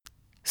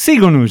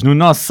Sigam-nos no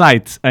nosso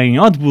site em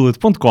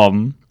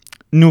oddbullet.com,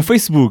 no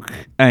Facebook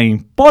em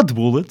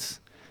podbullet,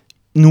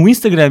 no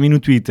Instagram e no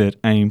Twitter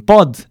em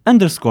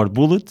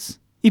pod_bullet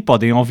e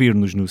podem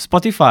ouvir-nos no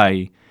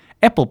Spotify,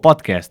 Apple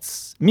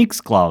Podcasts,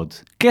 Mixcloud,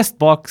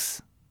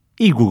 Castbox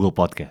e Google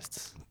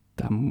Podcasts.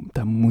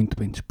 Está muito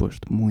bem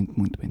disposto,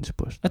 muito bem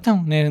disposto.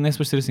 Então, não é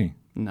suposto ser assim?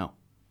 Não.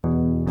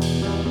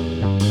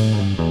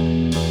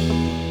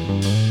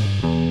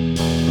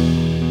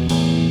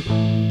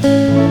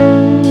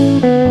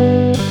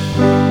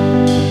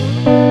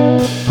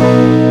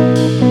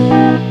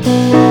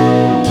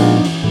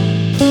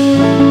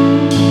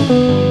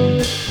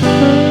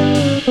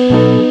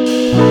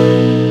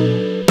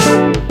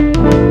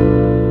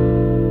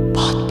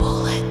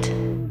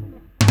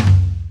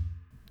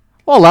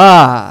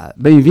 Olá,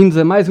 bem-vindos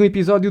a mais um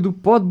episódio do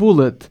Pod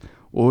Bullet.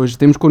 Hoje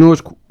temos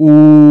connosco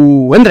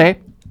o André.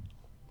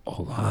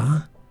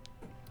 Olá.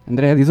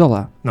 André diz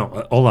olá. Não,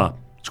 olá,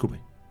 desculpem.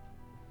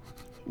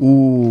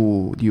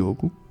 O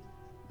Diogo.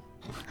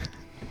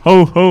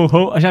 Ho,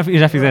 ho, ho.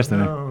 Já fizeste,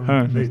 não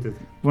é?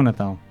 Bom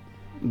Natal.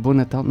 Bom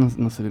Natal,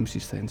 não sabemos se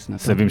isto é antes de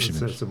Natal.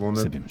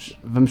 Sabemos.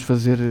 Vamos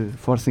fazer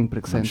forcing para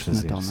que seja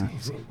antes de Natal, não é?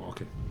 Sim,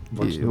 ok.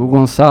 E o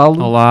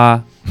Gonçalo.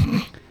 Olá.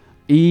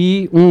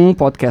 E um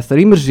podcaster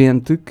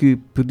emergente que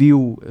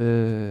pediu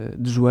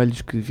de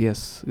joelhos que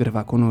viesse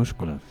gravar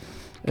connosco.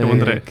 É o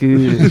André.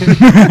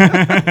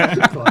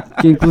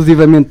 Que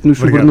inclusivamente nos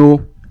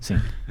subornou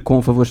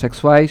com favores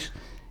sexuais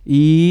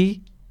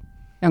e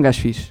é um gajo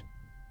fixe.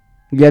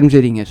 Guilherme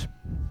Geirinhas.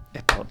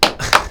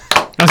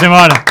 Vamos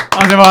embora.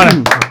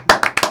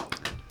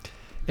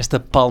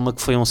 Esta palma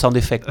que foi um sound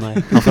effect, não é?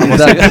 Não foi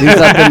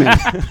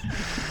Exatamente.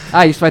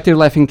 Isto vai ter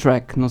laughing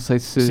track, não sei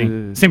se...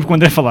 Sim, sempre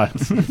quando é falar.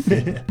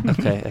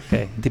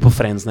 Ok. Tipo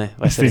Friends, né?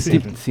 Vai ser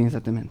assim. Sim,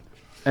 exatamente.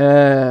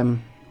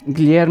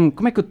 Guilherme,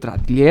 como é que eu te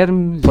trato?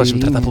 Guilherme... Podes-me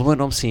tratar pelo meu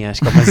nome, sim,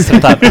 acho que é o mais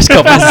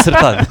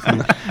acertado.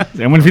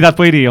 É uma novidade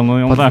para ele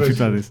não está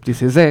habituado a isso.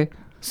 Disse Zé.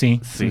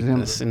 Sim.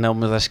 Não,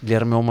 mas acho que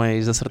Guilherme é o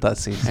mais acertado,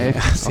 sim. É?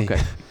 Sim. Ok.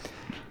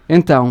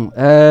 Então,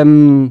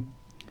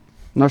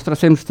 nós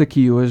trouxemos-te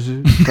aqui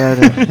hoje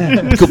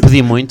para... Porque eu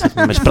pedi muito,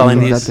 mas para além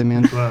disso...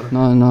 Exatamente. Claro.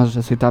 Nós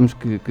aceitámos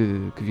que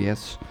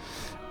viesses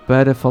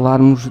para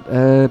falarmos,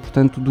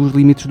 portanto, dos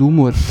limites do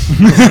humor.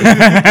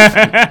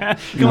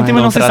 É um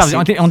tema, não sei, sabes,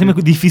 é um tema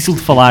difícil de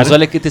falar. Mas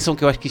olha que atenção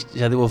que eu acho que isto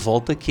já deu a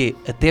volta, que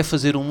é até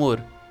fazer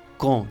humor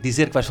com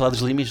dizer que vais falar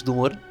dos limites do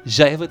humor,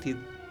 já é batido.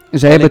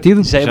 Já é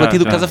batido? Já é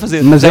batido o que estás a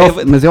fazer.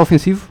 Mas é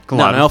ofensivo?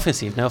 Claro. Não é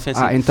ofensivo.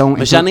 Então,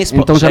 mas já nem se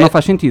então já não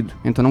faz sentido.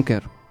 Então não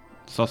quero.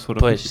 Só se for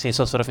Pois, ofensivo. sim,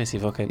 só se for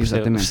ofensivo, ok.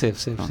 Exatamente.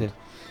 Percebo.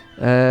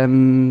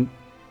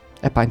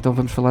 Então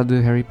vamos falar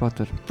de Harry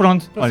Potter.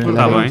 Pronto, olha,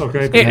 Está bem.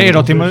 Okay. era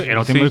o tema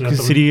Sim, que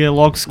seria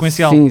logo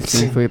sequencial.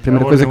 Sim, foi a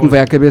primeira coisa que me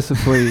veio à cabeça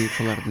foi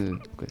falar de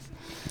coisa.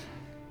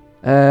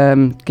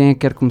 Quem é que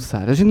quer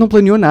começar? A gente não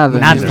planeou nada.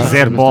 Nada, mas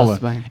zero bola.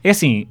 está-se bem. É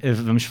assim,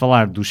 vamos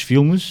falar dos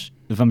filmes,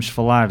 vamos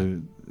falar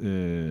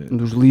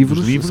Dos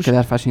livros, livros. se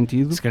calhar faz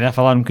sentido. se calhar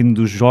falar um bocadinho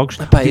dos jogos.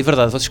 Pá, é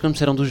verdade, vocês quando me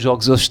disseram dos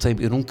jogos, eu assustei.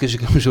 Eu nunca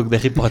joguei um jogo de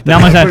Harry Potter. Não,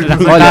 mas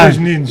Olha, os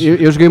meninos.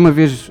 eu joguei uma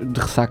vez de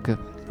ressaca.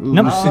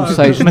 Não,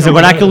 Seis. mas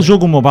agora há aquele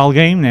jogo, o mobile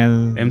game, né?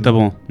 É muito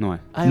bom, não é?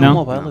 É um Não.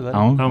 mobile agora?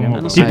 Há um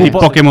mobile. não sei. Tipo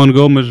Pokémon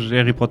Go, mas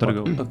Harry Potter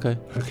Go. Ok.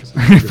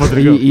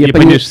 E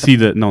apanhas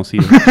sida. Não,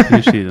 sida.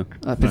 Apanhas sida.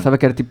 Pensava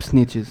que era tipo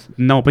snitches.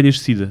 Não, apanhas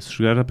sida. Se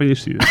jogar,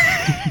 apanhas sida.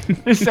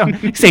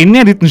 Isso é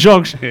inédito nos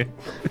jogos.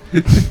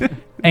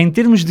 Em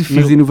termos de Mas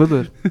filmes,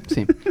 inovador.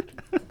 Sim.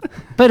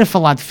 para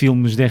falar de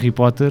filmes de Harry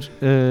Potter,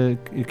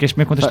 queres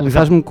primeiro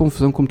contextualizar? Faz-me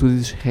confusão como tu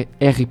dizes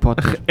Harry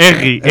Potter.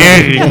 R.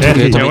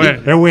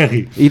 É o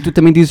R. E tu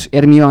também dizes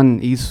Hermione.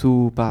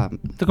 Isso, pá.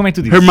 Então como é que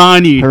tu dizes?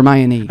 Hermione.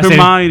 Hermione. A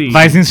sério? Hermione.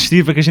 Vais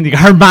insistir para que a gente diga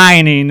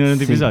Hermione no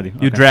Sim. episódio?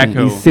 E o Ok. Draco.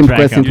 E sempre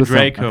com essa Draco.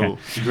 intuação.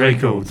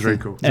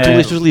 Draco. Tu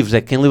leste os livros,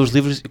 é quem lê os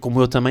livros,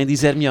 como eu também,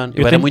 diz Hermione.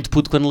 Eu era muito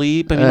puto quando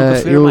li, para mim nunca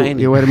foi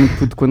Hermione. Eu era muito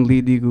puto quando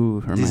li,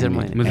 digo Diz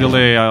Hermione. Hermione. Mas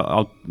ele é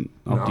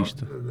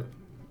autista.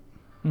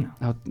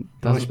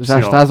 Já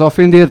estás a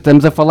ofender.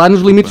 Estamos a falar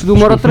nos limites do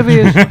humor outra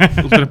vez.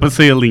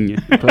 Ultrapassei a linha.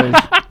 Pois.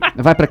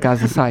 Vai para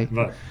casa, sai.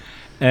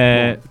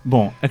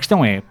 Bom, a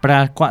questão é,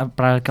 para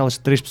aquelas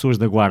 3 pessoas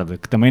da guarda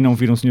que também não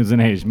viram O Senhor dos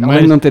Anéis, Além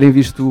mas de não terem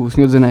visto O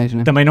Senhor dos Anéis,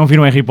 né? também não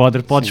viram Harry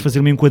Potter, podes Sim.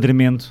 fazer um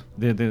enquadramento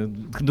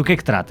do que é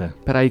que trata?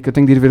 Espera aí que eu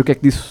tenho de ir ver o que é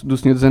que disse do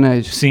Senhor dos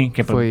Anéis. Sim, que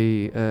é para...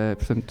 Foi,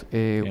 portanto,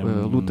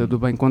 a luta do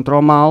bem contra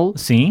o mal,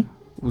 Sim,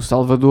 o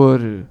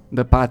salvador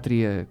da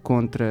pátria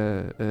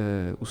contra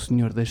o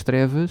Senhor das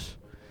Trevas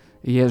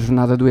e a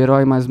jornada do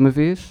herói mais uma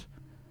vez.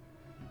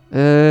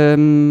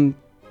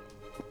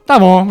 tá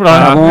bom, pronto.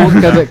 Tá bom,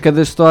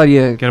 cada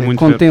história Quero muito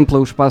contempla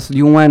o espaço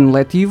de um ano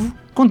letivo.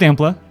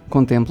 Contempla.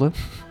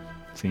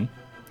 Sim.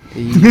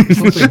 E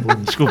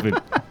Desculpem.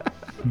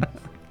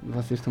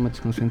 vocês estão-me a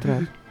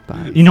desconcentrar. Pá.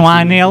 E não há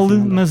anel,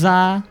 mas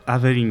há... Há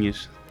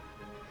varinhas.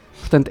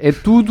 Portanto, é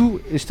tudo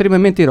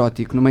extremamente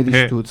erótico no meio disto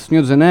É. tudo.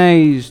 Senhor dos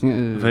Anéis,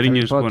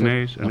 Varinhas com Harry Potter.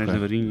 anéis, anéis Ok. da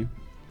varinha.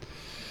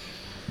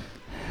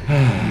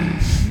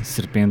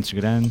 serpentes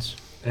grandes.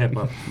 É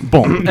pá.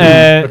 Bom,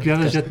 A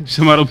piada já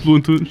Chamaram pelo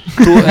Antunes.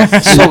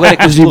 Só agora é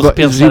que eu estou a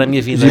repensar a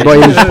minha vida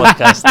neste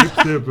podcast.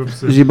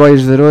 percebo.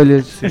 Gibóias de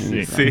arolhas.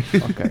 Sim.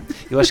 Ok.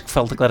 Eu acho que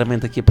falta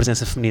claramente aqui a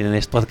presença feminina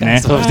neste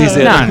podcast, né? vamos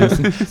dizer.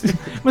 Não,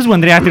 mas o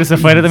André à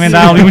terça-feira também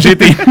dá ali um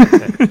jeitinho.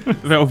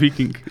 Véu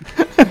Viking.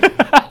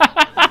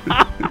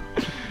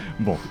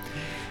 Bom,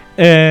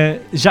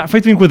 já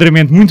feito um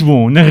enquadramento muito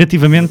bom,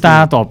 narrativamente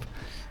está top.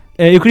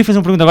 Eu queria fazer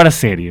uma pergunta agora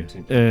séria.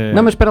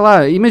 Não, mas espera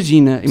lá,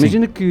 imagina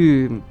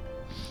que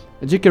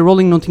a J.K.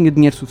 Rowling não tinha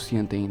dinheiro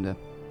suficiente ainda.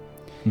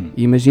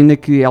 E imagina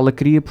que ela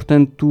queria,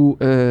 portanto,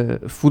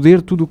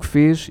 foder tudo o que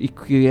fez e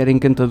que era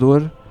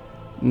encantador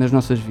nas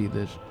nossas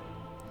vidas.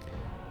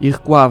 E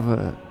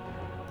recuava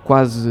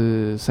quase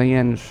 100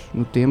 anos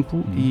no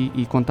tempo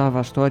e contava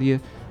a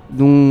história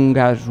de um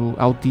gajo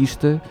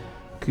autista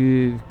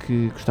que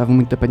gostava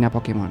muito de apanhar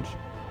Pokémons.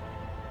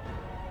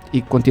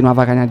 E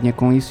continuava a ganhar dinheiro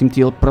com isso e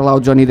metia ele para lá o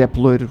Johnny Depp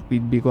loiro e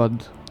de bigode,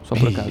 só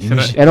por acaso.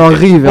 Era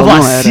horrível, Olá,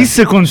 não era? se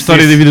isso acontecesse,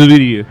 História da vida do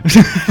Iria.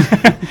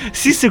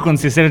 se isso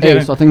acontecesse, era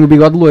Eu só tenho o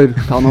bigode loiro,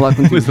 calma lá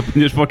contigo. Mas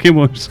apanhas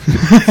Pokémons.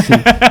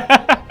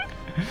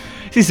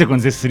 se isso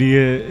acontecesse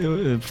seria,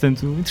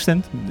 portanto,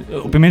 interessante.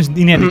 Ou pelo menos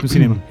inédito no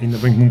cinema. Ainda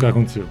bem que nunca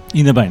aconteceu.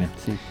 Ainda bem, né?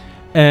 Sim.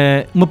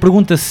 Uma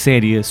pergunta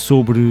séria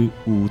sobre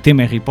o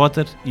tema Harry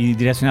Potter e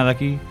direcionada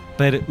aqui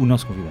para o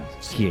nosso convidado,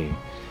 que é...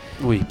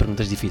 Ui,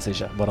 perguntas difíceis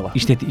já, bora lá.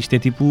 Isto é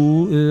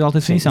tipo alta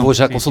definição. Vou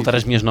já consultar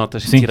as minhas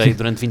notas que Sim. tirei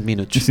durante 20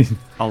 minutos. Sim.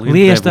 Alguém Lê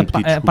pede esta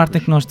pedir a parte em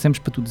desculpas. que nós dissemos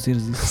para tu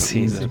dizeres isso.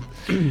 Sim, exato.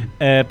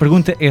 A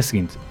pergunta é a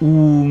seguinte: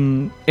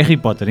 o Harry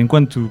Potter,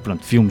 enquanto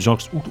filmes,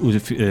 jogos,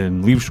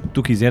 livros, o que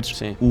tu quiseres,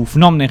 Sim. o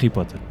fenómeno Harry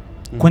Potter,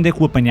 quando é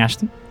que o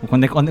apanhaste?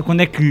 Quando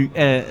é que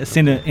a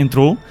cena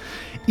entrou?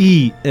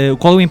 E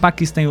qual é o impacto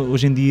que isso tem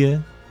hoje em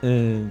dia,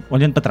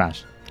 olhando para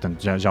trás?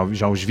 Portanto,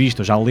 já os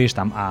viste ou já o leste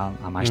há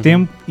mais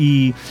tempo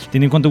e,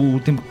 tendo em conta o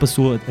tempo que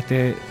passou,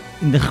 até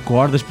ainda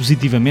recordas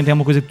positivamente? É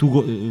uma coisa que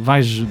tu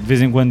vais de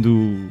vez em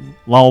quando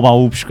lá ao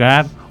baú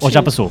buscar ou Sim.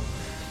 já passou?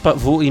 Pá,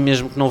 vou, e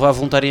mesmo que não vá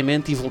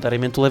voluntariamente, e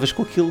voluntariamente tu levas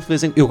com aquilo de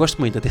vez em quando. Eu gosto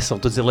muito, atenção,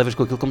 estou a dizer levas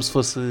com aquilo como se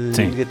fosse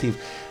negativo.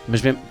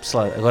 Mas mesmo, sei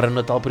lá, agora no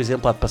Natal, por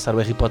exemplo, há de passar o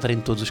Harry Potter em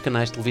todos os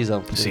canais de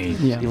televisão. Portanto, Sim.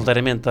 E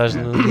voluntariamente estás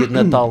no dia de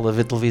Natal a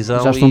ver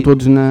televisão. Já estão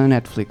todos na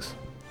Netflix.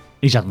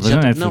 E já te Já,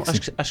 na não,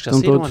 Netflix, acho que já Estão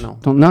saíram todos.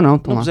 ou não? Não,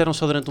 estão Não lá. puseram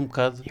só durante um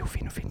bocado. Eu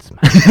vi no fim de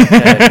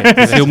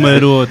semana. Seu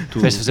maroto.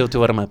 Tiveste de fazer o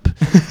teu warm-up.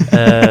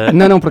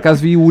 Não, por acaso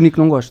vi o único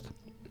que não gosto.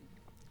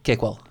 Que é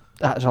qual?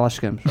 Já lá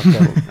chegamos.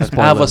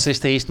 Ah, vocês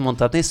têm isto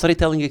montado. Tem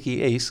storytelling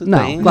aqui, é isso? Não,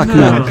 Tem? claro que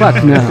não, claro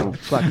que não.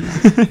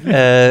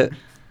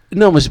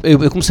 Não, mas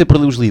eu comecei por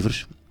ler os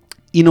livros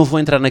e não vou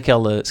entrar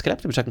naquela. Se calhar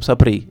podemos já começar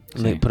por aí.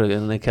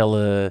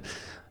 Naquela.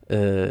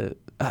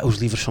 Os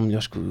livros são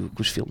melhores que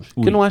os filmes.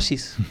 Ui. Eu não acho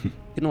isso.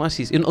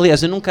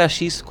 Aliás, eu nunca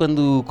acho isso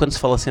quando se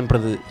fala sempre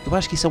de. Eu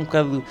acho que isso é um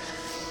bocado.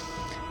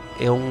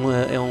 É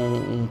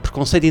um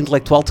preconceito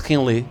intelectual de quem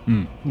lê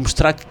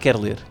mostrar que quer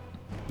ler.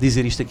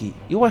 Dizer isto aqui.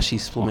 Eu acho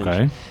isso, pelo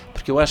menos.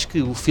 Porque eu acho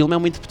que o filme é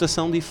uma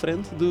interpretação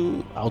diferente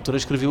do... A autora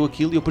escreveu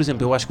aquilo e eu, por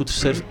exemplo, eu acho que o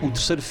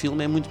terceiro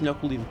filme é muito melhor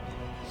que o livro.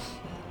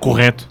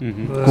 Correto.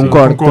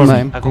 Concordo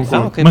também.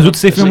 Concordo. Okay, Mas o pronto.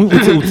 terceiro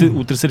filme,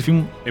 o terceiro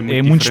filme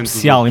é muito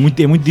especial, é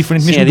muito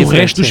diferente Sim, mesmo é do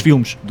diferente, resto dos sim.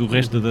 filmes, do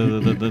resto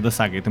da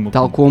saga. Tem uma-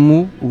 Tal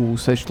como o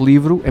sexto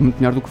livro é muito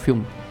melhor do que o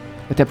filme.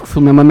 Até porque o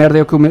filme é uma merda,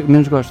 é o que eu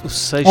menos gosto. O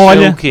sexto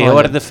Olha, é o quê? A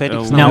Hora da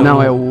Fênix?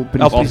 Não, é o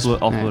Príncipe.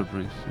 Alpha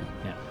Prince.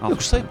 Eu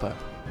gostei, pá.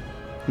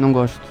 Não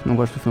gosto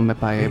do filme.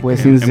 É muito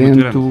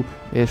cinzento,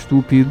 é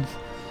estúpido.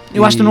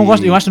 Eu acho que não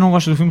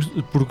gosto do filme,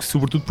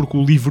 sobretudo porque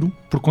o livro,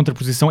 por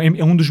contraposição,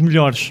 é um dos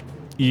melhores.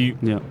 E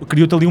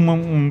criou-te ali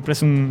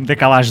parece um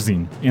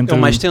decalagezinho. É o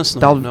mais tenso,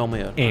 não é o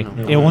maior.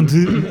 É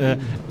onde,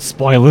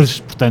 spoilers,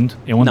 portanto,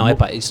 é onde... Não, é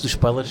pá, isso dos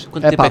spoilers,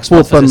 quanto É tempo pá, é que se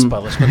pode fazer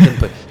poupa-me. spoilers? Quanto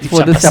tempo é?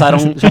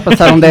 Tipo, Já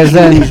passaram 10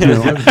 anos,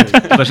 meu.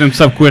 Toda a gente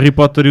sabe que o Harry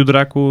Potter e o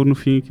Draco, no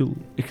fim,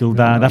 aquilo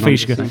dá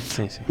faísca.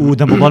 Sim. O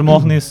Dumbledore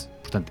morre nesse.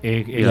 Portanto,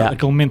 é Yeah.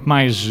 aquele momento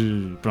mais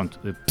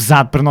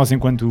pesado para nós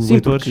enquanto Sim,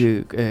 leitores.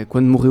 porque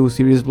quando morreu o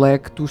Sirius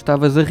Black, tu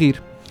estavas a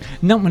rir.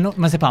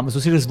 Mas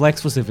o Sirius Black,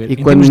 se fosse a ver, E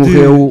em quando termos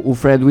morreu o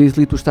Fred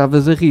Weasley, tu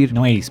estavas a rir.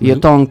 Não é isso. E a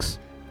Tonks.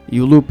 E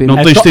o Lupin. Não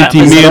tens e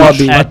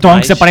sentimentos. A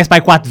Tonks aparece para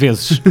aí 4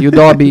 vezes. o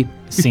Dobby.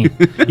 Sim.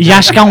 E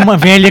acho que há uma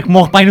velha que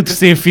morre para aí no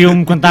terceiro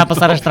filme quando está a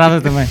passar a estrada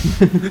também.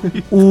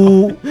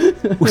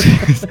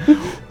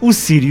 O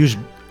Sirius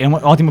é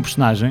uma ótima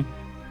personagem.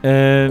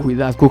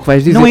 Cuidado com o que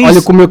vais dizer. Não é Olha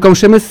isso. como o meu cão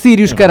chama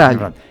Sirius, É caralho.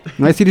 verdade.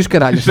 Não é Sirius,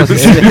 caralho.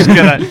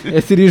 É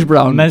Sirius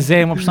Brown. Mas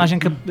é uma personagem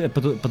que, para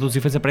todos os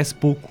efeitos, aparece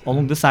pouco ao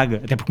longo da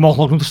saga. Até porque morre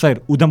logo no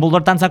terceiro. O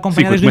Dumbledore está-nos a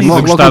acompanhar desde o começa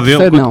início. a gostar dele,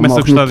 terceiro, quando não, começa a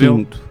morre no gostar dele.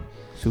 quinto.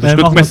 Mas quando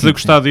morre começas no a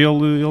gostar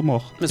dele, ele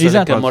morre. Mas olha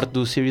Exato. que a morte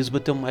do Sirius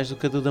bateu mais do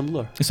que a do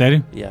Dumbledore.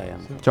 Sério?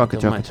 Choca.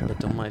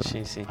 Bateu mais,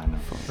 sim.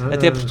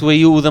 Até porque tu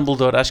aí o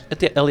Dumbledore, acho que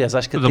até O é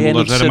no Dumbledore já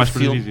era terceiro mais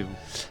filme. previsível.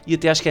 E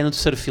até acho que é no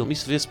terceiro filme.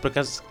 Isso vê-se por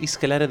acaso, e se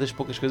calhar é das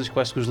poucas coisas que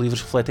eu acho que os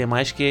livros refletem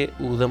mais, que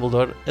é o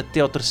Dumbledore até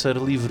ao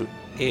terceiro livro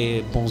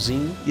é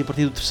bonzinho e a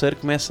partir do terceiro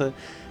começa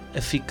a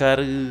ficar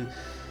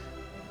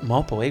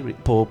Mal para o Harry,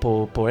 para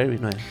o Harry,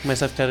 não é?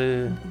 Começa a ficar...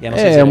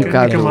 É um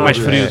bocado... mais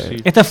frio, sim.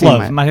 É tough Sim,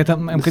 love, mas é um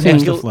bocadinho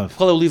mais Aquele- tough love.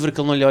 Qual é o livro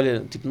que ele não lhe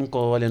olha, tipo, nunca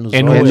olha nos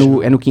É no-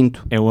 olhos? É no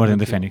quinto. É a Ordem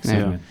da Fênix, É.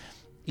 exatamente.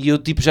 E eu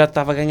tipo já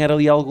estava a ganhar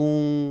ali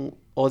algum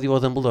ódio ao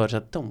Dumbledore. Já,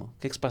 toma, o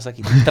que é que se passa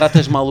aqui? Tipo,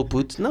 tratas mal o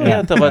puto? Não,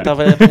 estava a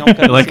apanhar um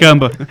bocado. Ele é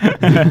camba.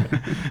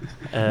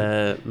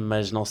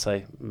 Mas não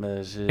sei.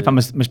 Mas, Epá,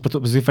 mas para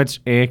todos os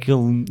efeitos é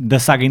aquele da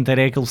saga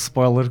inteira, é aquele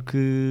spoiler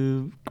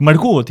que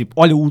marcou, tipo,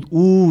 olha,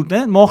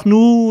 morre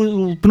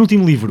no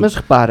penúltimo livro. Mas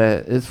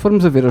repara, se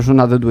formos a ver a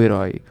jornada do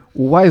herói,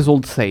 o Wise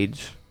Old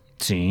Sage,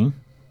 Sim,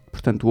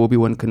 portanto o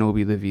Obi-Wan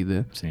Kenobi da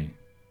vida, sim.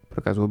 por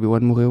acaso o Obi-Wan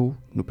morreu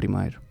no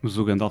primeiro. Mas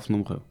o Gandalf não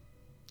morreu.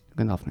 O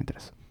Gandalf não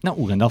interessa. Não,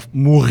 o Gandalf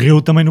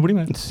morreu também no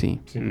primeiro. Sim,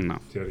 Não.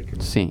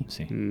 Teoricamente. sim.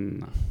 Sim,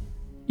 Não.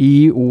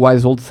 E o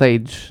Wise Old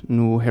Sage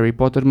no Harry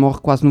Potter morre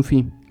quase no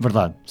fim.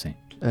 verdade, sim.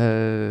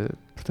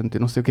 Portanto,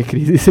 eu não sei o que é que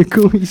queria dizer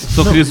com isso.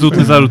 Só querias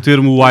utilizar o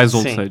termo Wise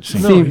Old Sim. Sage. Sim.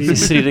 Não,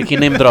 inserir aqui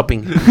name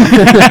dropping.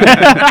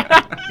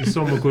 e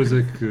só uma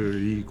coisa que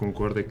aí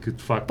concordo é que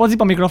de facto. Podes ir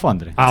para o microfone,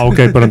 André.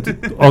 Ok, pronto.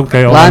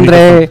 Ok, Olá,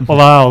 André.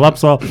 Olá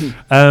pessoal.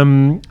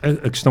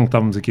 A questão que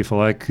estávamos aqui a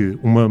falar é que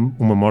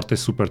uma morte é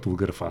super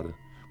telegrafada.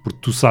 Porque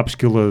tu sabes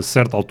que ele a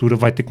certa altura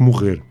vai ter que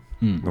morrer,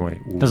 não é?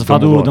 O Estás a falar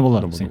do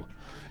Dumbledore, sim.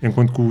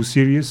 Enquanto que o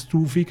Sirius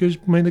tu ficas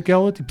meio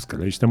daquela, tipo, se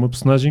calhar isto é uma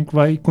personagem que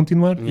vai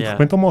continuar e de Yeah.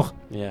 repente ele morre.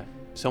 Yeah.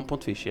 Isso é um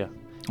ponto fixe, yeah.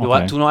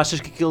 Ok. Tu não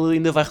achas que ele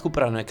ainda vai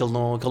recuperar, não é? Que ele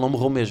não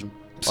morreu mesmo?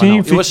 Ou Sim,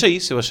 não? fico-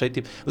 Eu achei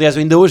tipo... Aliás,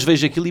 eu ainda hoje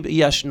vejo aquilo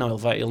e acho, não,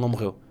 ele não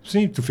morreu.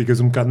 Sim, tu ficas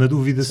um bocado na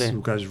dúvida se Sim.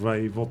 o gajo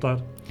vai voltar.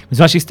 Mas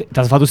eu acho que isso,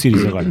 estás a falar do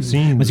Sirius agora.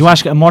 Sim, Mas eu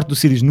acho que a morte do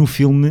Sirius no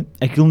filme,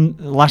 aquilo,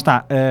 lá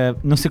está,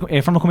 não sei, é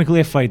a forma como aquilo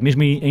é feito,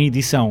 mesmo em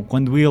edição,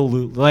 quando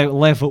ele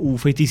leva o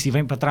feitiço e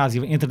vem para trás e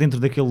entra dentro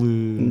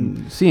daquele...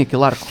 Sim,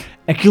 aquele arco.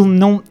 Aquilo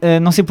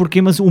não sei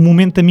porquê, mas o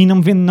momento a mim não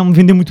me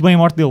vendeu muito bem a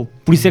morte dele.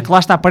 Por isso é que lá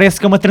está, parece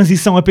que é uma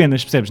transição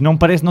apenas, percebes? Não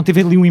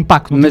teve ali um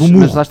impacto, não teve um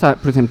Mas murro. lá está,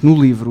 por exemplo,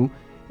 no livro,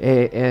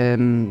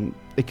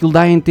 aquilo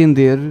dá a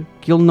entender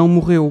que ele não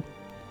morreu.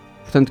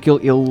 Portanto, que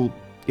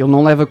ele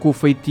não leva com o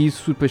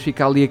feitiço, depois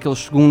fica ali aqueles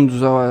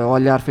segundos a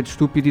olhar feito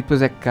estúpido e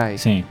depois é que cai.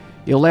 Sim,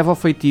 Ele leva o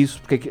feitiço,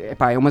 porque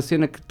epá, é uma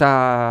cena que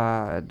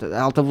está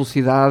a alta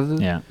velocidade,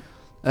 yeah.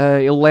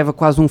 ele leva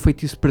quase um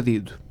feitiço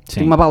perdido. Sim.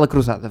 Tem uma bala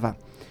cruzada, vá.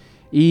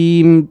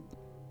 E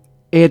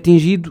é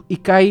atingido e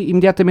cai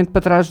imediatamente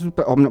para trás,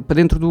 ou melhor, para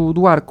dentro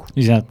do arco.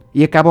 Exato.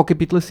 E acaba o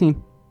capítulo assim.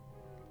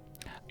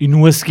 E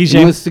no a seguir já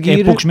No a é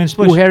seguir, poucos meses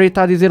depois. O Harry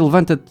está a dizer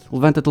levanta-te,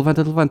 levanta-te,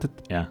 levanta-te, levanta-te.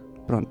 Yeah.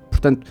 Pronto,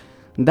 portanto,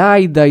 dá a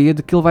ideia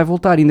de que ele vai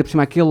voltar. Ainda por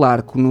cima, aquele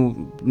arco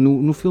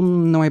no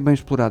filme não é bem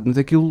explorado, mas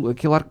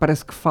aquele arco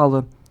parece que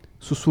fala,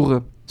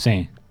 sussurra.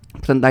 Sim.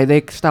 Portanto, dá a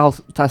ideia que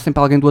está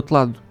sempre alguém do outro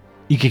lado.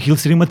 E que aquilo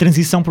seria uma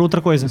transição para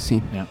outra coisa.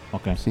 Sim, Yeah,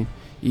 ok. sim.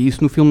 E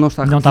isso no filme não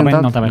está Não está representado.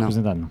 bem, não está bem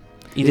representado, não.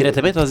 E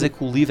diretamente estás a dizer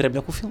que o livro é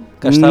melhor que o filme?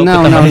 Cá está o que eu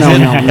Não, estava a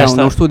dizer. Cá não,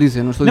 está. não estou a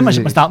dizer, não estou a Não, mas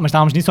dizer.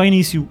 estávamos nisso ao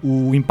início,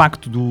 o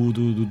impacto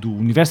do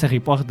universo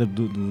Harry Potter,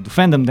 do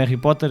fandom de Harry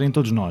Potter em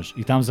todos nós.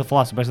 E estávamos a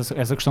falar sobre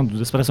essa questão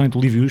da separação entre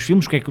o livro e os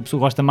filmes, o que é que a pessoa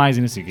gosta mais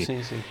e não sei o quê.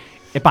 Sim, sim.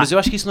 Epá, Mas eu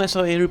acho que isso não é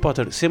só Harry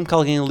Potter. Sempre que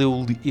alguém lê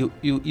o livro,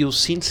 eu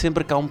sinto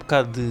sempre que há um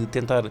bocado de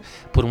tentar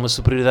pôr uma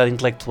superioridade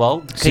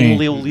intelectual de quem Sim.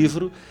 lê o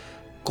livro,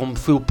 como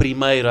foi o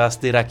primeiro a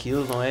aceder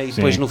àquilo, não é? E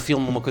depois Sim. no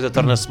filme uma coisa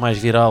torna-se mais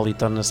viral e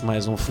torna-se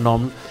mais um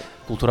fenómeno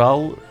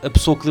cultural. A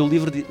pessoa que lê o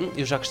livro diz,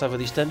 eu já gostava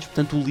disto antes,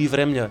 portanto o livro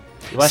é melhor.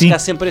 Eu acho Sim. que há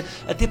sempre,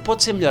 até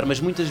pode ser melhor, mas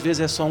muitas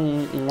vezes é só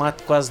um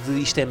ato quase de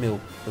isto é meu.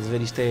 Estás a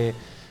ver? Isto é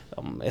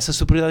essa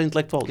superioridade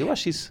intelectual. Eu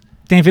acho isso.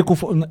 tem a ver com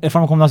a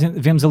forma como nós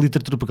vemos a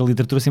literatura, porque a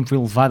literatura sempre foi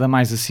levada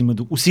mais acima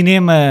do... O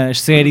cinema, as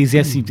séries,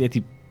 é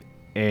tipo...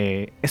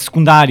 É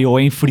secundário ou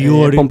é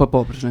inferior. É pão para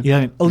pobres, não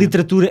é? A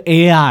literatura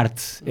é a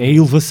arte, é a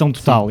elevação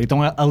total. Sim.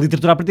 Então a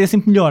literatura a partir é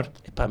sempre melhor.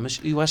 Epá,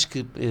 mas eu acho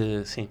que,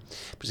 sim,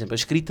 por exemplo, a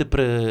escrita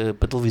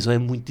para televisão é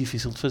muito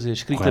difícil de fazer. A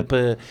escrita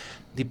para...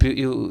 Tipo,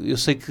 eu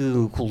sei que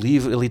o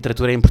livro, a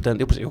literatura é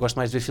importante. Eu gosto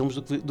mais de ver filmes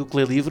do que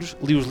ler livros.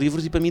 Li os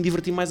livros e para mim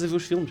diverti mais a ver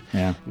os filmes.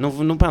 É. Não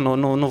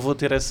vou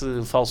ter esse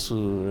falso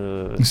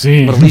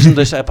de moralismo de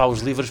deixar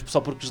os livros só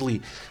porque os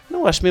li.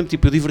 Não, acho mesmo,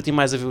 tipo, eu diverti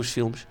mais a ver os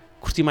filmes,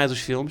 curti mais os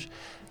filmes.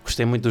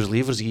 Gostei muito dos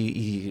livros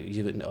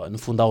e no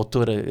fundo a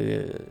autora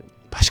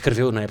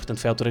escreveu, não é? Portanto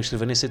foi a autora que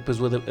escreveu, nem sei depois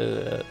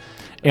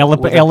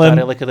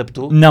ela que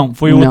adaptou. Não,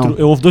 foi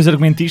outro. Houve dois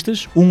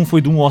argumentistas, um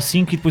foi de 1 ao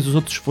 5 e depois os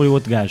outros foi o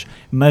outro gajo.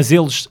 Mas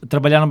eles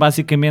trabalharam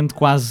basicamente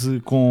quase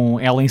com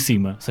ela em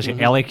cima. Ou seja,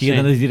 ela é que ia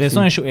dando as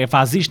direções,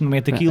 faz isto, não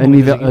mete aquilo.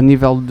 A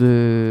nível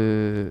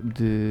de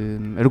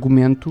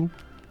argumento,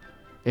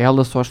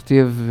 ela só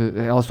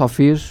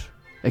fez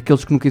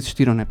aqueles que nunca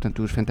existiram, não é?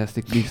 Portanto, os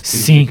Fantastic Beasts.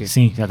 Sim,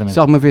 exatamente. Se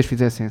alguma vez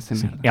fizessem essa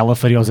merda. Ela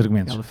faria os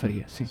argumentos. Ela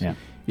faria, sim. Yeah.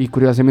 E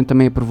curiosamente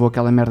também aprovou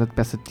aquela merda de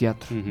peça de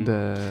teatro.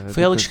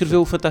 Foi ela que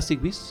escreveu o Fantastic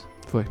Beasts?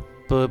 Foi.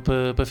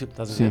 Para filme,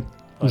 estás a ver? Sim.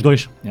 Os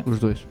dois. Os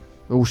dois.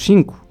 Ou os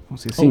 5. Vão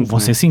ser 5. Vão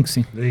ser 5,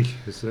 sim. Ei,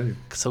 é sério.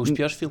 Que são os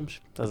piores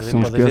filmes. Estás a ver?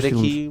 São Pode haver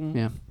aqui...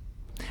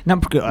 Não,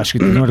 porque eu acho que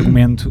no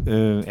argumento,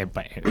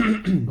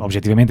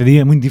 objetivamente,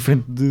 é muito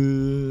diferente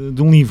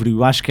de um livro.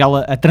 Eu acho que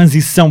a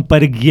transição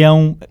para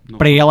guião,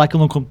 para ela,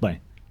 aquilo não conta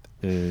bem.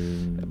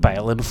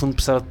 Ela no fundo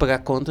precisava de pagar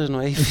contas, não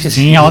é?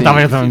 Sim, ela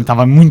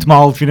estava muito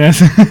mal de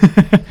finanças.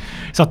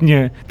 Só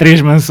tinha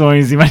 3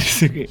 mansões e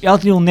mais. Ela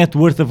tinha um net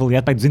worth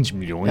avaliado para 200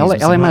 milhões.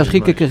 Ela é mais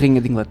rica que a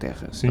rainha de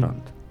Inglaterra. Sim.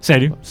 Pronto.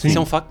 Sério? Sim. Isso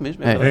é um facto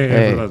mesmo. É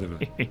verdade.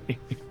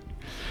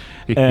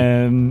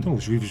 Ahm, Então,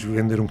 os livros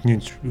venderam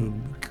 500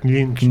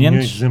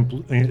 milhões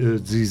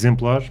de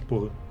exemplares,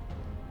 porra.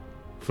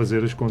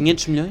 Fazer as contas.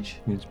 500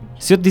 milhões? 500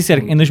 milhões. se eu te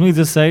disser que em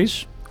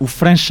 2016 o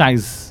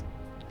franchise,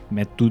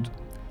 mete tudo,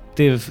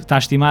 está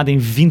estimado em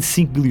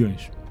 25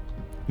 bilhões.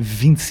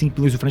 25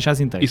 bilhões o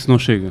franchise inteiro. Isso não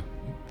chega.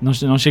 Não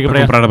chega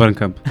Para comprar a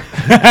Bandcamp.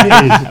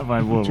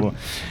 Vai, boa.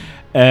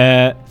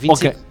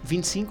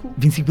 25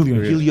 25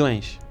 bilhões.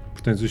 bilhões.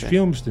 Tens os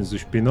filmes, tens os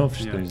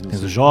spin-offs,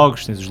 Tens os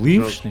jogos, tens os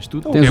livros, tens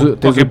tudo.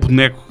 Qualquer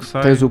boneco que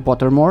sai. Tens o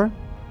Pottermore.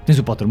 Tens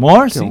o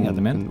Pottermore, que é sim,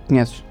 exatamente.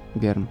 Conheces,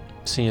 Guilherme?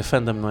 Sim, a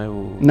fandom, não é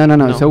o...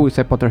 Não, isso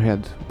é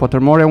Potterhead.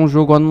 Pottermore é um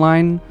jogo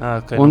online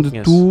Ok, onde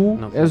não tu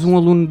conheço. és um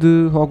aluno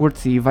de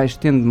Hogwarts e vais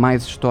tendo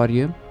mais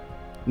história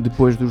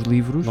depois dos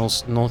livros.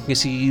 Não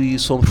conheço e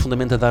sou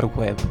profundamente a Dark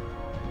Web.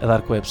 A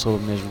Dark Web sou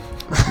mesmo.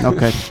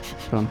 Ok,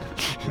 pronto.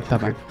 Está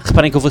bem.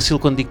 Reparem que eu vacilo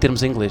quando digo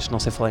termos em inglês, não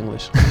sei falar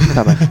inglês.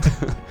 Está bem.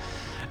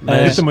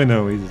 Eu também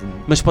não.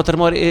 Mas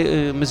Pottermore,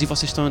 mas e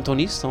vocês estão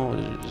nisso?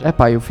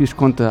 Eu fiz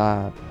conta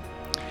há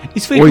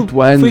Isso foi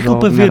 8 anos. Foi aquilo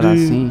para ver, merda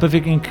assim. para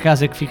ver em que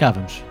casa é que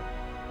ficávamos.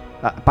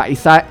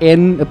 Isso há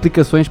N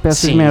aplicações para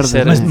essas Sim, merdas. isso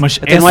era- Mas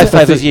Até no essa-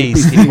 Wi-Fi havia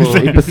isso. Tipo,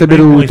 E para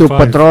saber o teu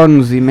Wi-Fi.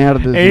 patronos e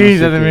merdas. e não sei o quê.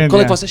 Exatamente.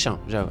 qual é que vocês são?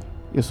 Já agora?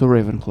 Eu sou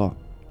Ravenclaw.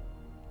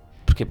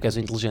 Porquê? Porque és um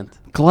inteligente.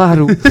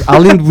 Claro,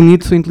 além de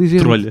bonito, sou inteligente.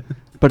 Trolha.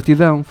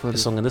 Partidão. Eu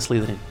foda-se. sou um grande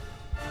Slytherin.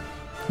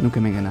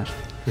 Nunca me enganaste.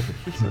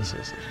 Sim.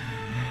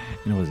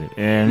 Não vou dizer.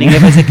 Ninguém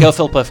vai dizer que é o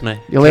Hufflepuff, não é?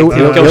 Ele é o- Que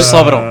é ele- os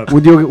sobram.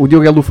 O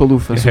Diogo é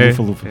Lufa-Lufa. Eu sou É.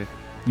 Lufa-Lufa.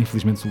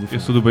 Infelizmente sou Lufa. Eu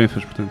sou do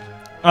Benfas, portanto.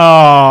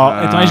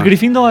 Então és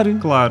Gryffindor.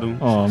 Claro.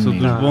 Oh, sou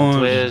menino. dos bons.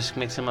 Tu és,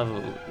 como é que se chamava?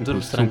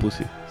 Durmo São estranho.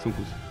 pussy.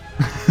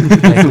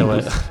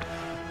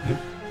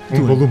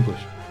 Um Palumpas.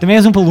 Também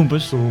és um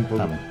palumpas. Sou um Tá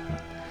Palumpas. bem.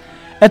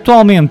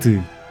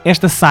 Atualmente,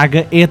 esta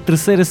saga é a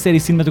terceira série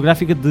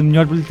cinematográfica de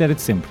melhor bilheteira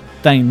de sempre.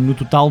 Tem no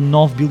total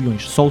 9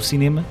 bilhões. Só o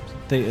cinema,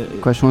 tem,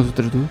 Quais são as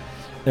outras duas?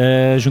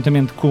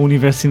 juntamente com o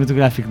universo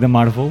cinematográfico da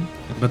Marvel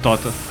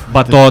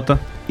Batota.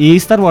 e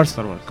Star Wars.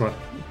 Claro,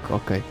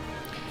 Ok.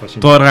 faz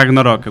sentido. Thor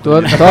Ragnarok.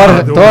 Thor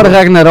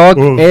Ragnarok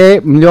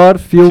é melhor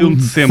filme Filme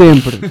de de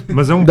sempre.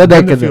 Mas é um Da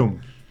grande década. filme.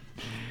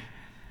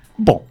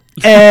 Bom,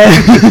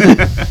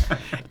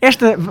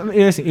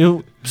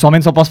 eu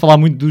pessoalmente só posso falar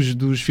muito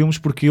dos filmes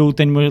porque eu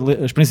tenho uma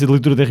experiência de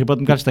leitura de Harry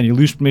Potter um bocado estranha. Eu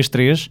li os primeiros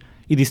 3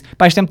 e disse,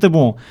 pá, isto é muito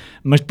bom,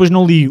 mas depois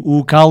não li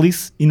o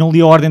Cálice e não li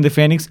a Ordem da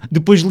Fênix,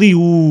 depois li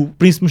o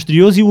Príncipe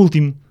Misterioso e o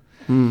último.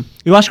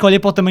 Eu acho que olhei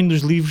para o tamanho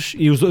dos livros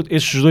e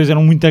estes dois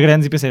eram muito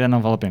grandes e pensei,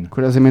 não vale a pena.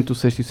 Curiosamente o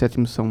 6º e o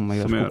 7º são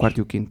maiores que o maiores. 4º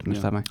e o 5º, mas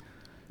está bem.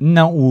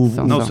 Não,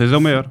 Não, o 6 é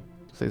o maior.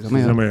 O 6 é o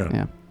Seis é maior. maior.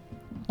 É.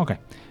 Ok.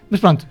 Mas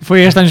pronto,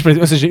 foi esta a minha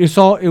experiência. Ou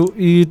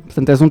seja,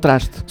 Portanto, és um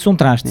traste. sou um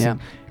traste. Yeah.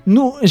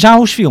 Já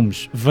os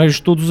filmes,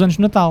 vejo todos os anos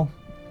de Natal.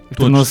 Todos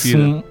Tornou-se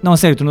seguida. não, a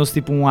sério, tornou-se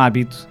tipo um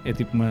hábito. É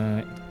tipo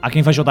uma... Há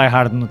quem veja o Die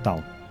Hard no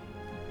Natal.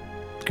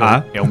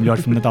 Porque é o melhor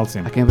filme de Natal de Há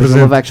sempre. quem veja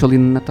Presente. Love Actually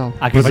no Natal.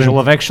 Há quem veja o Presente.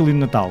 Love Actually no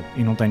Natal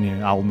e não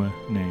tenha alma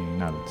nem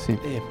nada. Sim.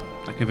 Epá,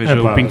 Há quem veja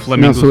Epá, o Pink Não,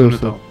 Flamingo sou do eu.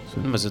 Natal.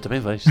 Sou. mas eu também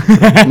vejo.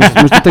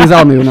 Mas tu tens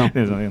alma, eu não.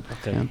 Exatamente.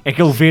 Ok. É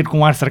aquele ver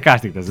com ar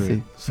sarcástico, estás a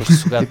ver? Sim. Foste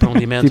sugado para um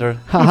Dementor.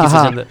 Tipo, aqui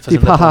fazendo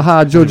tipo, a ponte.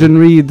 hahaha, Jojen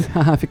Reed,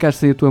 haha, ficaste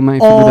sem a tua mãe,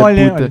 filho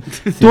Olha, da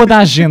puta. toda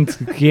a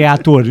gente que é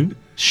ator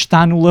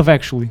está no Love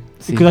Actually.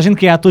 Sim. E toda a gente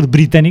que é ator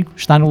britânico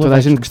está no Love Toda a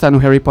Actually. gente que está no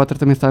Harry Potter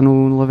também está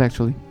no Love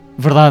Actually.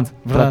 Verdade.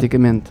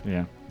 Praticamente.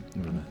 Yeah,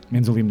 verdade.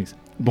 Menos o Liam Neeson.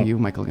 Bom, E o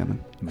Michael Gambon.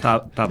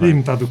 Tá E bem.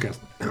 metade do cast.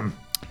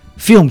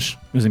 filmes,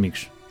 meus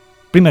amigos.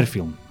 Primeiro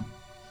filme.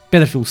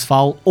 Pedra, Filo,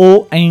 Cefalo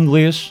ou, em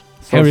inglês,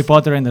 Harry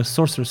Potter and the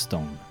Sorcerer's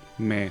Stone.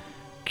 Meh.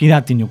 Que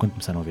idade tinham quando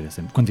começaram a ouvir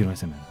essa continuam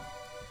essa merda?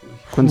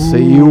 Quando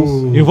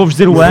saiu, Eu vou-vos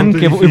dizer o ano,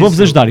 que eu vou-vos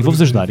difícil, ajudar,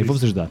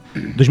 pergunta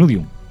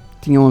 2001.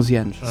 tinha 11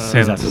 anos.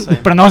 Exato.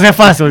 Para nós é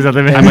fácil,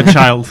 exatamente. I'm a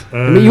child.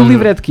 E o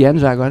livro é de que ano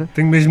já agora?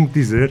 Tenho mesmo que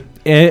dizer.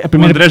 É a O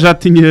primeira... André já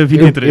tinha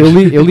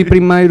 23. Eu li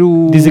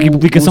primeiro Diz aqui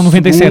publicação o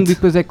 97. segundo e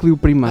depois é que li o Ah,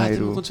 tipo,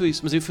 primeiro. aconteceu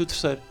isso, mas eu fui o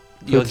terceiro.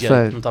 E Foi o odiei,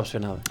 terceiro. não estava a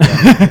perceber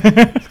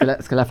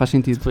nada. Se calhar faz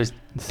sentido. Depois,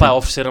 Sim. pá,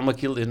 ofereceram-me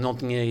aquilo, eu não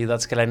tinha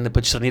idade se calhar ainda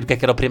para discernir o que é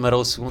que era o primeiro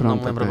ou o segundo, não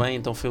Pronto, me lembro ok. bem,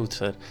 então foi o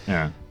terceiro.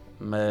 É.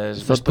 Mas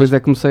Só depois é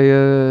que comecei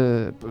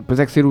a. Depois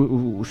é que saiu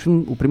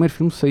o primeiro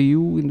filme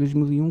saiu em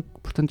 2001,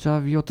 portanto já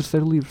havia o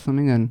terceiro livro, se não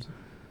me engano.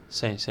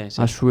 Sim.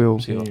 Acho eu.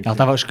 Possível. Ela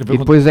estava a E escrever...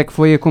 depois é que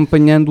foi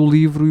acompanhando o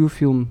livro e o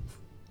filme.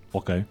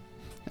 Ok.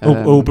 Ah,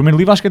 O primeiro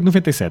livro acho que é de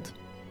 97.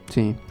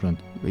 Sim.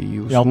 Pronto. E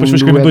o Ela depois segundo foi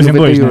escrever é dois de em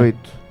dois, não é?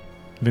 98.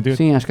 98?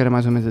 Sim, acho que era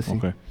mais ou menos assim.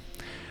 Ok.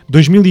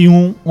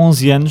 2001,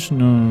 11 anos,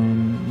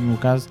 no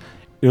caso,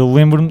 eu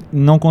lembro-me de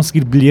não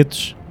conseguir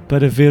bilhetes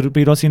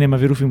para ir ao cinema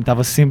ver o filme.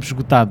 Estava sempre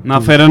esgotado. Na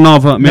Feira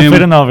Nova, Na mesmo.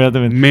 Feira Nova,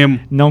 exatamente. Mesmo.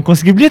 Não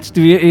consegui bilhetes.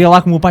 Ia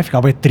lá com o meu pai,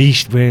 ficava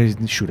triste.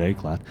 Chorei,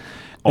 claro.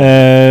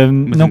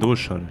 Mas não, ainda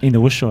hoje choras. ainda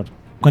hoje choro.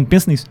 Quando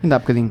penso nisso. Ainda há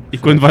bocadinho. E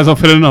quando vais ao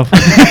Feira Nova?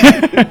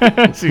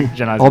 Sim,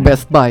 já não há Ao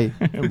Best Buy.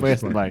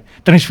 Best Buy.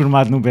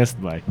 Transformado no Best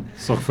Buy.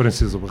 Só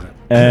referências ao Barreiro.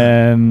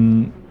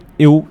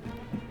 Eu,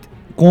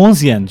 com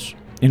 11 anos,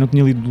 eu não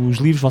tinha lido os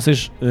livros.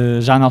 Vocês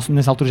já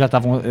nessa altura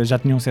já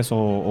tinham acesso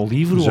ao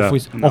livro? Já.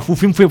 Ou o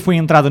filme foi a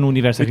entrada no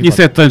universo Eu Harry tinha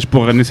Potter? 7 anos,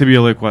 porra, nem sabia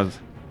ler quase.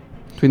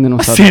 Tu ainda não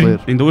sabes sério? ler.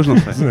 Ainda hoje não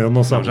sei. Ele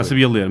não sabe. Já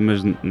sabia ler,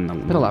 mas não.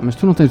 Espera lá, mas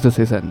tu não tens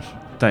 16 anos.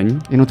 Tenho,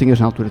 E não tinhas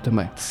na altura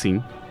também. sim.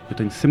 Eu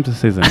tenho sempre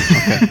 16 anos.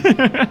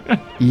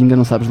 E ainda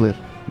não sabes ler.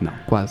 Não.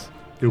 Quase.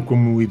 Eu,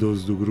 como o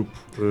idoso do grupo,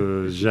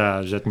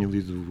 já tinha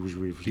lido os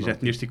livros. E já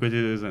tinhas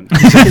 52 anos.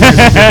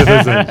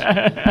 52 anos.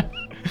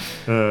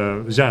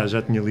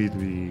 Já tinha lido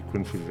e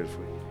quando fui ver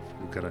foi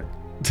do caralho.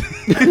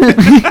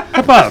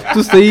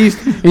 Tu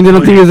saíste, ainda não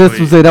tinhas esse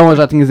fuzeirão ou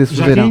já tinhas esse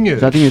Já fuzeirão? tinha.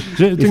 Já tinhas.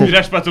 Já-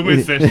 Viraste para a tua mãe e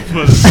disseste,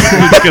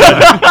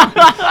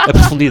 A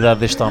profundidade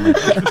deste homem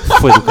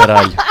foi do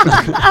caralho.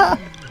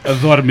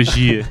 adoro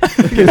magia.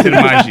 Quer ser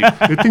mágico.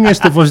 Eu tinha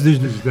esta voz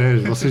desde os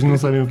 10, vocês não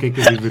sabem o que é que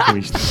eu vivo com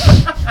isto.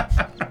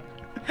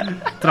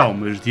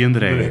 Traumas de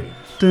André.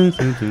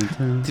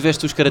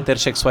 Tiveste os caracteres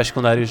sexuais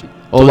secundários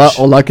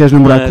Olá, queres com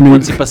namorar comigo?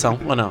 antecipação,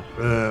 ou não?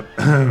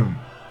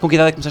 Com que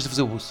idade é que começaste a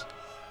fazer o buço?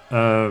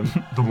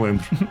 Não me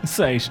lembro.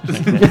 6.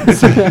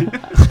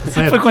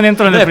 Certo. Foi quando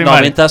entrou na Normalmente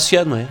primária. está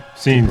associado, não é?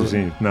 Sim,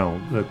 sim. Não,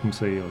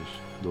 comecei aos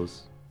 12,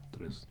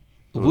 13.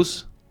 O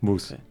buço?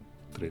 Bus.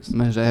 13.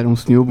 Mas já era um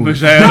senhor bom. Mas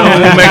já era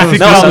o México.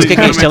 Não, sabes o que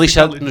é isto? É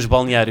lixado nos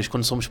balneários,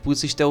 quando somos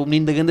putos, isto é o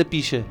menino da ganda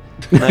picha.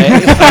 Não é?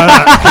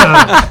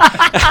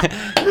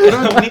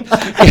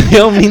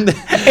 É o menino da,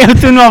 É o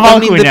teu novo é o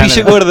menino da alcunha.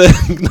 picha André. gorda.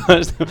 que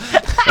nós-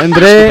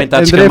 André, Tentar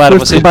André descambar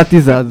foste vocês.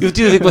 rebatizado. Eu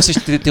tive a ver que vocês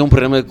têm um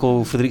programa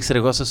com o Frederico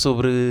Saragossa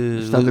sobre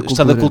Estado da o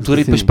Estado da Cultura,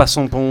 Cultura e depois sim.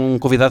 passam para um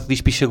convidado que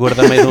diz picha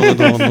gorda a meio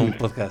de um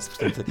podcast.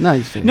 Portanto, Não,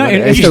 isto Não,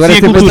 agora, isto agora é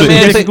sempre cultura. também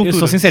Isto é é cultura. Eu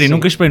sou sincero, Sim.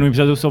 nunca esperei num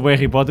episódio sobre o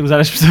Harry Potter usar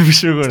as pessoas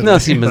bicho gordo. não,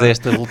 sim, mas é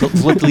esta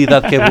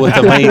volatilidade que é boa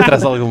também e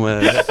traz alguma.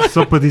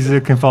 Só para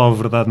dizer que quem fala a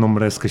verdade não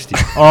merece castigo.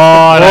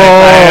 Ora,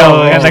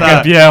 é está.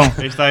 campeão.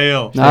 Aí está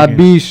ele. Ah,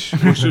 bicho.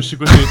 Com os seus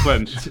 58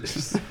 anos.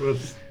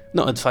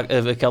 Não, de facto,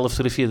 aquela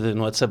fotografia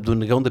no WhatsApp do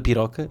negão da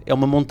piroca é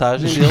uma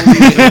montagem dele.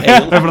 É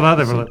ele. É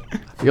verdade, é verdade.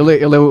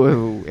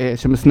 Ele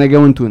chama-se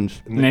Negão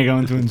Antunes. Negam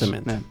Antunes.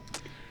 Exatamente.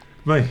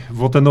 Bem,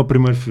 voltando ao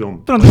primeiro filme.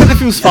 Pronto, cada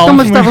filme se fala. Então,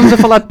 mas filme- estávamos a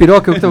falar de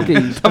piroca, então o que é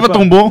isto? Estava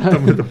tão bom. Está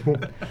muito bom.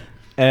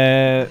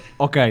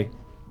 Ok.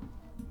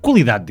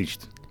 Qualidade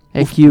disto.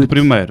 É O cute.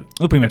 primeiro.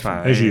 O primeiro Pá,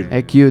 filme. É giro.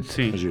 É cute.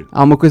 Sim. É giro.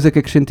 Há uma coisa que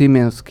acrescenta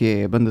imenso, que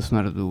é a banda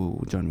sonora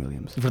do John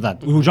Williams.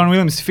 Verdade. O John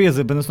Williams fez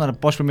a banda sonora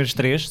pós os primeiros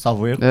 3,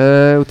 salvo erro.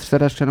 O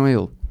terceiro acho que já não é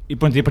ele. E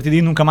pronto, e a partir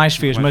daí nunca mais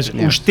fez. Mas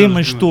fez. os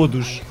temas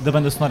todos da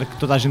banda sonora que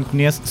toda a gente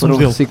conhece são Foram os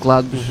dele.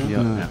 reciclados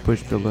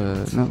depois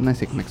pela... Não, nem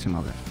sei como é que se chama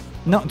o gajo.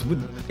 Não,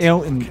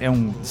 é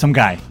um some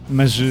guy,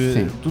 mas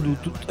Sim.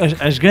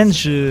 as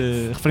grandes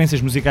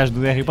referências musicais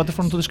do Harry Potter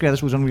foram todas criadas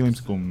pelo John Williams,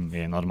 como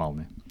é normal,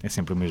 né? É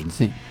sempre o mesmo.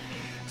 Sim.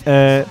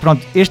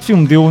 Pronto, este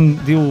filme deu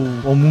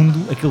ao mundo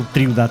aquele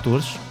trio de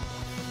atores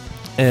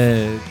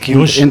que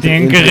hoje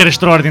têm carreiras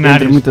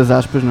extraordinárias. Entre muitas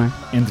aspas, não é?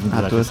 Entre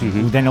muitas atores. aspas,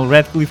 sim. O Daniel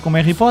Radcliffe como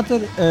Harry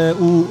Potter,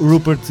 o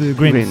Rupert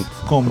Grint Grint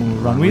como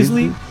Ron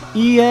Weasley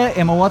e a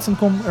Emma Watson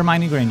como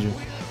Hermione Granger.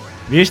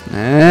 Viste?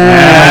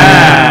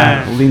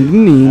 Lindo Estás a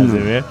menino.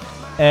 ver?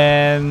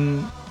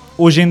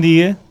 Hoje em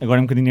dia, agora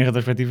um bocadinho em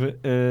retrospectiva,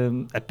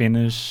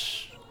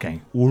 apenas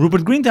quem? O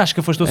Rupert Grint acho que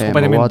afastou-se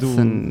completamente do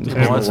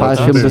Harry Faz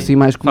Potter. filmes assim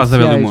mais Faz a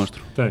Bela e o comerciais.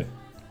 Monstro. Tem.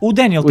 O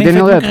Daniel O tem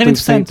Daniel feito uma Radcliffe carreira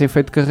interessante. tem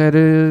feito carreira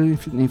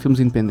em filmes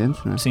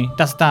independentes, não é? Sim,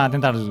 está a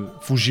tentar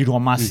fugir ao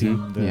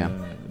máximo Yeah.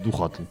 do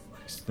rótulo.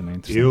 Isso também é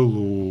Ele, interessante.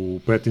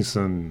 o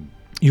Pattinson.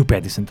 E o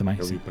Pattinson também.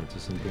 Ele e Sim. o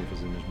Pattinson estão a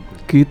fazer a mesma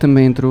coisa. Que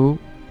também entrou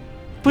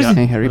Pois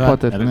em é, Harry verdade,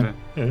 Potter. era mesmo.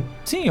 É.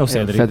 Sim, é o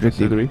Cedric.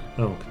 Diggory.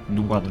 Ah, ok.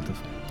 Do Goblet.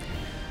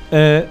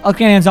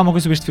 Alguém quer dizer alguma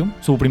coisa sobre este filme?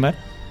 Sobre o primeiro?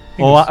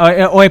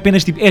 Ou é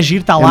apenas tipo, é giro,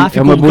 está lá, É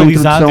ficou uma boa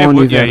localizado. introdução ao É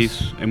universo.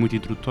 isso. É muito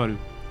introdutório.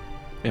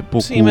 É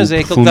pouco Sim, mas é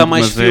aquele que profundo, dá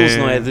mais mas feels,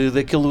 não é?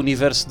 Daquele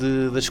universo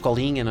da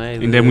escolinha, não é?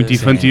 Ainda é muito Sim.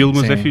 infantil,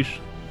 mas sim. é fixe.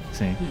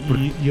 Sim.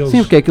 E eles... Sim,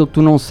 porque é aquilo que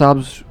tu não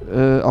sabes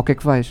ao que é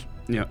que vais.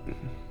 Yeah.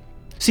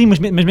 Sim, mas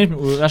mesmo,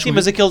 eu acho Sim, que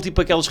mas aquele tipo,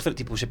 aqueles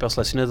tipo o chapéu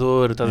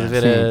selecionador, estás a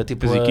ver, sim.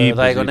 tipo As a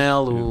equipas,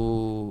 Diagonal,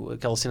 isso.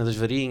 aquela cena das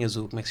varinhas,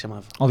 aqucomo é que se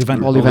chamava?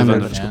 Ollivander.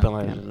 Ollivander. Desculpem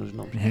lá os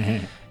nomes.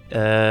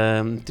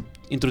 Tipo,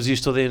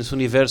 introduziste todo esse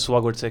universo, o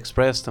Hogwarts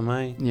Express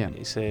também. Yeah.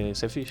 Isso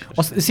é fixe.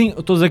 Sim,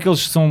 todos aqueles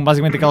são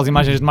basicamente aquelas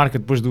imagens de marca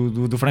depois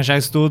do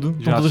franchise todo.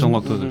 Já todas, são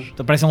logo todas.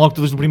 Aparecem logo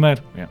todas no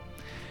primeiro.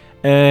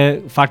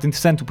 Facto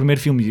interessante, o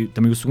primeiro filme e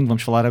também o segundo,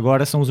 vamos falar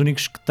agora, são os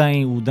únicos que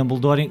têm o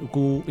Dumbledore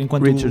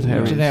enquanto Richard o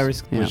Harris. Richard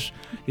Harris, que depois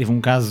teve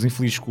um caso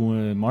infeliz com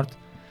a morte.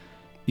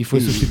 E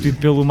foi substituído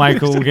pelo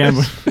Michael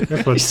Gambon.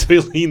 Isto foi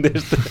lindo,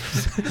 esta.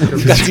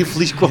 Ficaste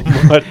infeliz com a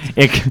morte.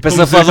 É que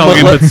Pensa a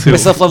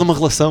falar de uma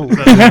relação.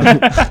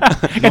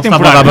 é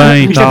temporário.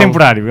 bem e Isto é tal.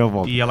 temporário, ele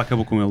volta. E ela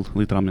acabou com ele,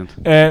 literalmente.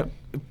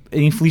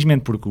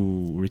 Infelizmente, porque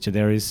o Richard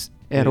Harris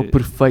Era o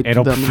perfeito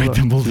era o Dumbledore.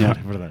 perfeito Dumbledore,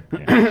 é verdade.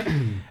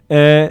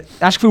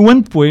 Acho que foi um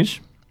ano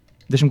depois,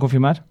 deixa-me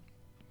confirmar,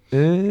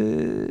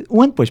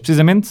 um ano depois,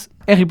 precisamente,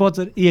 Harry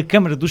Potter e a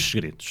Câmara dos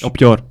Segredos. É o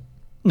pior,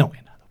 Não é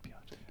nada o pior.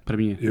 para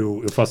mim.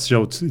 Eu faço já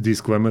o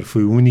disclaimer,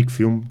 foi o único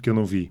filme que eu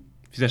não vi.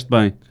 Fizeste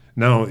bem.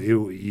 Não,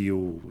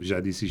 eu já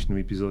disse isto no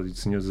episódio de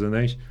Senhor dos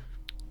Anéis,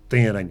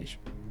 tem aranhas.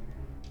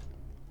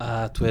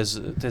 Tu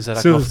tens Sou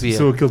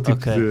aracnofobia. aquele tipo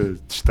Ok. de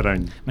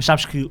estranho. Mas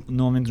sabes que,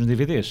 normalmente nos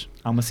DVDs,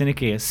 há uma cena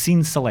que é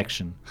Scene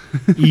Selection.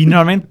 E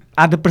normalmente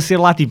há de aparecer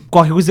lá, tipo,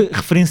 qualquer coisa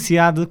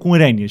referenciada com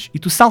aranhas. E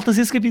tu saltas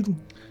esse capítulo.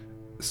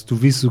 Se tu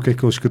visses o que é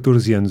que aos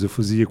 14 anos eu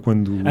fazia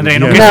quando... André,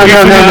 não havia-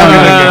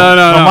 quero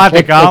não. Não mate,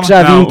 É calma. que já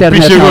havia Não.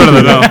 internet. Picha na gorda,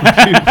 altura.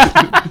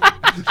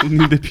 não. O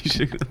menino da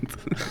picha grande.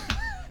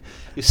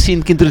 Eu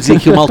sinto que introduzi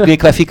aqui uma alcunha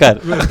que vai ficar.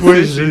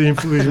 Depois,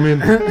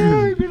 infelizmente...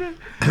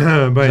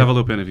 Bem, Já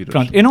valeu a pena vir hoje.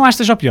 Pronto, eu não acho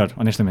que seja o pior,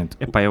 honestamente.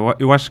 Epá,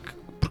 eu acho que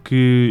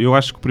porque eu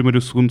acho que o primeiro e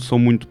o segundo são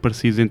muito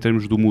parecidos em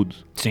termos do mood.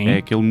 Sim. É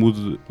aquele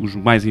mood, os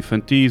mais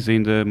infantis,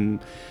 ainda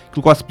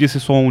aquilo quase podia ser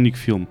só um único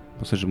filme,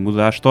 ou seja,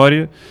 muda a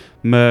história,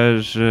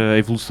 mas a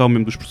evolução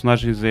mesmo dos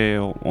personagens é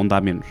onde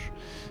há menos.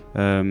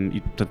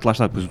 E portanto lá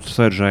está, depois o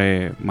terceiro já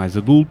é mais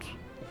adulto,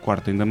 o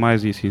quarto ainda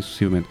mais e assim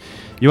sucessivamente.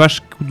 Eu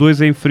acho que o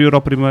 2 é inferior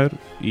ao primeiro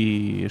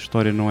e a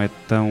história não é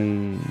tão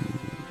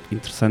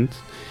interessante.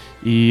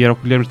 E era o que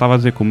o Guilherme estava a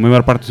dizer, como a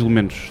maior parte dos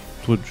elementos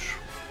todos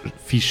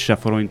fixes já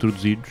foram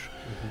introduzidos.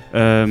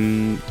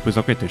 Depois,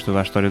 ok, tens toda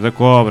a história da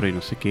cobra e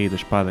não sei o quê, da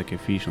espada que é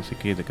fixe, não sei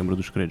o quê, da Câmara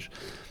dos Segredos.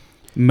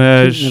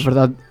 Mas, Na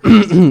verdade,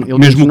 ele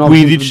mesmo o novos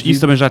Quidditch, introduzidos.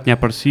 isso também já tinha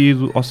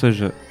aparecido, ou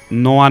seja,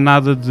 não há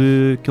nada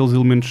de aqueles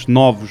elementos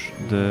novos.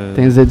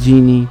 Tens a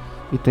Ginny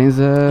e tens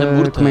a... A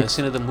Murta, como é a que...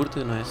 cena da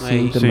Murta, não é? Não é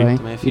Sim, isso? também.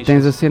 Também é E fixe.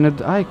 tens a cena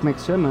de... Ai, como é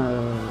que se chama?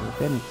 A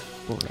Fênix.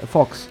 Porra, a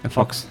Fox. A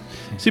Fox.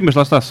 Sim, mas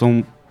lá está,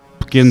 são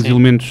pequenos Sim.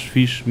 elementos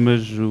fixes,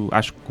 mas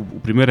acho que o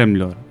primeiro é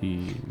melhor.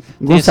 E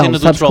Tem a cena Gonçalo, do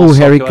sabes que troll, o só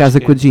Harry que eu casa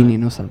acho com a que- Ginny,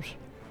 não sabes?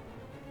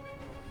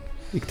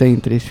 E que tem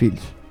 3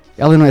 filhos.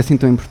 Ela não é assim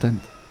tão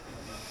importante.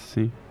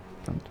 sim.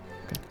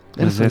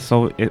 Era Mas só é isso.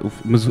 só.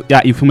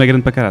 E o filme é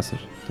grande para caraças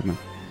também.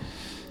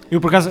 Eu,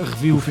 por acaso,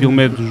 revi O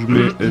filme é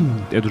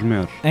dos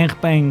maiores.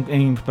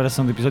 em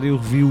preparação do episódio, eu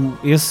revi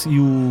esse e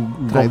o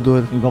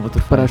Traidor. e o Goblet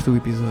Paraste o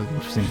episódio.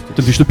 Sim.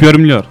 Portanto, viste o pior e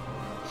o melhor.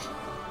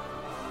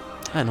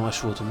 Não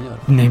acho o outro melhor.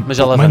 Nem- Mas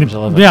já lá mas- vamos, já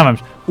lá vamos. Já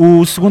vamos.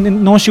 O segundo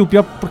não achei o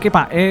pior porque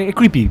pá, é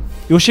creepy.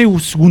 Eu achei o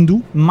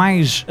segundo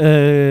mais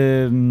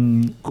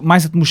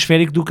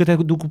atmosférico do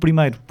que o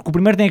primeiro. Porque o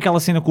primeiro tem aquela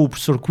cena com o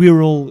professor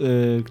Quirrell,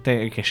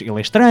 ele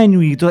é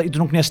estranho e tu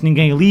não conheces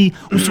ninguém ali.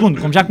 O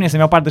segundo, como já conheces a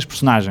maior parte das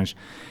personagens,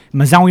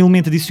 mas há um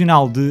elemento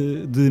adicional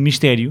de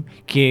mistério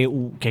que é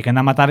o que é que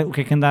anda a matar, o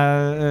que é que anda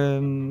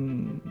a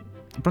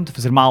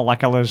fazer mal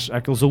àqueles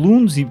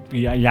alunos e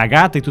à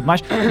gata e tudo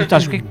mais. E tu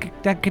estás, o que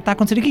é que está a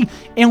acontecer aqui?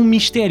 É um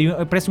mistério,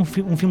 parece um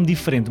filme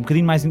diferente, um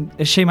bocadinho mais,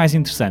 achei mais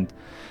interessante.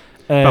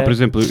 Por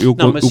exemplo,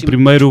 Não, mas o sim-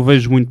 primeiro eu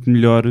vejo muito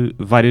melhor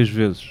várias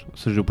vezes. Ou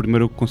seja, o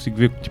primeiro eu consigo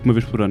ver tipo uma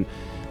vez por ano.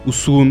 O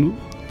segundo,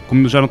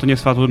 como já não tenho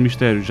esse fator de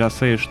mistério, já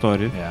sei a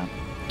história,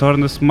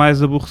 torna-se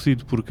mais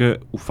aborrecido, porque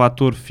o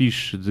fator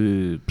fixe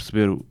de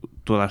perceber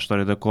toda a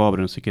história da cobra,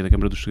 não sei o quê, da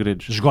Câmara dos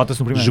Segredos, Esgota-se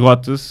no primeiro.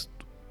 esgota-se,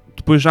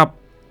 depois já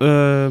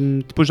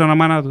não há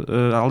mais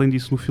nada além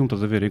disso no filme,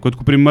 estás a ver? Enquanto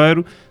que o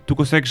primeiro, tu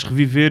consegues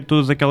reviver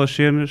todas aquelas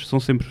cenas, são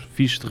sempre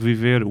fixes de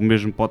reviver, o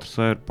mesmo para o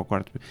terceiro, para o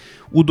quarto.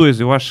 O 2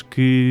 eu acho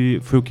que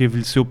foi o que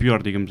envelheceu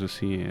pior, digamos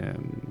assim.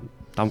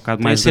 Está um bocado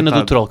Tem a mais cena do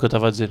datado. troll que eu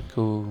estava a dizer. Que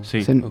o... Sim.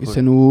 Isso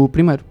é no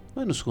primeiro.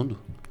 Não é no segundo.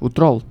 O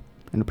Troll.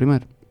 É no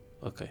primeiro.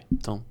 Ok,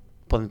 então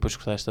podem depois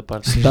cortar esta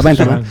parte. Está bem,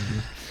 está bem.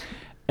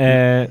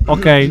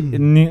 Ok,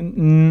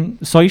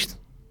 só isto?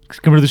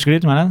 Câmara dos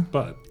Segredos, não há nada?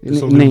 Pá, eu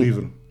só li Nem- o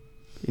livro.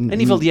 A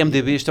nível de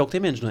IMDB, este é o que tem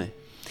menos, não é?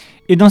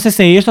 Eu não sei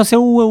se é este ou se é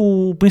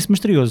o Príncipe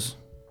Misterioso.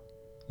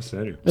 A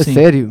sério? A Sim.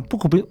 sério?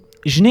 Porque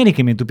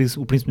genericamente o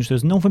Príncipe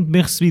Misterioso não foi muito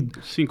bem recebido.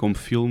 Sim, como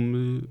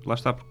filme, lá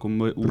está, porque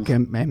como o... Porque é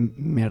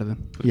merda.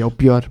 E é o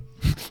pior.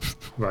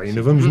 Vai,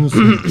 ainda vamos no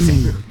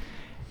segundo.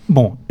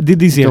 Bom, de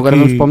dizer Então agora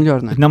que... vamos para o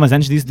melhor, não é? Não, mas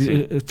antes disso,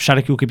 fechar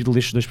aqui o capítulo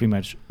destes dois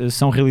primeiros.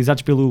 São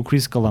realizados pelo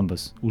Chris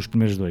Columbus, os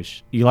primeiros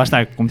dois. E lá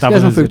está, como Se estava a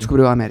calhar não foi o que dizer...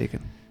 descobriu a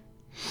América.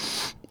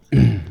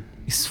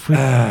 Isso foi...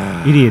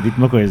 Iria dizer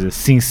uma coisa.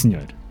 Sim,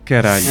 senhor.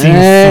 Caralho. Sim,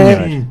 É.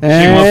 senhor.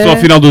 Chega uma pessoa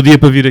ao final do dia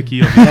para vir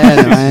aqui. não Sim,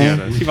 é?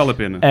 senhora. Assim vale a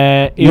pena.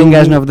 Ele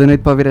às 9 da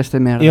noite para ouvir esta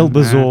merda. Ele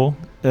basou,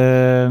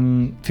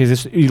 fez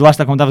esse, e lá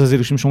está, como estavas a dizer,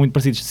 os filmes são muito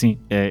parecidos. Sim,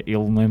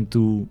 ele não é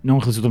muito, não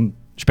resultou muito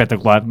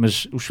espetacular,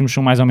 mas os filmes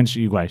são mais ou menos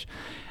iguais.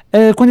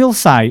 Quando ele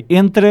sai,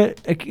 entra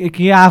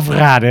aqui a ave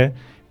rara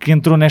que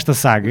entrou nesta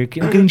saga, que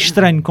é um bocadinho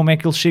estranho como é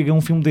que ele chega a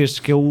um filme destes,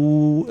 que é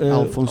o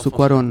Alfonso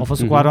Cuarón.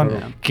 Alfonso Cuarón,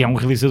 que é um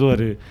realizador,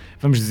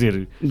 vamos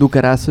dizer, Do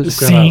caraças.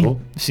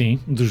 sim,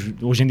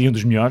 hoje em dia um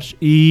dos melhores,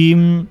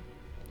 e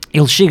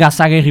ele chega à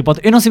saga Harry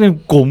Potter, eu não sei bem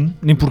como,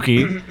 nem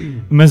porquê,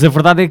 mas a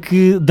verdade é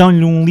que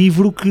dão-lhe um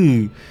livro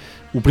que,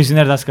 O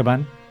Prisioneiro de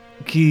Azkaban,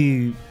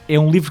 que é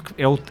um livro que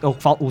é o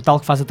tal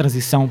que faz a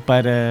transição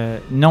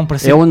para, não para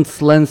ser... É onde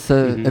se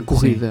lança a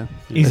corrida,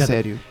 a Exato.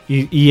 sério.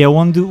 E é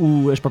onde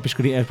as próprias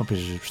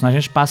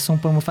personagens passam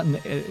para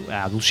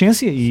a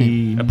adolescência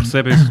e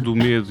Apercebem-se do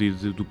medo e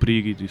do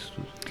perigo e disso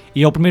tudo.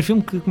 E é o primeiro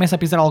filme que começa a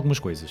pisar algumas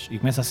coisas e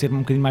começa a ser um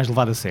bocadinho mais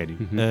levado a sério.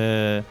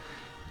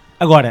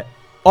 Agora,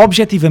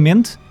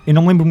 objetivamente, eu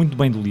não me lembro muito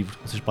bem do livro,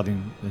 vocês podem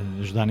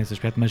ajudar nesse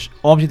aspecto, mas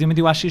objetivamente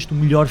eu acho este o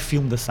melhor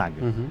filme da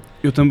saga.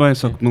 Eu também,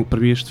 só que para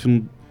mim este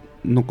filme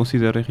não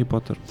considero Harry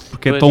Potter.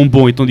 Porque é Pois. tão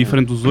bom e tão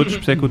diferente dos outros,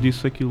 por isso é que eu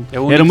disse aquilo. É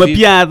o único Era uma vivo.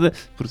 piada.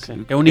 Porque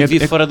Sim. É o único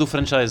vivo fora do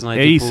franchise, não é?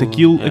 É Tipo, isso,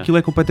 aquilo yeah.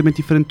 é completamente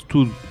diferente de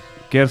tudo.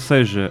 Quer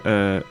seja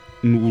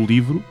no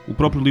livro, o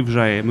próprio livro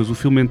já é, mas o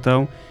filme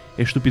então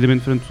é estupidamente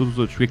diferente de todos os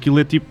outros. Porque aquilo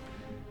é tipo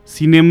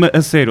cinema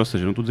a sério, ou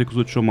seja, não estou a dizer que os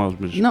outros são maus,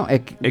 mas Não, é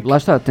que, É que lá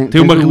está.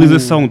 tem uma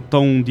realização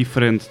tão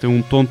diferente, tem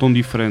um tom tão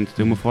diferente,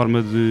 tem uma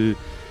forma de...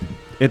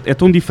 É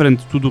tão diferente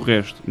de tudo o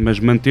resto, mas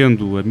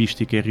mantendo a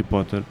mística Harry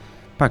Potter,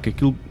 pá, que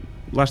aquilo...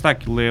 Lá está,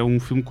 aquilo é um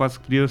filme quase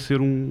que podia ser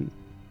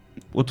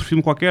outro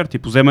filme qualquer,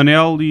 tipo o Zé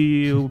Manel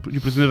e o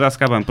Prisioneiro de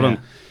Azkaban,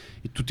 pronto.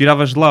 E tu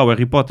tiravas de lá o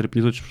Harry Potter e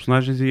punhas outros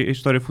personagens e a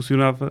história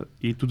funcionava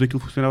e tudo aquilo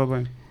funcionava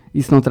bem.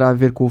 Isso não terá a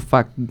ver com o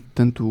facto de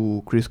tanto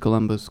o Chris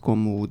Columbus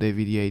como o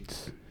David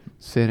Yates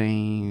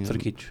serem...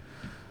 Fraquitos.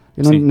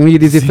 Eu não, Sim. não ia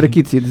dizer Sim.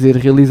 fraquitos, ia dizer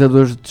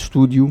realizadores de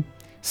estúdio,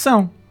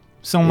 São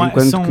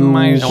enquanto que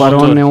mais... o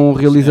Quaron é um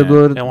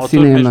realizador É um de autor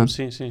cinema. mesmo,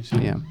 sim, sim, sim.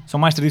 Yeah. São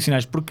mais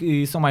tradicionais, porque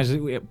eles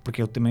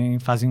também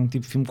fazem um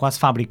tipo de filme quase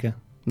fábrica.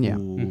 Yeah.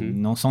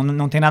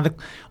 Não tem nada,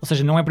 ou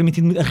seja, não é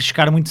permitido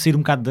arriscar muito sair um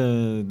bocado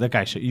da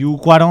caixa. E o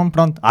Quaron,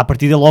 pronto, à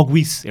partida é logo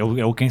isso, é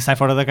o quem sai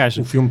fora da caixa.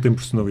 O filme tem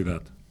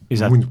personalidade.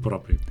 Exato. Muito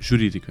própria.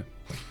 Jurídica.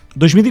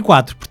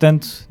 2004,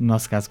 portanto, no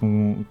nosso caso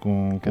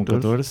com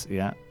 14,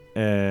 yeah.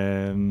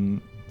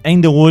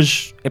 Ainda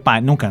hoje,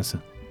 epá, não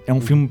cansa. É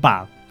um filme,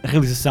 pá, a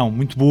realização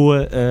muito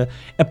boa,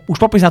 os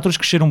próprios atores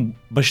cresceram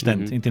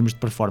bastante em termos de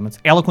performance.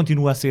 Ela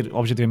continua a ser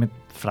objetivamente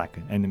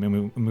fraca, ainda a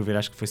meu ver,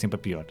 acho que foi sempre a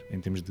pior em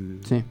termos de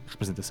Sim.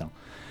 representação.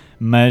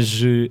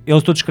 Mas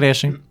eles todos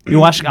crescem.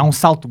 Eu acho que há um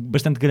salto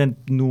bastante grande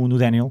no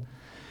Daniel,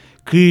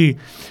 que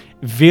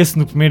vê-se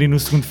no primeiro e no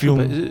segundo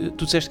filme.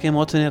 Tu disseste que a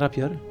Watson era a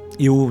pior?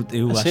 Eu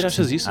A acho sério que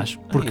achas sim, isso? acho.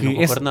 Ai, Porque não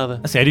concordo nada.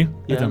 A sério?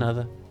 Yeah, Então.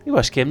 nada. Eu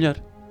acho que é melhor.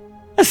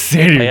 A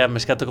sério?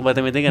 Mas cá estou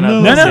completamente enganado.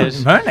 Não,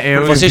 Vocês,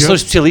 mano, vocês são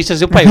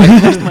especialistas, eu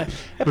gosto mais.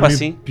 É Para pá, mim,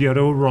 sim. pior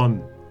é o Ron.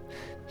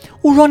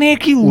 O Ron é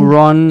aquilo. O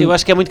Ron... Eu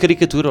acho que é muito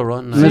caricatura o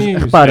Ron. Não é? Mas Sim,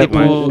 repara, Tipo,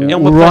 o- é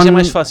uma o página Ron-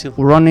 mais fácil.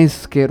 O Ron nem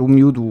sequer, o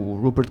miúdo, o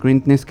Rupert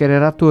Grint, nem sequer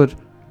era ator.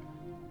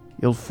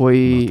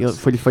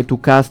 Foi-lhe feito o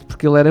cast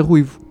porque ele era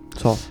ruivo,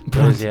 só.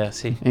 Pois é,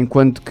 sim.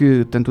 Enquanto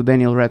que tanto o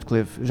Daniel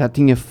Radcliffe já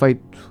tinha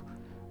feito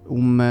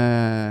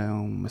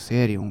uma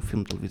série, um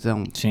filme de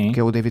televisão, Sim. que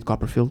é o David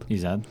Copperfield,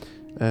 Exato.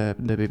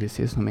 da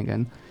BBC, se não me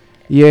engano.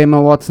 E a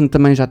Emma Watson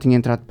também já tinha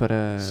entrado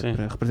para Sim.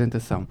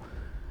 representação.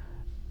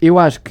 Eu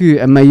acho que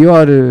a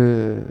maior...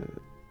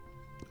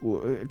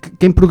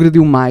 quem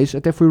progrediu mais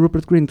até foi o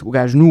Rupert Grint. O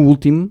gajo no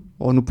último,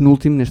 ou no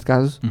penúltimo neste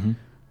caso, Uhum.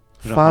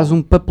 Já faz falo.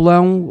 um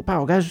papelão... Pá,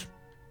 o gajo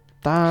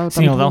está...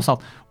 Sim, ele dá um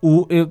salto.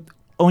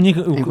 A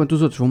única, Enquanto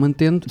os outros vão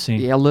mantendo, Sim.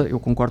 e ela, eu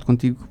concordo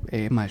contigo,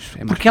 é mais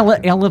porque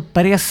ela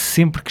parece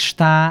sempre que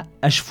está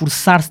a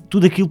esforçar-se,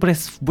 tudo aquilo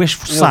parece bem É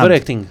esforçado.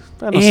 overacting.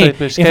 Não É, sei,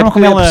 pois, é a forma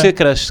como por ela- ser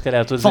crush, se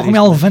calhar, estou a dizer Fala como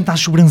isto. ela levanta as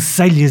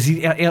sobrancelhas,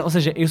 ou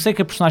seja, eu sei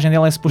que a personagem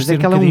dela é Mas suposto é ser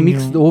que ela é um bocadinho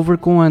mix de over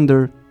com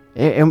under.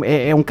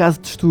 É um caso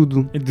de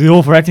estudo. de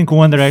overacting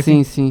com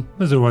underacting. Sim, sim.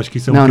 Mas eu acho que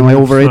isso é um Não, não é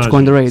bocadinho overage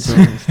com personagem.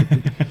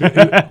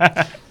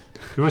 underage.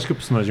 Eu acho que a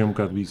personagem é um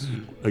bocado isso.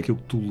 Aquilo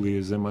que tu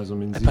lês é mais ou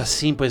menos É pá, isso.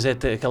 sim, pois é,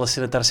 aquela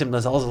cena de estar sempre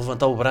nas aulas, a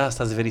levantar o braço,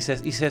 estás a ver? Isso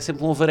é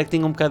sempre um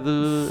overacting um bocado...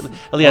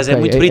 Aliás, é Ok,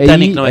 muito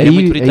britânico, não é? É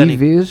muito Aí britânico.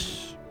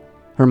 vês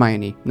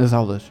Hermione nas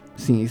aulas.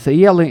 Sim, isso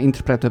aí ela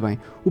interpreta bem.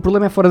 O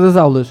problema é fora das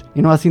aulas.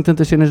 E não há assim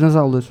tantas cenas nas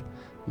aulas.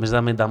 Mas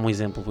dá-me um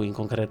exemplo em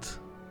concreto.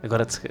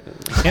 Agora, Se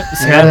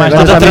calhar mais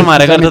Estou a já tramar,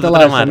 me- agora já me estou a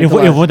talaste, tramar.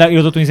 já me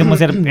Eu dou-te um exemplo,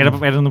 mas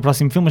era no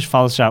próximo filme, mas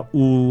fala já.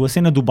 A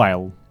cena do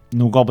baile,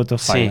 no Goblet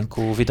of Fire, sim,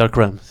 com o Victor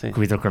Crumb. Sim. com o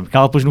Peter Crumb, que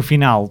ela depois no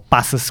final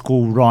passa-se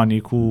com o Ron e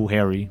com o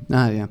Harry.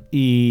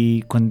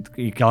 E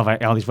que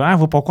ela diz,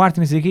 vou para o quarto e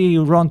não sei o quê, e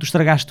o Ron, tu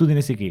estragaste tudo e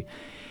não sei o quê.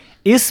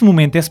 Esse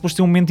momento é suposto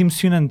ser um momento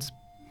emocionante.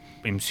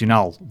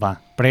 Emocional, vá,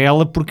 para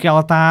ela, porque ela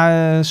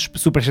está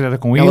super chateada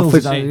com eles.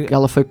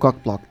 Ela foi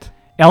cock-blocked.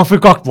 Ela foi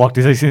cock-blocked,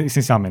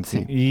 essencialmente, sim.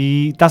 Sim.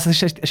 E está-se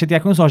a chatear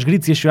com eles aos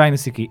gritos e a chorar e não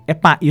sei o quê.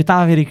 Epá, eu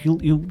estava a ver aquilo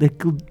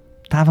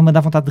estava-me a dar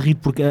vontade de rir,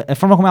 porque a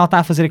forma como ela está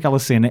a fazer aquela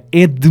cena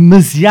é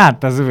demasiado,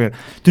 estás a ver?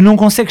 Tu não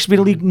consegues ver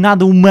ali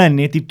nada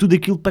humano, é tipo, tudo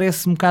aquilo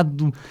parece um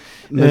bocado...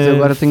 Mas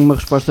agora tenho uma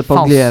resposta para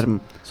falso. o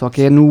Guilherme. Só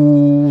que é no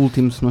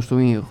último, se não estou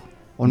em erro.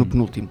 Ou no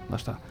penúltimo, lá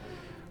está.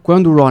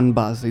 Quando o Ron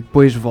baza e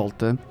depois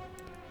volta,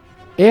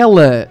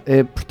 ela,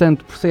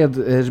 portanto, procede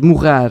a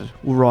esmurrar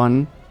o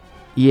Ron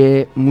e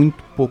é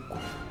muito pouco.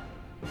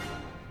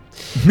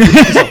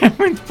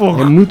 Muito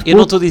pouco. É muito Eu não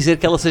pouco. estou a dizer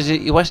que ela seja.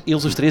 Eu acho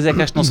eles os três é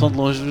que acho que não são de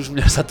longe os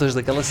melhores atores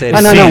daquela série.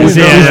 Ah, não, Sim, não, os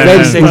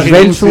sim,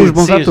 velhos são os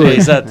bons Sim, atores.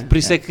 Exato. Por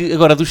isso é que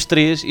agora dos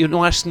três, eu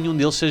não acho que nenhum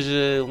deles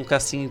seja um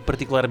casting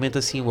particularmente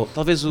assim. Wow.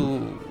 Talvez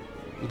o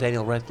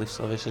Daniel Radcliffe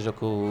talvez seja o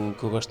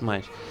que eu gosto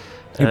mais.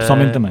 Eu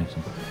pessoalmente Ah, também.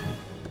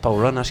 Pá, o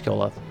Ron acho que é ao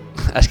lado.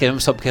 Acho que é mesmo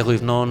só porque é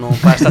ruivo. Não,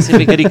 pá, está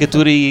sempre em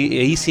caricatura e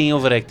aí sim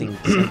overacting.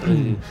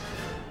 Sempre.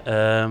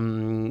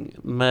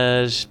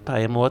 Mas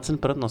pá, Emma Watson,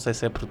 pronto, não sei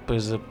se é porque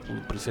depois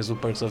fez o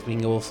Perks of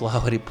Being a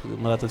Wallflower e por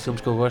uma data de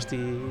filmes que eu gosto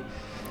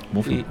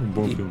Bom filme. Um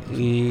bom filme.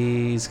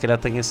 e se calhar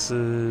tem isso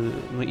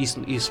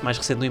mais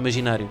recente no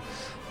imaginário.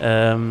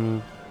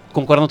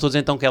 Concordam todos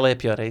então que ela é a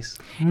pior, é isso?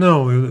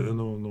 Não, eu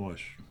não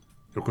acho.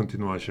 Eu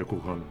continuo a achar que o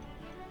Ron.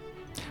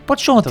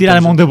 Podes só Então tirar a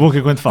estamos mão da boca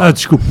quando fala.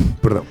 Desculpa,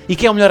 perdão. E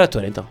quem é o melhor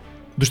ator então?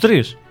 Dos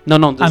três? Não,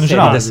 da no série,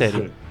 geral. da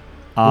série.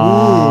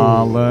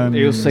 Alan.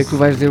 Eu sei que tu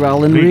vais dizer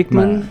Alan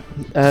Rickman.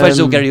 Vais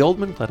dizer o Gary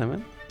Oldman,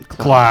 claramente.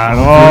 Claro,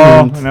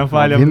 Obviamente, não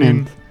falha, obviamente.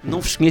 menino.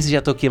 Não vos conheço e já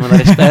estou aqui a mandar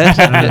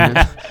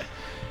esta.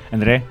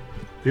 André?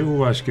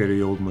 Eu acho que era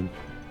Oldman.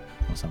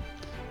 Não sabe.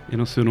 Eu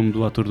não sei o nome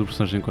do ator do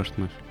personagem que gosto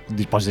mais.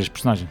 Podes dizer este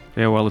personagem.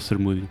 É o Alistair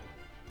Moody.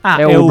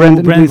 É o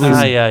Brandon Gleeson.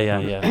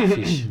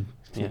 Fixe.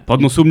 Yeah.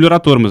 Pode não ser o melhor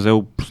ator, mas é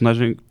o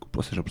personagem,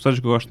 ou seja, o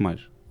personagem que eu gosto mais.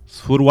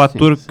 Se for o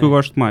ator sim. que eu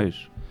gosto mais.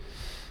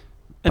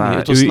 Pá,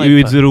 Eu tô eu Snape, ia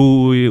pá. dizer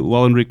o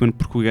Alan Rickman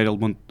porque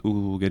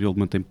o Gary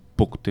Oldman tem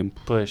pouco tempo.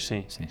 Pois,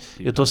 sim. Sim.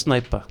 Eu estou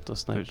Snape, pá. Estou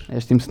Snape. Pois.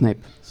 És Team Snape.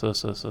 Sou.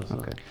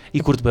 Ok.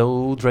 E curto bem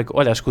o Draco.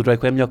 Olha, acho que o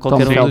Draco é melhor que Tom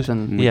qualquer um dos...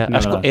 Felton. Yeah,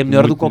 acho que verdade. é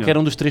melhor do Muito que qualquer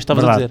um dos três que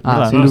estavas a Verdade.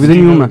 dizer. Ah, sem Não, dúvida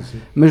sim, nenhuma. sim.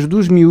 Mas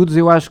dos miúdos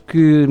eu acho que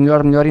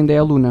melhor ainda é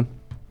a Luna.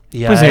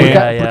 Yeah, Pois é. Porque,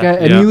 yeah, porque yeah.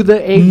 a Yeah. miúda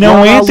é Não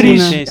igual é à atriz.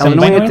 Luna. Sim, Ela sim. não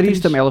Também é não é atriz atriz.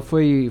 também. Ela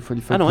foi-lhe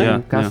feito não é?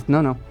 um cast.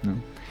 Não. Não.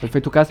 Foi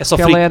feito o cast É só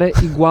porque ela freak.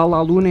 era igual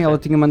à Luna e ela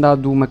tinha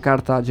mandado uma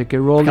carta à J.K.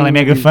 Rowling. Porque ela é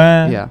mega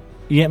fã.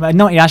 Yeah.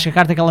 Não, eu acho que a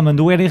carta que ela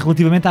mandou era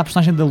relativamente à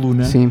personagem da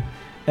Luna. Sim.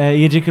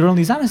 E a J.K. Rowling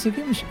diz, não sei o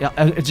quê, mas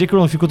a J.K.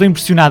 Rowling ficou tão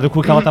impressionada com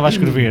o que ela estava a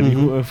escrever e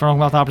com a forma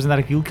como ela estava a apresentar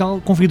aquilo que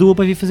ela convidou-a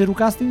para vir fazer o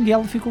casting e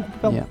ela ficou com o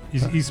papel.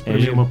 Yeah. Isso para É mim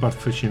é giro. uma parte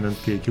fascinante,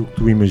 que é aquilo que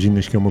tu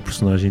imaginas que é uma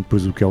personagem e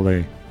depois o que ela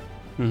é.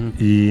 Uhum.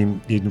 E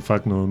no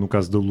facto, no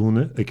caso da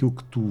Luna, aquilo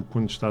que tu,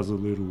 quando estás a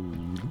ler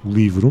o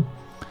livro,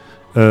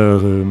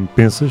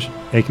 pensas,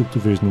 é aquilo que tu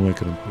vês no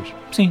ecrã depois.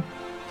 Sim.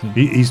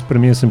 E isso para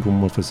mim é sempre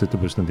uma faceta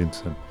bastante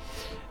interessante.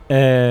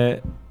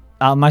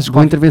 Há mais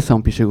Boa intervenção,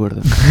 picha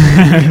gorda.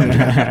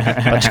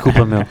 Pá,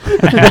 desculpa, meu.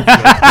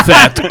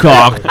 Fat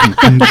cock.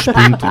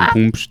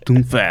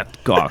 Fat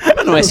cock.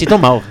 Mas não é assim tão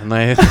mau, não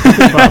é?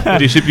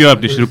 Podia ser pior,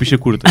 podia ser o picha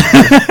curta.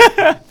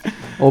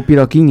 Ou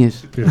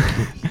piroquinhas.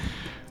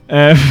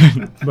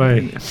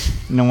 Bem,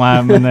 Não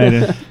há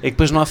maneira. É que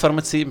depois não há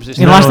forma de sairmos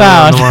deste. E lá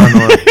está. Não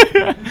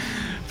há.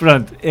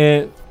 Pronto.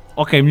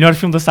 Ok, melhor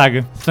filme da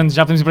saga. Portanto,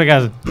 já podemos ir para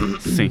casa.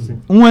 Sim.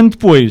 Um ano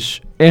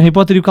depois, Harry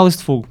Potter e o Cálice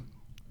de Fogo.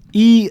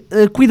 E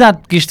cuidado,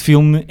 porque este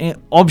filme,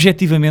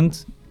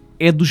 objetivamente,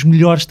 é dos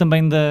melhores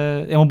também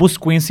é uma boa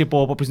sequência para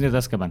o Prisioneiro de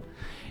Azkaban.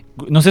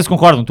 Não sei se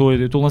concordam,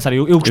 estou a lançar.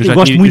 Eu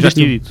gosto muito deste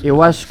filme.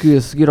 Eu acho que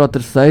a seguir ao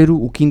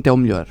terceiro, o quinto é o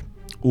melhor.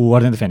 O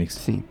Ordem da Fênix.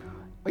 Sim.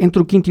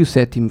 Entre o quinto e o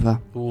sétimo, vá.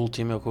 O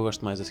último é o que eu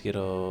gosto mais a seguir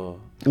ao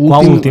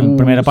Qual o último?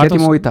 Primeira parte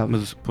sétimo ou ou oitavo?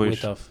 Mas o depois.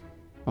 oitavo.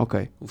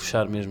 Ok. O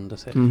fechar mesmo da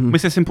série. Uhum.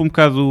 Mas é sempre um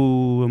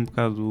bocado.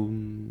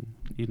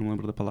 E não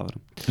lembro da palavra.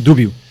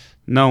 Dúbio.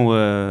 Não,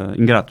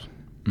 ingrato.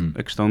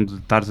 A questão de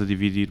estares a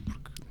dividir,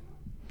 porque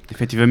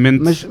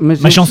efetivamente.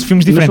 Mas são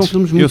filmes diferentes. São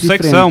filmes muito eu sei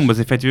que diferentes. são, mas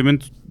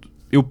efetivamente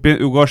eu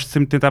gosto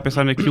sempre de tentar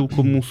pensar naquilo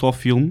como um só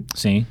filme.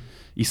 Sim.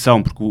 E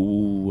são, porque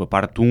a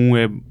parte 1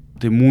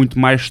 tem muito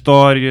mais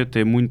história,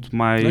 tem muito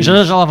mais.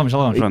 Já lá vamos. E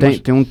Pronto,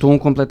 tem um tom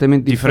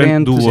completamente diferente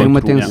diferente, do tem uma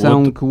outro.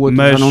 tensão que o outro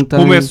mas já não tem.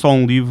 como é só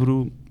um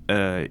livro,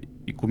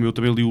 e como eu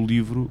também li o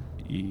livro,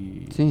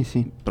 e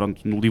Sim.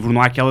 pronto, no livro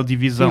não há aquela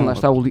divisão. Sim, lá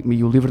está.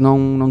 E o livro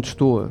não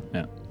destoa.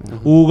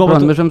 O Goblet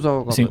Pronto, mas vamos ao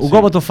Goblet. Sim, o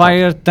Goblet of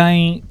Fire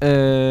tem...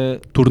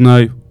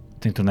 Torneio.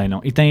 Tem torneio,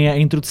 não. E tem a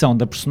introdução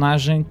da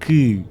personagem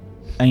que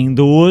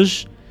ainda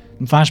hoje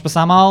me faz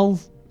passar mal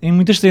em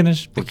muitas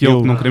cenas. Porque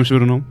Aquele que não queremos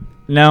saber o nome.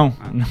 Não.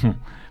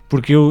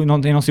 Porque eu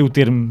não sei o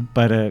termo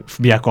para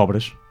fobia a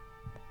cobras.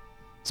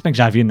 Se bem que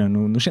já havia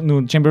no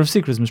Chamber of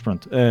Secrets, mas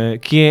pronto.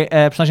 Que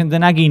é a personagem da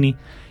Nagini.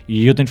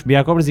 E eu tenho fobia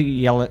a cobras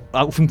e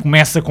o filme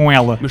começa com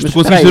ela. Mas tu Mas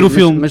consegues espera ver aí, o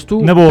filme. Mas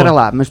tu, Na boa. espera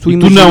lá, mas tu E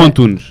tu imagina, não,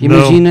 Antunes.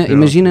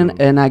 imagina Não.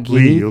 a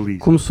Nagini Eu li.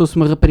 como se fosse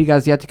uma rapariga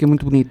asiática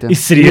muito bonita.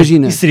 Isso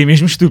Imagina. seria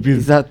mesmo estúpido.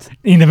 Exato.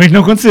 Ainda bem que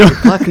não aconteceu.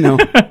 Claro que não.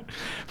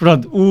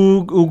 Pronto,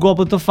 o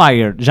Goblet of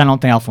Fire já não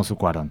tem Alfonso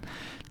Cuarón.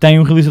 Tem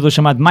um realizador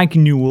chamado Mike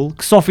Newell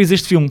que só fez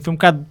este filme. Foi um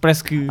bocado,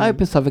 parece que... Eu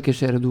pensava que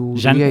este era do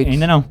já Yates.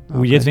 ainda não. O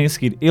Ok. Yates vem a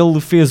seguir.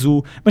 Ele fez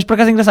o... Mas por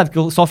acaso é engraçado que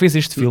ele só fez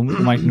este filme,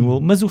 o Mike Newell,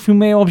 mas o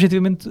filme é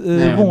objetivamente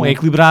bom, é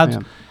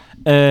equilibrado.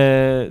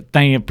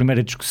 Tem a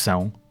primeira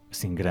discussão,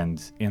 assim,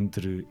 grande,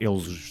 entre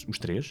eles os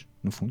três,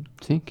 no fundo.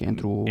 Sim, que é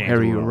entre o Entre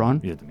Harry e o Ron.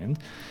 Exatamente.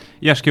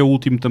 E acho que é o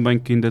último também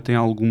que ainda tem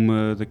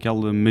alguma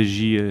daquela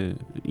magia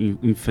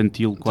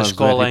infantil Da quase do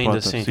escola Harry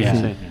ainda, Potter. sim. Yeah,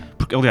 sim. yeah.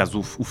 Porque aliás,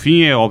 o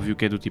fim é óbvio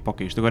que é do tipo,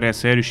 ok, isto agora é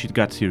sério, shit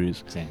got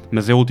serious. Sim.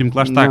 Mas é o último que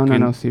lá está.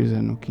 Não, Sirius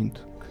é no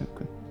quinto.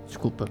 Ok.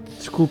 Desculpa.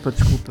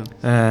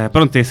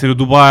 Pronto, tem a cena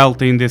do baile,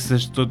 tem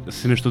dessas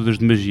cenas todas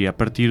de magia. A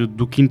partir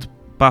do quinto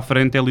para a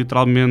frente é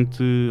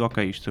literalmente,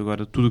 ok, isto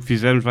agora, tudo o que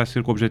fizermos vai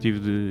ser com o objetivo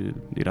de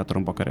ir à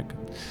tromba ao careca.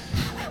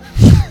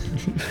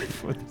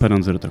 Para não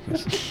dizer outra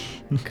coisa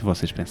que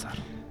vocês pensaram.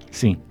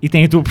 Sim. E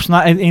tem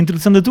a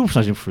introdução da tua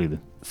personagem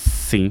preferida.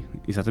 Sim,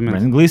 exatamente.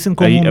 Brandon Gleeson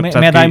como Aí,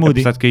 Mad Eye Moody.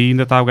 apesar de que aí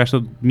ainda está o gajo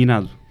todo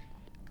dominado.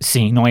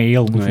 Sim, não é ele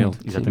no Não é filme. ele,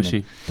 mas Exatamente.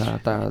 sim.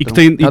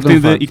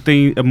 E E que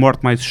tem a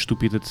morte mais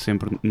estúpida de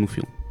sempre no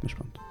filme. Mas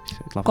pronto. Isso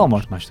é de lá Qual a fora.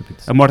 morte mais estúpida?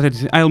 A morte é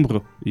dizer, ele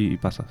morreu. E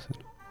passa a ser.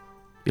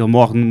 Ele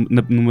morre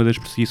numa das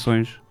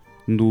perseguições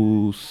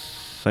no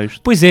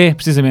sexto. Pois é,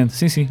 precisamente.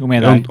 Sim, o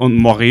Mad Eye. Onde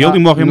morre ele e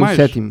morrem no mais.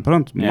 sétimo.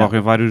 Pronto, Yeah.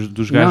 morrem vários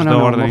dos gajos Não,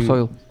 da ordem. morre só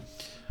ele.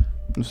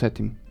 No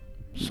sétimo.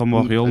 Só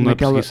morre ele na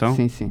perseguição.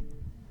 Sim.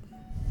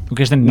 O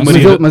que este ano O não Mas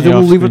sei, ele, mas é ele no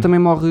off-screen. livro também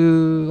morre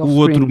O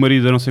outro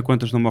marido, a não sei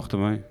quantas, não morre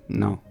também.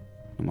 Não.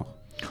 Não morre.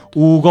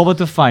 O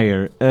Goblet of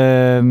Fire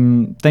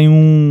tem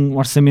um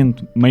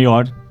orçamento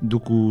maior do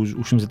que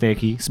os filmes até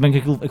aqui, se bem que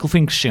aquilo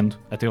foi crescendo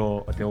até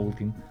ao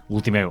último. O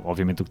último é,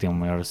 obviamente, o que tem um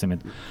maior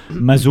orçamento.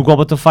 Mas o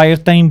Goblet of Fire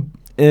tem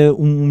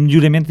um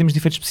melhoramento em termos de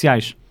efeitos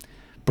especiais,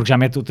 porque já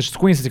mete outras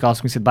sequências, aquela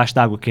sequência de baixo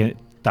d'água que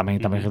está bem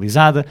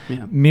realizada,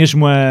 Yeah.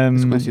 mesmo a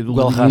sequência do o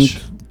Galracho.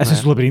 labirinto. a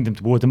sequência do labirinto é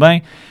muito boa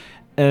também.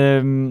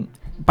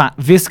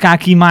 Vê-se que há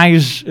aqui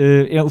mais...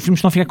 o filme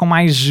está a ficar com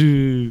mais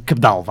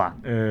cabedal, vá.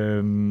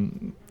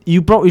 E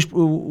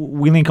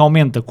o elenco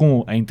aumenta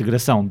com a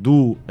integração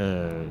do...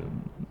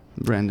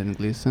 Brandon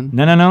Gleeson.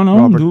 Não,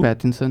 Robert do...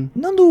 Pattinson.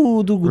 Não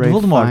do Ralph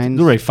Voldemort, Fiennes.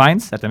 do Ralph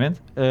Fiennes, certamente.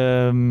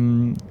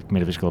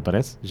 Primeira vez que ele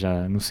aparece,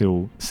 já no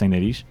seu sem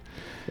nariz.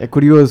 É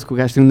curioso que o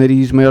gajo tem um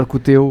nariz maior que o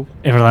teu.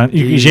 É verdade,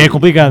 e já é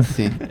complicado.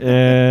 Sim.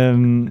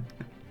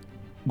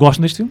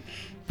 Gostam deste filme?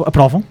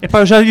 Aprovam? Epá,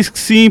 eu já disse que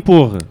sim,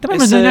 porra. Também,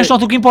 mas Essa- não é só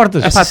tu que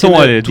importas. Essa Então, cena,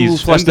 olha, tu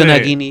dizes, falaste da André,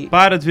 Nagini.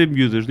 para de ver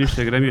miúdas no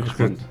Instagram e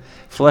responde.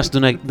 Falaste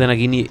da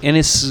Nagini. É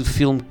nesse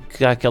filme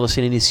que há aquela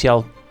cena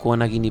inicial com a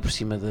Nagini por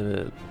cima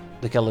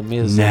daquela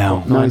mesa?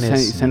 Não, é isso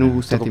nesse. é no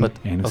Estou sétimo.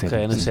 complet- É no Ok,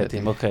 sétimo, é no sim.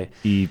 sétimo, ok.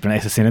 E pronto,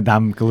 essa cena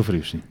dá-me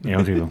calafrios, sim. É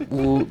horrível.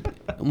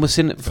 Uma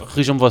cena,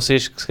 corrijam-me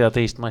vocês que se calhar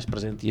têm isto mais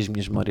presente e as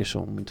minhas memórias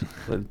são muito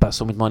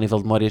mau a nível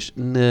de memórias.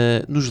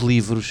 Nos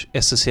livros,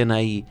 essa cena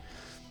aí,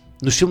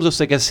 nos filmes eu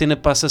sei que essa cena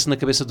passa-se na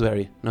cabeça do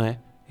Harry, não é?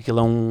 Aquilo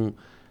é um...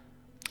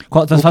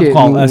 Estás a O falar de quê?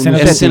 qual? No- A cena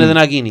no Essa do- cena da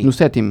Nagini. No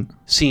sétimo.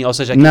 Sim, ou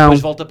seja, aquilo Não. depois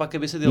volta para a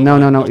cabeça dele. Não.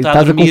 Ele está Estás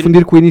a dormir.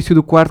 confundir com o início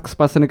do quarto que se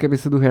passa na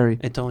cabeça do Harry.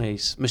 Então é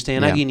isso. Mas tem a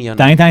Yeah. Nagini ou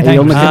não? Tem. É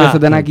ele na Ah, cabeça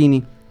da sim.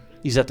 Nagini.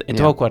 Exato. Então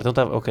Yeah. é o quarto. Não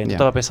estava, ok, não Yeah.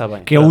 estava a pensar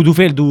bem. Que é o do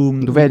velho, do...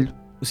 Do velho.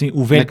 Sim,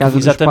 o velho Na casa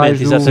dos exatamente, pais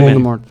do exatamente.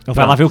 Voldemort. ele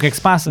vai lá ver o que é que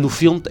se passa. No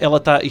filme, ele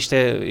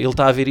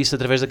está a ver isso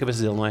através da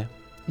cabeça dele, não é?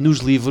 Nos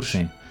livros,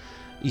 Sim.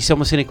 isso é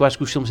uma cena que eu acho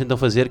que os filmes tentam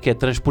fazer, que é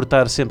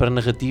transportar sempre a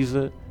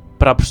narrativa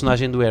para a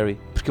personagem do Harry.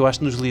 Porque eu acho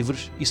que nos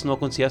livros isso não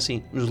acontecia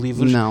assim. Nos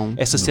livros, Não.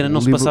 essa cena não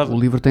O se livro- passava. O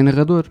livro tem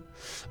narrador.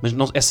 Mas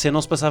essa cena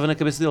não se passava na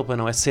cabeça dele, pá,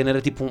 não. Essa cena era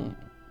tipo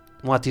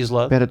um ato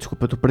isolado Espera,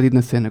 desculpa, estou perdido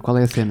na cena. Qual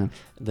é a cena?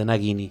 da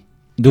Nagini.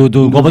 Do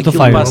Goblet of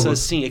Aquilo Fire. passa,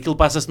 sim, aquilo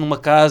passa-se numa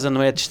casa,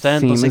 não é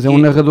distante, Sim, não sei mas é quê. um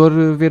narrador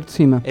ver de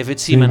cima. É ver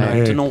de cima, Sim, não é?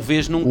 é. Tu não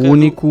vês nunca...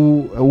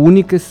 A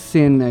única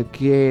cena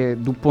que é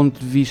do ponto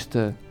de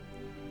vista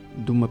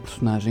de uma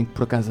personagem, que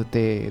por acaso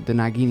até é da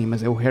Nagini,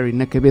 mas é o Harry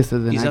na cabeça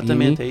da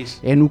Exatamente, Nagini, é isso.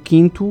 é no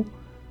quinto,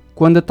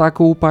 quando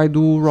ataca o pai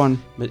do Ron.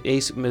 Mas é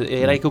isso, mas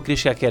era aí que eu queria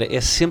chegar, que era,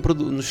 é sempre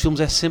nos filmes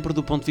é sempre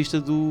do ponto de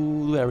vista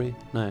do Harry,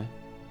 não é?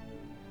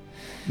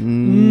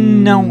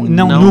 Não,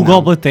 Não. no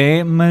Goblet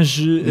é, mas...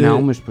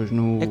 Não, mas depois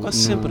no, É quase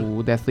sempre.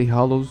 no Deathly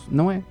Hallows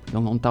não é.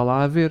 Ele não está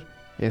lá a ver.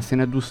 É a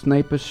cena do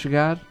Snape a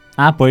chegar.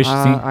 Pois,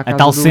 à- sim. à A casa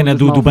tal do- cena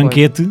dos do Malfoy.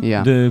 banquete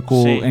Yeah.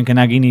 Sim. em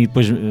Kanagini e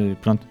depois,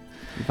 pronto.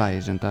 Vai a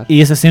jantar.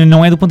 E essa cena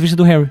não é do ponto de vista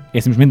do Harry.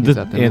 É simplesmente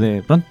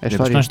Exatamente. pronto, É a dos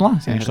história. personagens lá.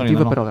 Sim, É a a história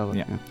narrativa normal. paralela.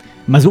 Yeah.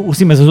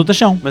 Mas as outras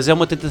são. Mas é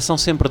uma tentação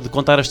sempre de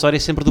contar a história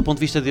sempre do ponto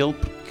de vista dele,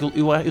 porque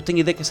eu tenho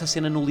a ideia que essa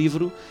cena no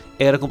livro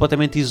era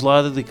completamente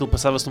isolada, daquilo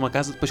passava-se numa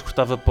casa, depois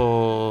cortava para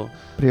o...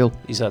 Para ele.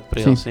 Exato,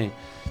 para Sim. ele, sim.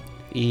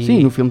 E...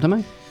 Sim, no filme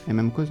também. É a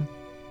mesma coisa.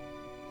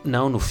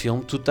 Não, no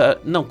filme tu tá...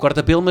 Não,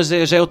 corta para ele, mas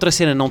já é outra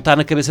cena, não está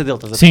na cabeça dele,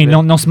 estás a Sim,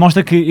 perceber? não se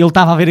mostra que ele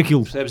estava a ver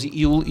aquilo. Percebes?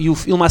 E o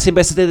filme há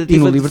sempre essa E tentativa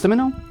no de- livro também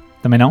não.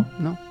 Também não?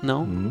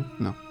 Não?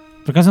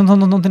 Por acaso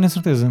não tenho a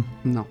certeza.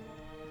 Não,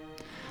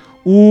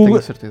 O... tenho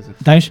a certeza.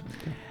 Tens?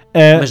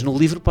 Mas no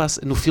livro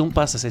passa, no filme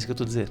passa, é isso que eu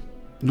estou a dizer.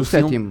 No no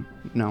filme- sétimo,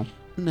 não.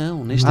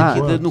 Não, neste Ah, aqui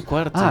quarto. no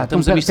quarto. Ah,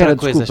 Estamos então a misturar pera,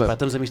 coisas, desculpa. pá,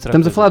 estamos a misturar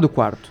Estamos a coisas. falar do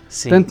quarto.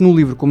 Sim. Tanto no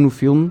livro como no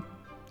filme,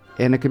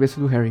 é na cabeça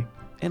do Harry.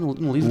 É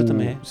no livro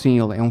também é.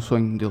 Sim, ele é um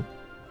sonho dele.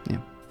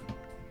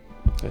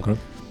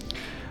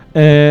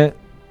 Uh,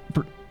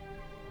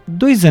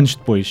 2 anos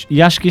depois,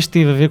 e acho que este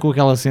teve a ver com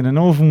aquela cena,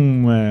 não houve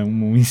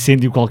um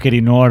incêndio qualquer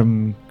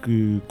enorme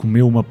que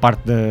comeu uma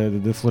parte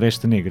da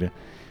Floresta Negra,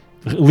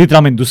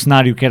 literalmente do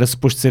cenário que era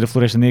suposto ser a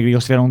Floresta Negra, e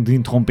eles tiveram de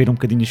interromper um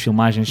bocadinho as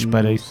filmagens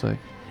para Não isso. sei.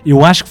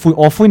 Eu acho que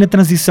foi na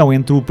transição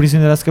entre o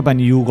Prisioneiro de Azkaban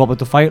e o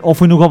Goblet of Fire, ou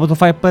foi no Goblet of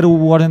Fire para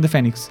o Ordem da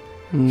Fênix.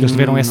 Eles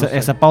tiveram Não essa, sei.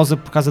 essa pausa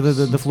por causa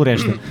da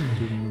floresta.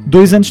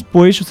 2 anos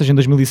depois, ou seja, em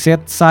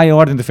 2007, sai a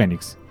Ordem da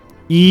Fênix.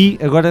 E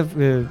agora,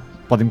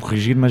 podem-me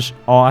corrigir, mas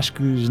acho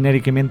que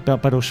genericamente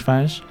para os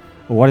fãs,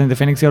 a Ordem da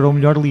Fênix era o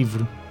melhor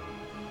livro.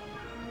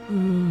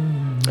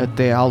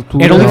 Até à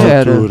altura Era o livro-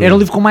 Altura. Era o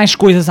livro com mais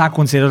coisas a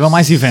acontecer, era o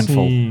mais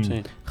eventful. Sim.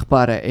 Sim.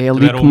 Repara, é Também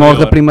ali era que o morre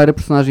maior. a primeira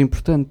personagem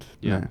importante.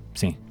 Yeah. não é?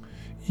 Sim.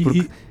 E-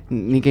 Porque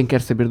ninguém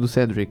quer saber do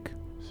Cedric.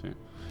 Sim.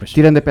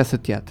 Tirando a peça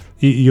de teatro.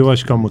 E eu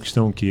acho que há uma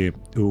questão que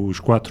é, os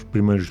 4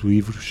 primeiros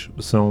livros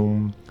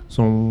são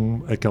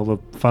aquela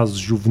fase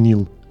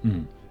juvenil.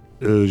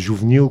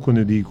 Juvenil, quando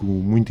eu digo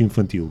muito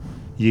infantil.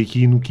 E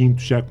aqui no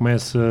quinto já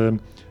começa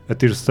a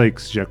ter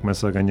stakes, já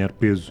começa a ganhar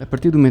peso. A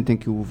partir do momento em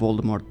que o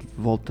Voldemort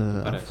volta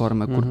à Parece.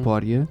 forma Uhum.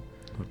 corpórea,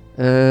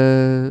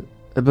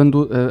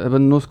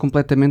 abandonou-se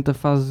completamente a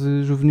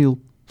fase juvenil.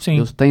 Sim.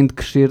 Eles têm de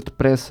crescer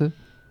depressa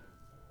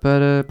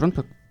para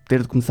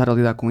ter de começar a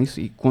lidar com isso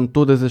e com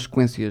todas as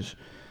sequências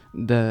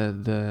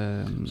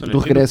Olha, do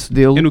regresso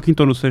dele. É no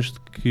quinto ou no sexto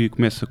que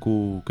começa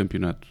com o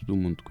campeonato do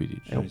mundo de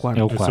Quidditch. É o quarto.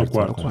 É o Esse quarto. é o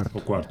quarto. quarto. É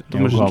o quarto. É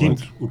o Mas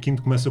quarto. o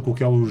quinto começa com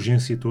aquela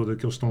urgência toda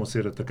que eles estão a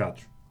ser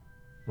atacados.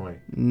 Não é?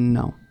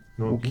 Não.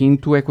 Não é O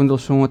quinto é quando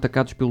eles são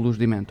atacados pelos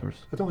Dementors.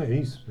 Então é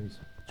isso. É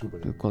isso.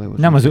 Desculpa. Qual é o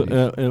Não, mas assunto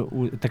disso?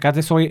 o atacado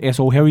é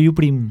só o Harry e o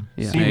primo.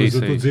 Yeah. Sim, É mas isso, eu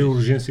estou é a dizer isso. a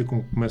urgência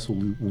com que começa o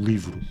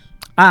livro.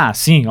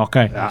 Sim,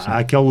 ok. Há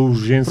aquela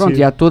urgência. Pronto,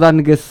 e há toda a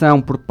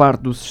negação por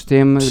parte do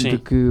sistema Sim. de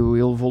que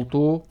ele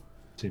voltou.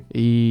 Sim.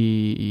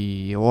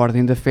 E a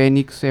Ordem da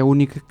Fênix é a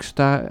única que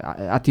está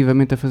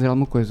ativamente a fazer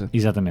alguma coisa.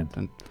 Exatamente.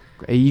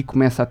 Aí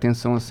começa a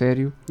tensão a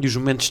sério. E os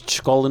momentos de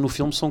escola no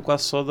filme são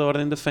quase só da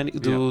Ordem da Fênix,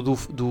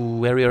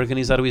 do Harry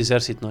organizar o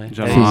exército, não é?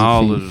 Já É não isso. há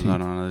aulas, sim. já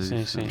não há nada disso.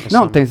 Sim, sim.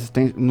 Não,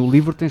 no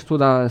livro tens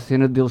toda a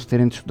cena deles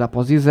terem de estudar para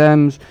os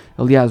exames.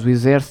 Aliás, o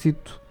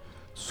exército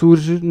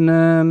surge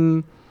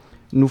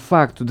no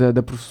facto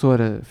da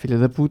professora filha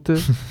da puta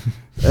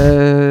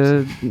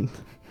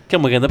Que é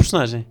uma grande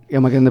personagem. é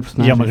uma grande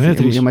personagem. E é uma grande sim,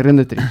 atriz. é uma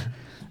grande atriz.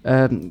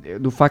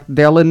 Do facto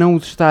dela não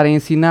os estarem a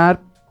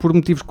ensinar por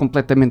motivos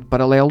completamente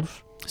paralelos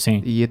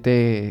Sim. e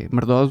até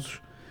merdosos,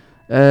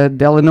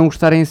 dela não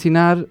estarem a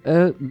ensinar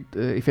a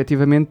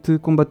efetivamente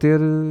combater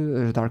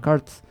as Dark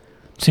Arts.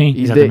 Sim,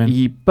 E, exatamente.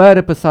 e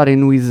para passarem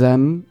no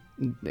exame,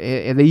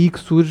 é daí que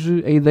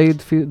surge a ideia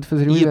de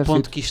fazerem o E o exército.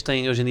 ponto que isto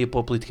tem hoje em dia para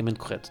o politicamente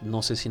correto, de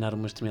não se ensinar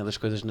umas determinadas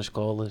coisas nas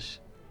escolas.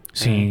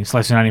 Sim,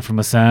 selecionar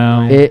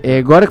informação. É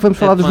agora que vamos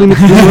falar dos pá.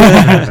 limites do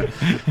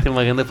mundo. Tem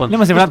uma grande ponto. Não,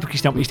 mas é verdade porque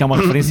isto é uma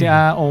referência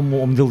ao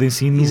modelo de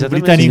ensino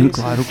Exatamente, britânico.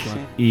 sim, claro, sim, claro.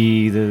 sim.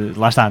 E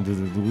lá está,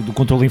 do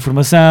controle da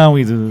informação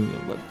e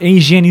a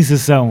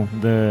higienização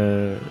como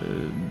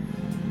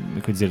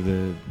é que eu ia dizer,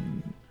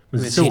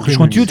 Mas Sim, isso é o dos Reino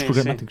conteúdos Unido.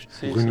 programáticos.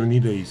 Sim, O Reino sim.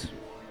 Unido é isso.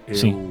 É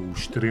Sim. o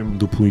extremo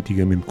do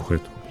politicamente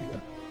correto.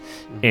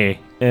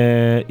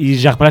 E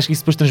já reparaste que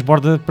isso depois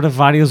transborda para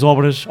várias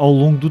obras ao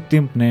longo do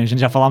tempo, né? A gente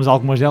já falámos de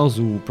algumas delas,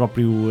 o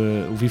próprio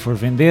o V for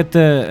Vendetta,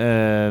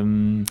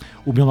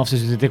 o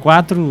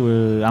 1984,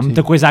 há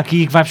muita coisa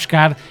aqui que vai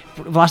buscar,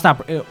 lá está,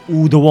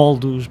 o The Wall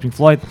dos Pink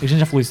Floyd, a gente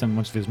já falou isso também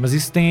muitas vezes, mas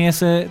isso tem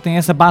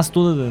essa base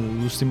toda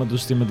do sistema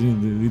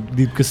de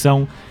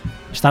educação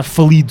estar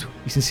falido,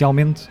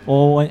 essencialmente,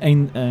 ou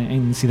em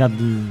necessidade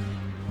de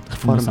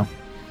reformação.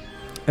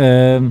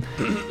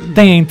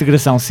 Tem a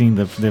integração, sim,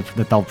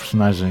 da tal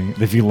personagem,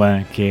 da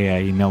vilã, que é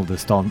a Imelda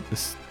Staunton.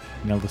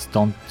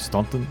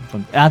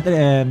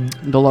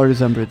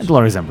 Dolores Umbridge.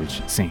 Dolores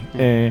Umbridge, sim.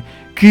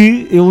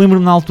 Que eu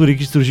lembro-me na altura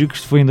que isto surgiu, que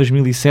isto foi em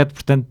 2007,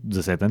 portanto,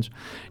 17 anos.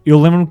 Eu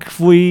lembro-me que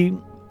foi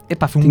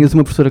um... Tinhas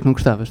uma professora que não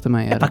gostavas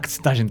também, era? que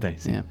a gente tem,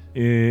 sim. Yeah.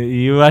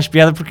 E eu acho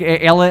piada porque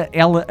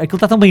aquilo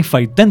está tão bem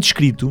feito, tanto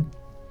escrito,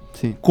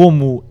 Sim.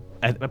 como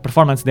a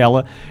performance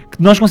dela,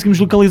 que nós conseguimos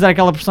localizar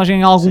aquela personagem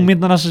em algum Sim. momento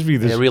das nossas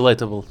vidas. É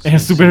relatable. É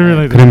super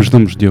relatable. Queremos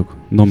nomes, Diogo.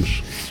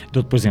 Nomes.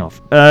 Dou depois em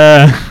off.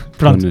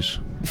 Pronto. Nomes.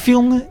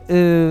 Filme,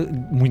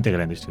 muito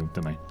grande este filme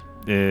também.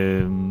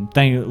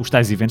 Tem os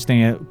tais eventos,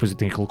 depois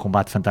tem aquele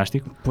combate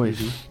fantástico. Pois.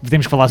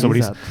 Temos que falar sobre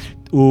Exato.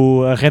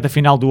 isso. A reta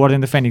final do Ordem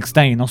da Fênix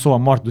tem não só a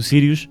morte do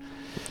Sirius,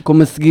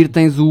 Como a seguir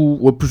tens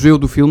o apogeu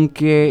do filme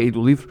e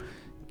do livro,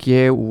 que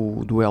é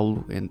o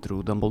duelo entre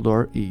o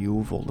Dumbledore e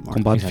o Voldemort.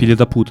 Combate filha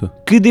da puta.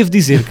 que devo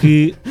dizer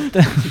que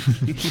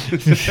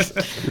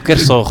Eu quero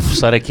só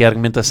reforçar aqui a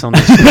argumentação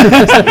deste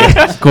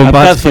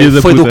Combate filha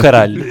da foi puta. do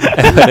caralho.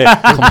 Agora é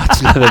combate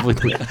filha da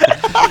puta.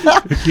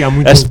 Aqui há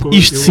muito.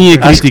 Isto sim é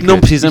Acho que crítica. não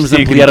precisamos Isto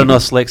é ampliar o crítica.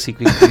 nosso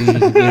léxico e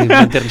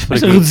manter-nos por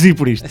mas aqui. reduzir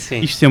por isto.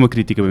 Sim. Isto é uma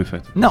crítica bem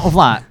feita. Não, ouve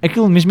lá,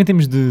 aquilo mesmo em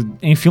termos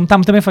em filme está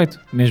muito bem feito.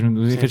 Mesmo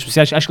os efeitos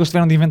especiais, acho que eles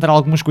tiveram de inventar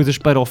algumas coisas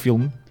para o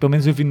filme. Pelo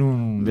menos eu vi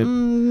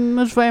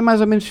Mas vai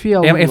mais ou menos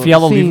fiel. É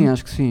fiel ao sim, livro?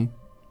 acho que sim.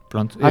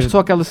 Pronto. Acho que só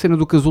aquela cena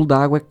do casulo da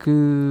água é que...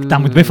 Está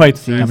muito bem feito.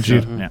 Sim, Está muito sim.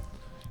 giro. É.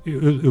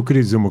 Eu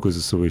queria dizer uma coisa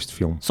sobre este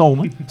filme. Só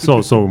uma.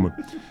 Só uma.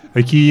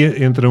 Aqui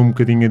entra um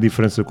bocadinho a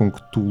diferença com que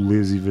tu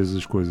lês e vês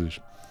as coisas.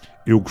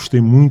 Eu gostei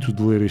muito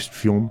de ler este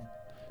filme,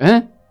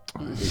 Hã?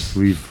 este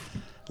livro.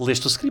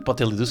 Leste o script, pode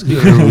ter lido o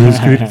script. Eu li o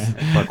script.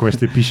 Pá, com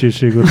esta picha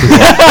chega a todo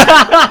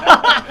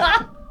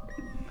lado.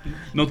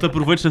 Não te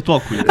aproveites da tua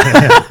alcunha.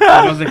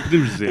 Nós é que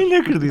podemos dizer.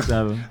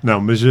 Inacreditável.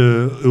 Não, mas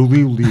eu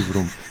li o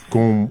livro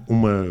com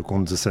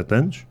 17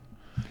 anos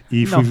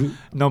e fui...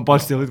 Não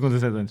podes ter lido com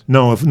 17 anos.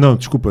 Não,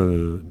 desculpa.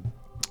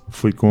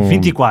 Foi com...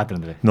 24,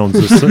 André. Não,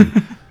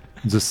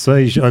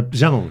 16,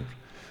 já não lembro.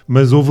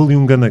 Mas houve ali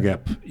um gonna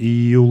gap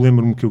e eu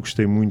lembro-me que eu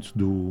gostei muito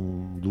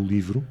do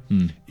livro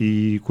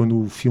e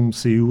quando o filme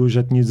saiu eu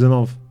já tinha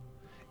 19.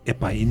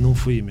 Epá, e não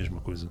foi a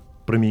mesma coisa,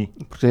 para mim.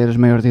 Porque já eras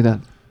maior de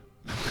idade.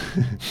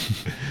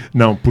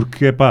 Não,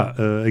 porque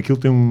aquilo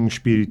tem um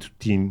espírito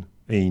teen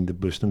ainda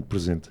bastante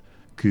presente,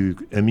 que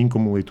a mim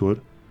como leitor,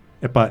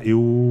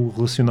 eu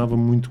relacionava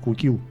muito com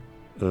aquilo.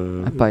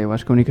 Eu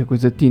acho que a única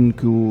coisa teen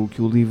que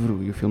o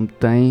livro e o filme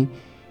têm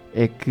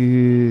é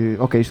que,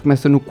 ok, isto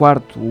começa no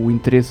quarto, o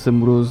interesse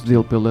amoroso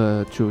dele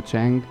pela Cho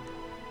Chang.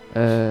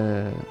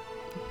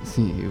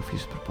 Sim, eu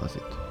fiz de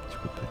propósito,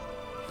 desculpa.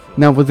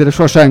 Não, vou dizer a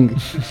Shawshank.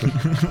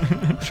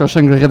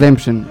 Shawshank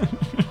Redemption.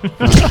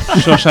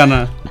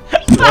 Shoshana.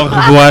 Au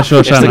revoir,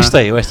 Shoshana. Esta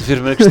gostei, esta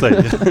firma gostei.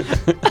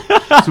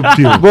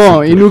 Subtil.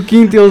 Bom, e no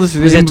quinto eles...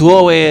 Mas é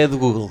tua ou é do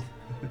Google?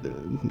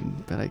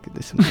 Espera aí que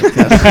deixa-me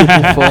trocar o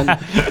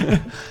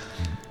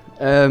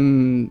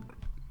telefone.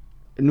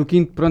 No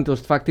quinto, pronto,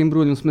 eles de facto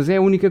embrulham-se, mas é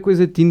a única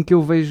coisa teen que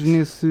eu vejo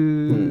nesse...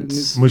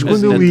 Mas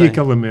quando eu li tem.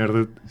 aquela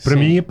merda, para Sim.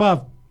 mim,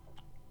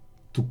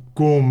 tu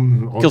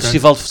como... Aquele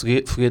festival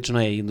de foguetes, não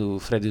é? E do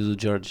Fred e do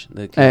George.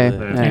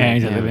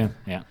 Exatamente.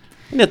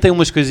 Ainda tem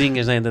umas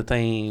coisinhas, né?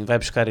 Vai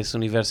buscar esse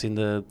universo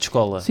ainda de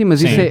escola. Sim,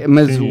 mas Sim. isso é...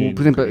 Mas, Sim.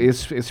 por exemplo,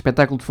 esse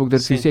espetáculo de fogo de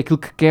artifício Sim. é aquilo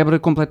que quebra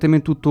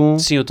completamente o tom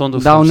Sim, o tom do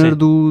downer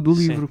filme. do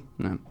Sim. livro.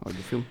 Não, ou do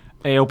filme.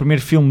 É o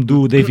primeiro filme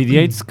do David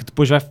Yates que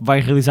depois vai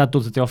realizar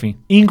todos até ao fim.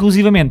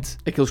 Inclusivamente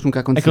Aqueles que nunca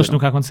aconteceram. aqueles que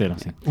nunca aconteceram.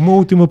 Sim. Uma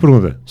última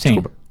pergunta. Sim.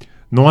 Desculpa.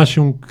 Não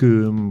acham que,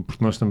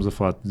 porque nós estamos a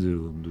falar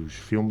dos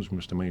filmes,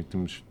 mas também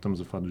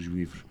estamos a falar dos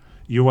livros,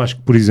 e eu acho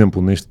que, por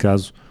exemplo, neste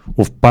caso,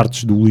 houve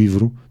partes do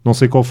livro, não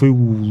sei qual foi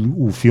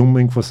o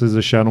filme em que vocês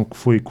acharam que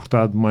foi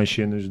cortado mais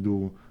cenas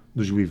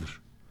dos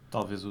livros.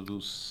 Talvez o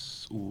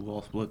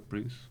Half-Blood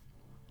Prince.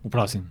 O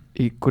próximo.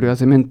 E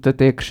curiosamente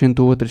até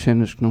acrescentou outras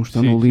cenas que não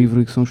estão Sim, no sim.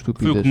 livro e que são Foi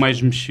estúpidas. o que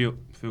mais mexeu.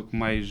 Foi o que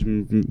mais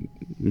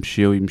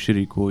mexeu e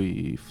mexericou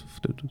e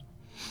fodeu tudo.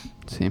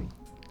 Sim.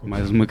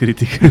 Mais uma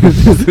crítica.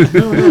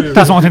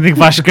 Estás um autêntico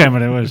Vasco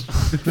Câmara hoje.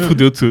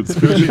 Fodeu tudo.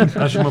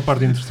 Acho uma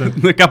parte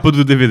interessante. Na capa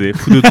do DVD,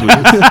 fodeu tudo.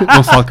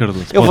 Gonçalo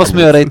Cardoso. É o vosso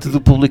maior hate do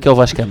público, é o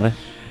Vasco Câmara.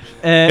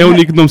 É o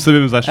único que não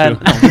sabemos, acho eu.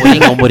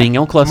 Não, o Mourinho é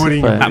um clássico.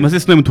 Mourinho. pá. Mas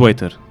esse não é muito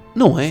hater.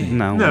 Não é?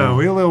 Não.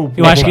 Não, ele é o...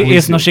 Eu acho que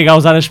esse não chega a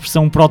usar a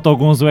expressão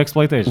proto-gonzo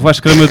exploitation. O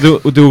Vasco Crama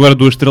deu agora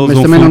 2 estrelas Mas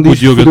ao também filme não que o diz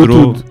Diogo fodeu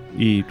adorou. tudo.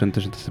 E portanto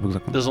a gente está sempre a usar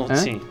com Eles vão- Hã?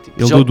 sim, tipo,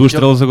 ele deu 2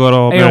 estrelas agora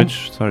ao É ele.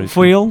 Marriage Story.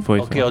 Foi ele? Foi.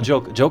 Ok, o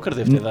Joker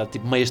deve ter dado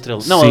tipo meia estrela.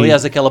 Não, Sim.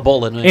 aliás, aquela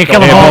bola, não é? É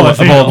aquela É a bola, bola,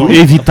 sim. a bola do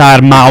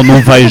evitar mal,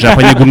 não veja,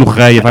 apanha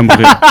gonorreia, vai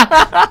morrer.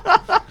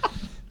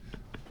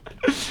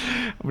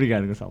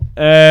 Obrigado, Gonçalo.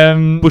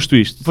 Posto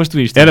isto, Posto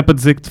isto. era para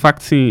dizer que de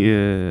facto sim,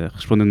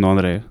 respondendo ao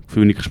André, que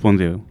foi o único que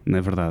respondeu,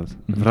 na verdade.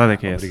 A verdade é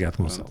que é essa. Obrigado,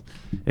 Gonçalo.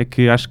 É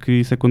que acho que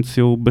isso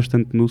aconteceu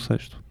bastante no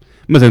sexto.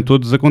 Mas em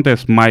todos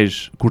acontece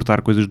mais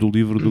cortar coisas do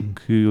livro do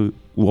que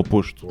o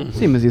oposto.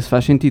 Sim, mas isso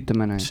faz sentido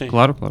também, não é? Sim.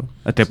 Claro, claro.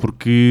 Até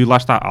porque, lá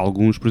está,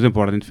 alguns, por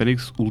exemplo, a Ordem de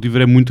Fênix, o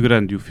livro é muito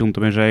grande e o filme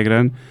também já é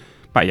grande.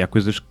 Pá, e há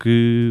coisas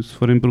que, se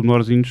forem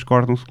pormenorzinhos,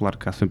 cortam-se. Claro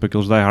que há sempre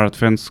aqueles die-hard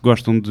fans que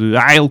gostam de...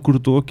 ele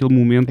cortou aquele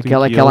momento em que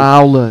Aquela ele...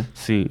 aula.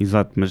 Sim,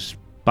 exato, mas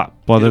pá,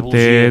 pode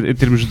Ideologia. até,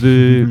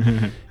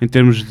 em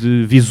termos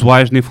de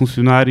visuais, nem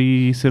funcionar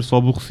e ser só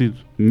aborrecido.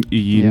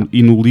 Yeah.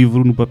 E no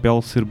livro, no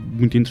papel, ser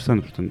muito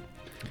interessante. Portanto,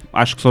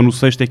 acho que só no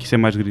sexto é que isso é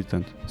mais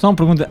gritante. Só uma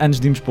pergunta antes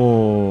de irmos para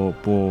o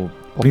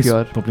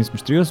pior. para o Príncipe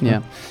Misterioso,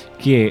 Yeah.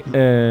 que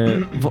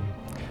é,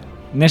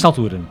 nesta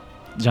altura,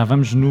 já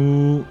vamos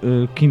no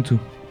quinto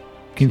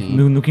Sim.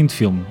 no quinto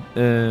filme.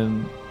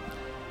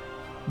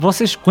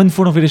 Vocês, quando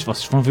foram ver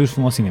vocês foram ver o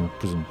filme ao cinema,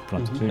 presumo.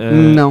 Pronto.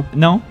 Não.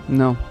 Não?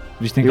 Não.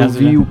 Viste em Eu casa?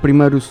 vi já? o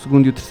primeiro, o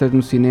segundo e o terceiro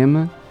no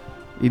cinema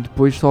e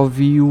depois só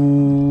vi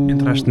o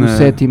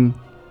sétimo.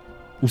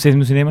 O sétimo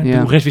no cinema?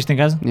 Yeah. O resto viste em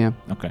casa? Yeah.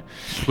 Ok.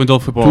 Quando ele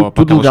foi para, Tudo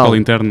para aquela legal. escola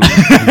interna,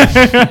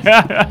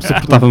 se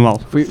portava mal.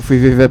 Fui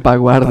viver para a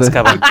guarda. Está-se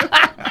cá bem.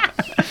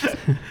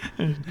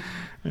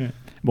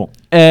 Bom,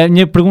 a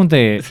minha pergunta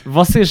é,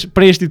 vocês,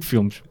 para este tipo de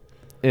filmes,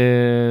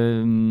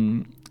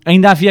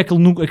 ainda havia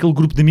aquele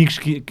grupo de amigos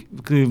que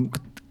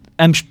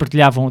ambos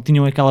partilhavam,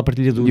 tinham aquela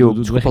partilha do Diogo,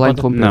 Harry desculpa lá Potter?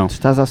 interromper. Não.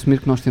 Estás a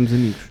assumir que nós temos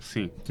amigos.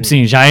 Sim.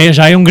 Sim,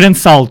 já é um grande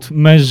salto,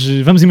 mas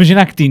vamos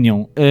imaginar que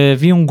tinham.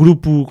 Havia um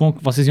grupo com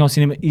que vocês iam ao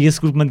cinema e esse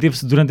grupo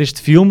manteve-se durante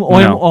este filme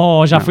Não.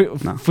 ou já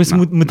Não. foi-se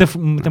Não.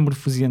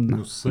 metamorfoseando?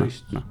 No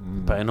sexto? Não.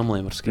 Pá, eu não me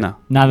lembro sequer. Não.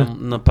 Nada?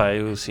 Não, pá,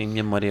 eu assim,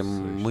 minha memória é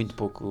muito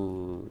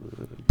pouco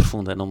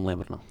profunda, não me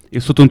lembro, não.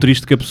 Eu sou tão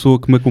triste que a pessoa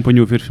que me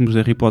acompanhou a ver filmes de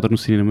Harry Potter no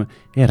cinema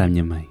era a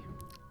minha mãe.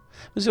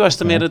 Mas eu acho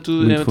que também era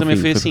tudo, Muito também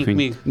foi fofinho, assim foi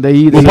comigo.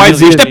 Daí, O meu pai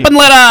dizia, isto é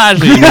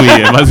paneleiragem! E não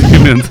ia,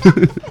 basicamente.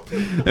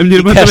 A minha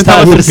irmã Cá também está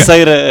estava a um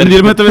terceira. a minha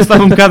irmã também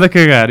estava um bocado a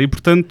cagar e,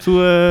 portanto...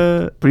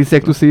 Por isso é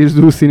que tu saías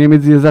do cinema e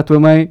dizias à tua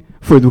mãe: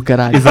 Foi do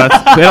caralho. Exato.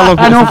 Era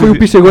logo Não, foi o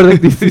Picha Gorda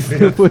que disse isso.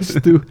 Depois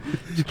tu.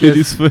 Eu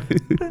disse, foi.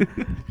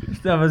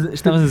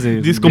 Estavas a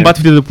dizer. Disse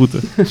combate filha da puta.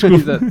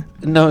 Exato.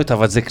 Não, eu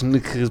estava a dizer que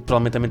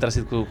provavelmente também terá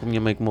sido com a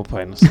minha mãe e com o meu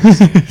pai. Não sei.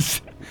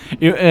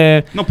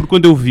 Não, porque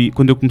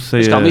quando eu comecei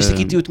Mas calma, a... isto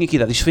aqui eu tinha que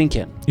idade. Isto foi em que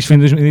ano? Isto foi em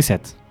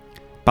 2007.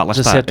 Pá, lá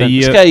está. 17 anos. Aí,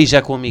 Mas que aí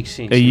já com amigos,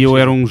 sim. aí sim, eu sim.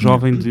 era um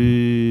jovem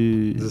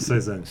de...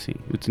 16 anos. Sim,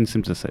 eu tinha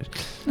sempre 16.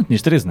 Não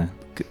tinhas 13, não é?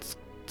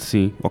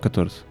 Sim, ou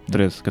 14.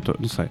 13,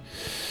 14, não sei.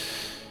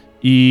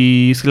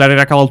 E se calhar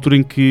era aquela altura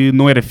em que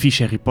não era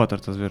fixe Harry Potter,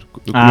 estás a ver?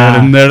 Eu, como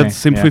era nerd, sim,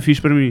 sempre foi fixe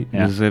para mim.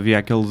 Mas havia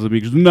aqueles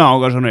amigos de não,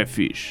 agora já não é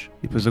fixe.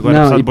 E depois agora,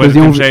 Não, passado e depois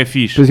depois iam já é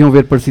fixe. Depois iam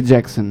ver Percy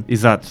Jackson.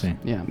 Exato. Sim.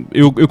 Yeah.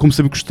 Eu como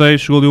sempre gostei,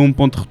 chegou ali a um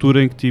ponto de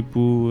ruptura em que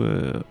tipo,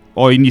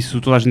 ao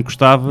início toda a gente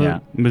gostava,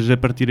 mas a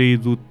partir aí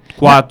do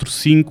 4,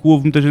 5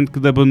 houve muita gente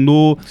que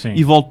abandonou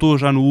e voltou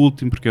já no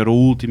último, porque era o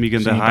último e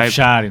ganda hype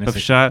para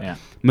fechar. Yeah.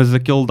 Mas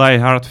aquele die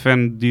hard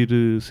fan de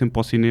ir sempre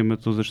ao cinema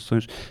todas as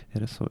sessões,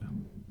 era só eu.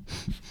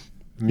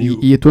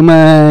 E a tua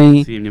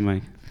mãe? Sim, a minha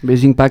mãe.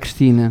 Beijinho para a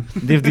Cristina.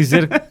 Devo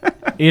dizer que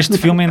este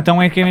filme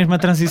então é que é mesmo a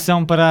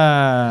transição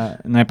para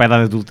não é para a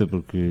idade adulta,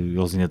 porque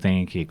eles ainda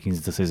têm aqui 15,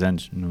 16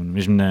 anos,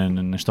 mesmo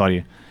na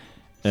história.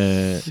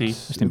 Sim.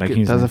 Eles têm para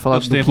 15, Estás a falar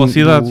eles têm a do vossa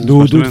idade.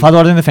 do Fado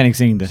Ordem da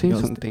Fênix ainda. Sim,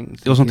 Eles-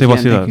 Eles não têm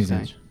vossa idade. 15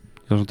 anos.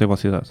 Eles não têm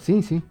vossa idade.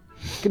 Sim, sim.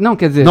 Não,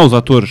 quer dizer... Não, os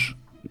atores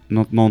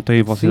não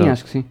têm vossa sim, idade.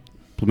 acho que sim.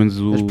 Pelo menos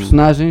o... As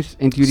personagens,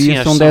 em teoria, Sim,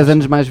 acho são que 10 são.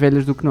 anos mais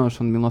velhas do que nós,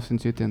 são de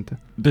 1980.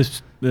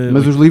 Mas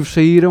Mas os livros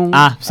saíram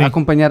sim. a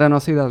acompanhar a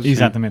nossa idade.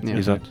 Exatamente. Yeah.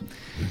 Exato.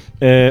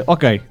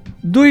 Ok.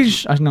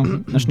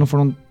 Acho que não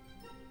foram.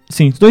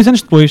 Sim, 2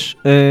 anos depois,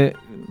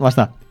 lá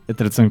está. A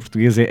tradução em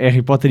português é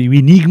Harry Potter e o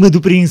Enigma do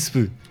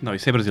Príncipe. Não,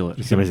 isso é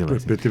brasileiro. Isso é brasileiro.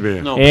 sim.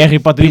 PTB. Não, É Harry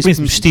Potter e o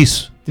Príncipe Príncipe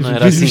mestiço. Não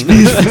era assim.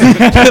 Príncipe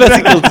Era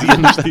assim que ele dizia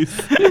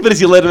mestiço.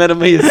 Brasileiro não era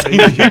meio assim.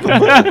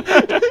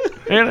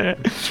 Era.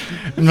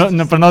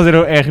 Para nós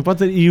era Harry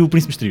Potter e o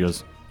Príncipe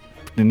Misterioso.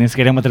 Nem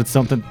sequer é uma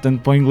tradução tanto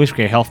para o inglês,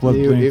 porque é Half-Blood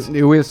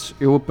Prince.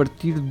 Eu a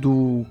partir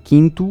do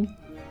quinto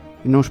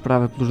não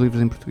esperava pelos livros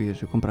em português,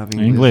 eu comprava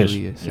em Em inglês?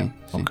 inglês. Sim, sim.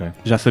 Ok.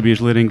 Já sabias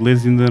ler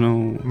inglês e ainda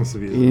não... Não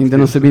sabia. E ainda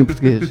não sabia em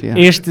português. yeah.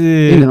 Este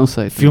Ainda não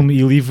sei. filme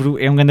e livro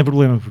é um grande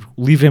problema, porque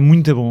o livro é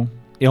muito bom.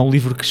 É um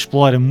livro que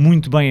explora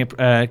muito bem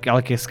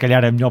aquela que é se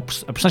calhar a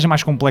personagem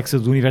mais complexa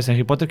do universo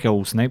Harry Potter, que é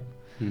o Snape.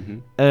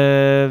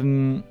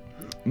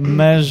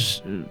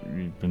 Mas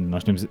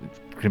nós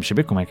queremos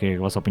saber como é que é a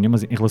vossa opinião,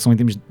 mas em relação em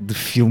termos de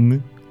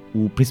filme,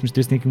 o Príncipe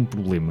Misterioso tem aqui um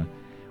problema.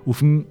 O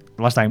filme,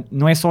 lá está,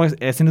 não é só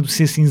a cena do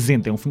ser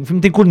cinzento, o filme não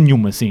tem cor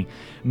nenhuma, assim,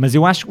 mas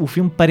eu acho que o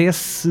filme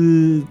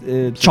parece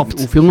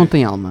chopped. O filme não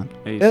tem alma.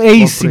 É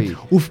isso, Logo sim.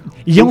 por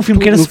E é um filme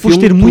que era No suposto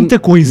filme ter muita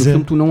No coisa.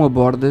 filme tu não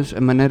abordas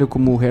a maneira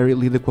como o Harry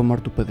lida com a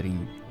morte do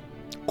padrinho.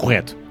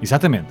 Correto,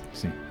 exatamente.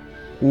 Sim.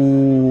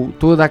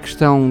 Toda a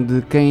questão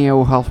de quem é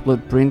o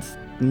Half-Blood Prince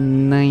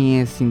nem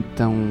é assim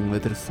tão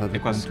adressada. É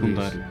quase quanto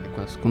secundário. isso. É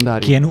quase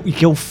secundário. E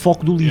que é o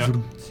foco do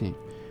livro. Sim.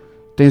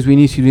 Tens o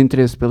início do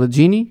interesse pela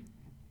Ginny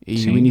e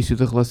Sim. o início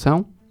da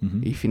relação Uhum.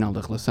 e final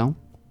da relação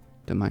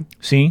também.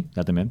 Sim,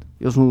 exatamente.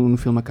 Eles no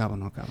filme acabam,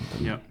 não acabam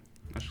também. Yeah,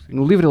 acho que sim.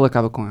 No livro ele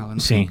acaba com ela. No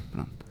Sim. filme,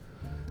 pronto.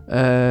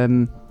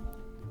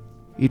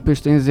 E depois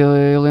tens a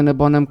Helena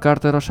Bonham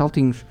Carter aos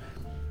saltinhos.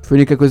 Foi a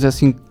única coisa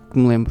assim que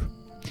me lembro.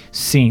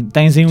 Sim,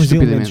 tens aí uns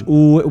Estupidamente.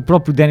 elementos. O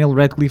próprio Daniel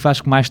Radcliffe,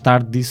 acho que mais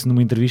tarde disse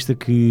numa entrevista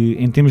que,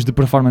 em termos de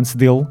performance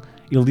dele,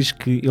 ele diz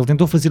que ele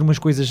tentou fazer umas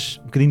coisas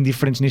um bocadinho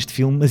diferentes neste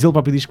filme, mas ele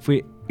próprio diz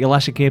que ele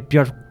acha que é a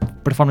pior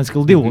performance que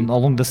ele deu ao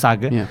longo da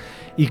saga. Yeah.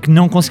 E que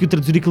não conseguiu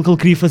traduzir aquilo que ele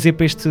queria fazer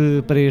para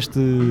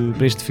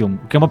este filme.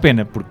 O que é uma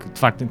pena, porque de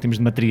facto, em termos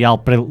de material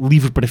para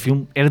livro para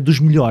filme, era dos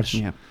melhores.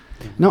 Yeah.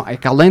 Não, é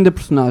que além da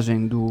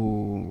personagem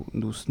do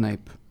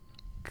Snape,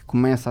 que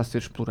começa a ser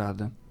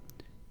explorada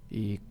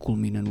e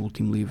culmina no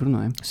último livro,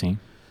 não é? Sim,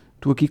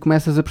 Tu aqui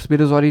começas a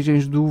perceber as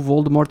origens do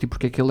Voldemort e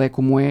porque é que ele é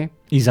como é.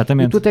 E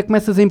exatamente. tu até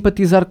começas a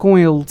empatizar com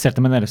ele, De certa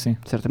maneira, sim.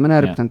 de certa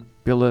maneira, Yeah. portanto,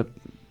 pela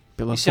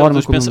Isso é o, forma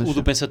dos como o ele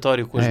do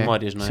pensatório com as É,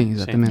 memórias, não é? sim,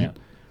 exatamente. Yeah.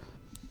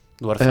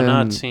 Do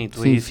orfanato, sim. Tu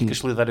sim, aí sim. ficas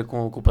solidário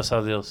com o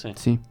passado dele, sim.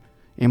 Sim.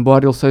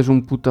 Embora ele seja um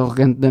puto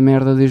arrogante da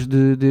merda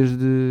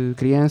desde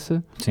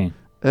criança, Sim.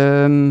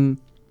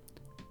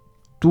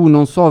 tu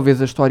não só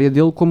vês a história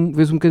dele, como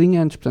vês um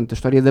bocadinho antes. Portanto, a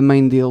história da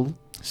mãe dele,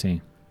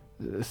 Sim.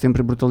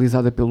 sempre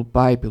brutalizada pelo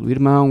pai, pelo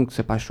irmão, que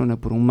se apaixona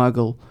por um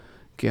muggle,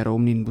 que era o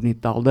menino bonito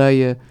da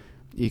aldeia,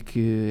 e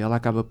que ela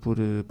acaba por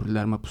lhe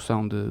dar uma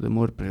poção de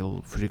amor para ele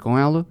fugir com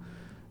ela.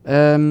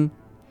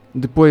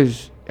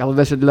 Depois, ela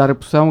deixa de lhe dar a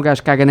poção, o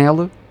gajo caga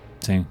nela,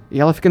 Sim. e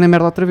ela fica na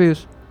merda outra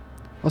vez.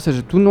 Ou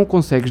seja, tu não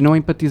consegues não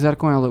empatizar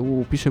com ela.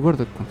 O Picha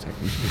Gorda consegue.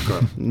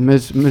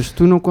 mas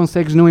tu não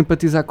consegues não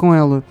empatizar com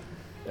ela.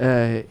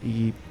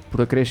 E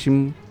por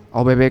acréscimo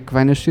ao bebé que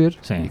vai nascer,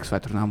 Sim. e que se vai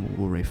tornar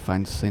o Ralph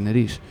Fiennes sem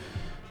nariz.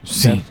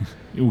 Sim.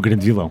 O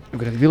grande vilão. O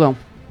grande vilão.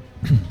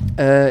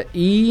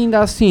 E ainda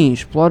assim,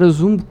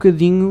 exploras um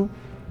bocadinho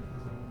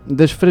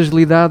das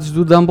fragilidades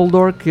do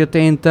Dumbledore, que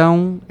até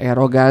então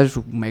era o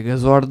gajo, o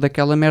Megazord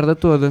daquela merda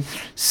toda.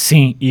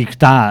 Sim, e que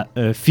está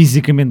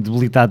fisicamente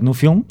debilitado no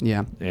filme.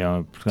 Yeah.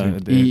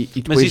 E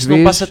E depois Mas isso não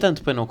vês- passa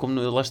tanto, não, como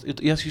eu acho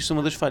que isso é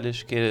uma das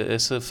falhas, que é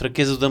essa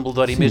fraqueza do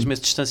Dumbledore e mesmo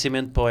esse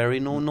distanciamento para o Harry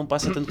não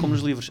passa tanto como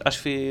nos livros. Acho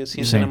que foi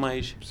assim a Sim. cena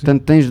mais...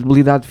 Portanto, tens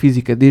debilidade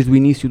física desde o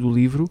início do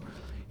livro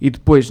e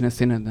depois, na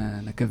cena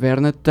na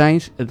caverna,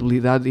 tens a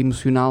debilidade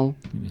emocional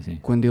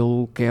quando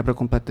ele quebra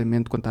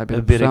completamente, quando está a A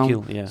beber ver a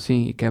aquilo, yeah.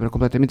 Sim, e quebra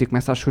completamente e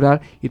começa a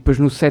chorar. E depois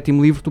no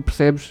 7º livro tu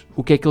percebes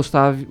o que é que ele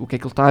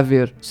está a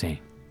ver. Sim.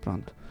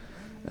 Pronto.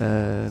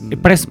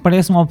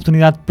 Parece uma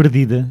oportunidade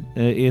perdida,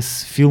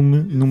 esse filme,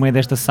 no meio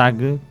desta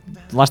saga.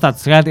 Lá está,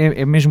 se calhar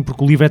é mesmo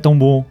porque o livro é tão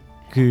bom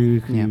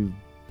que Yeah.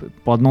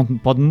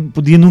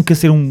 podia nunca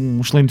ser um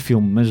excelente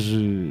filme, mas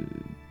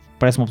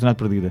parece uma oportunidade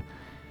perdida.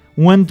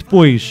 Um ano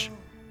depois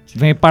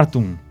vem a parte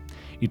 1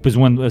 e depois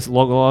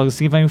logo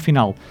assim vem o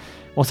final.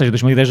 Ou seja,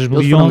 2010, Eles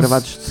 2011 foram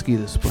gravados de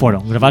seguida, suponho.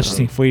 foram gravados,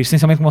 sim, foi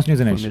essencialmente como o Senhor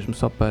dos Foi Anéis. mesmo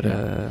só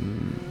para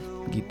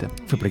guita.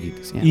 Foi para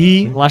Guita, sim. Yeah.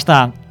 E lá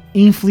está,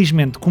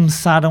 infelizmente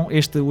começaram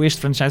este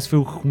franchise foi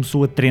o que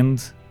começou a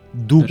trend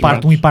do Das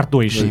parte 1 partes. e parte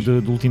 2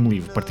 Dois. do último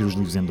livro, partir os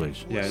livros em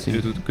 2. Sim.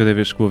 Eu, cada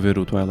vez que vou ver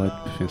o Twilight,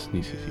 penso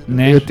nisso e fico.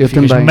 Né? Eu Ficas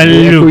também. É que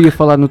maluco. eu ia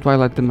falar no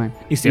Twilight também.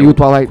 Isso E o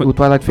Twilight O fez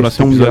tão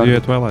próximo melhor. episódio é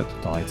Twilight.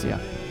 Twilight, sim.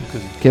 Yeah. Nunca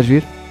vi. Queres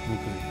vir?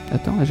 Nunca vi.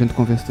 Então a gente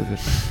convence-te a ver.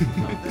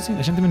 Sim,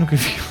 a gente também nunca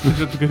viu. Eu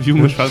já nunca vi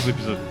umas fases do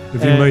episódio. Eu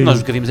vi meio Nós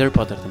nunca vimos Harry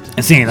Potter.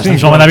 Tanto. Sim, nós Sim,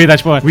 estamos a mandar vida a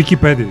expor.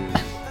 Wikipedia.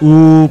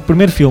 O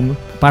primeiro filme,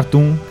 parte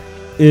 1,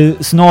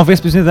 se não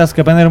houvesse Prisioneiro de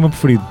Azkaban era o meu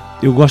preferido.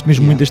 Eu gosto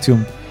mesmo muito deste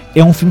filme.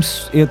 É um filme,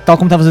 tal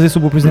como estavas a dizer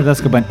sobre o Prisioneiro de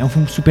Azkaban, é um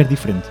filme super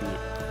diferente.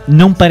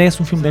 Não parece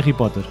um filme de Harry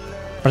Potter.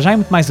 Para já é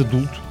muito mais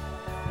adulto.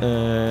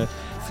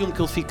 O filme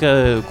que ele fica,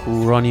 que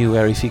o Ron e o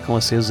Harry ficam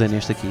acesos é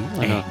neste aqui?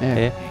 Ou não?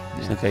 É.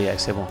 Ok,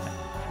 isso é bom.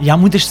 E há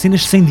muitas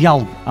cenas sem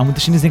diálogo. Há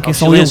muitas cenas em que Há é os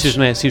só silêncios, eles.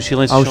 não é? Sim, os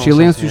silêncios Há os são-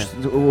 silêncios,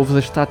 são- ouves a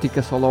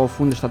estática só lá ao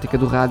fundo, a estática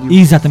do rádio.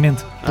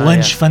 Exatamente.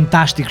 Planos é.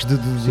 fantásticos de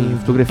Sim,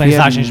 fotografia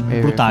paisagens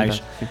é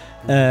brutais.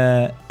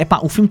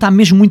 fantástico, O filme está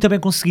mesmo muito bem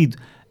conseguido.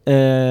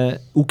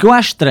 O que eu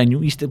acho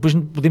estranho, isto, depois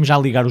podemos já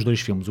ligar os dois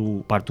filmes,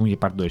 o parte 1 e a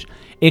parte 2,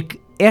 é que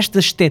esta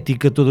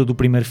estética toda do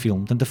primeiro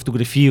filme, tanto a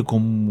fotografia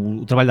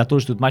como o trabalho de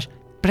atores e tudo mais,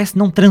 parece que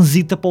não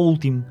transita para o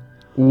último.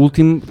 O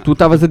último, tu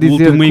estavas a O dizer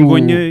último que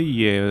engonha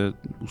e é.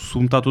 O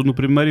segundo está tudo no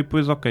primeiro e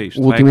depois, ok. Isto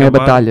o vai último é a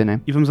acabar batalha,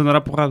 né? E vamos andar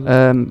à porrada.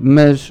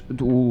 Mas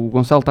o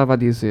Gonçalo estava a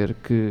dizer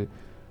que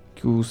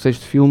o 6º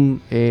filme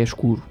é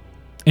escuro.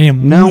 É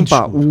Não, muito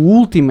pá, escuro. o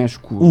último é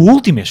escuro. O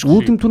último é O escuro.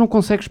 último tu não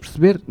consegues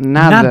perceber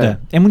nada.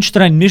 É muito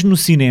estranho, mesmo no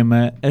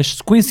cinema, as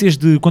sequências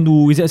de quando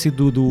o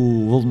exército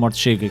do Voldemort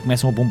chega e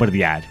começam a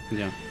bombardear,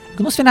 Yeah.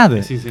 que não se vê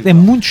nada. Sim, sim, É claro.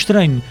 muito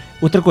estranho.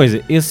 Outra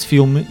coisa, esse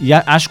filme, e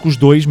acho que os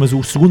dois, mas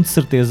o segundo de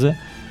certeza,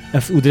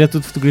 o diretor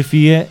de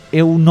fotografia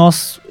é o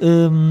nosso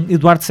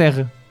Eduardo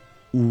Serra.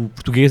 O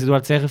português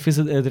Eduardo Serra fez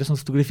a direção de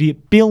fotografia,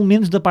 pelo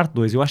menos da parte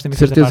 2. Eu acho que também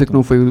fez da Certeza parte que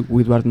não foi o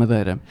Eduardo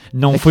Madeira.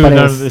 Não É que foi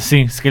parece. o Eduardo,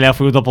 sim, se calhar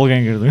foi o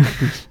Doppelganger.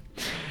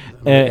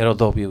 Era o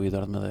Dobby, o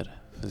Eduardo Madeira.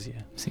 Fazia.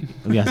 Sim,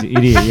 aliás,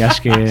 iria, e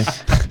acho que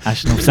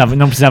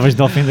não precisavas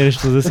de ofender as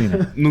pessoas assim,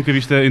 não? Nunca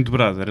viste a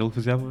Entobrado? Era ele que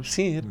fazia a voz?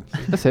 Sim, era.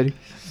 A sério?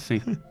 Sim.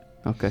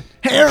 Ok.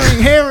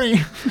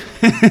 Harry!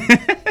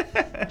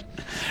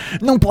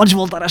 Não podes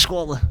voltar à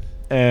escola.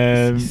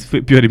 Isso foi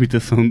a pior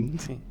imitação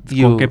de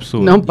Sim. qualquer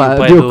pessoa. Não, E pá, o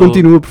pai Diogo, do-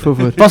 continua, por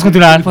favor. Posso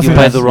continuar? E o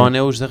pai do Ron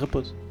é o José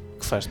Raposo.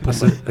 Que faz de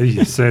Passa. Ai,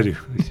 é sério.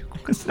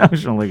 Não,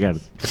 João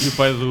Lagarde. E o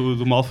pai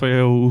do Malfoy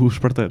é o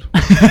esparteiro.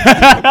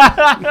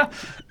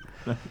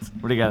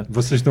 Obrigado.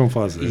 Vocês estão a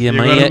fazer. E a E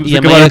mãe agora é, vamos e a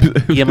acabar mãe o é,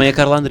 episódio. e a mãe é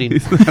Carla Andrino.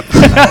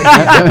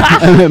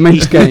 A mãe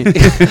de quem?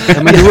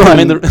 A mãe do A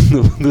mãe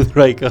Ron. do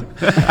Draco.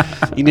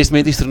 E neste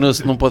momento isto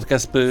tornou-se num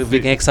podcast para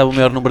ver quem é que sabe o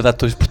maior número de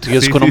atores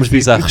portugueses Sim, com sim, nomes sim.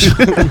 bizarros.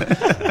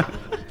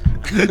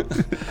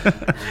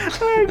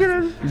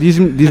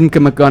 Diz-me que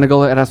a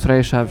McGonagall era a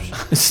Soraya Chaves.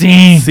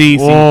 Sim! Sim,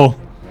 sim. Oh.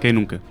 Quem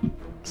nunca?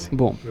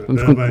 Bom,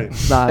 vamos Ora continuar.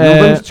 bem.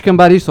 Não vamos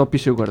descambar isto, ó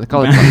picha gorda.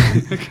 Cala-te.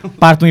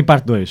 Parte 1 e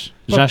parte 2.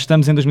 Já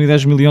estamos em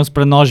 2010, 2011,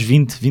 para nós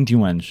 20,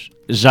 21 anos.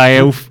 Já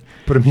é o...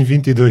 Para mim,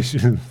 22.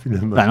 Filha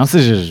da mãe. não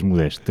sejas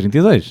modesto.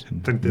 32.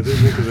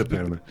 32 meses da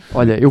perna.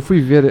 Olha, eu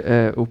fui ver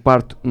o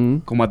parte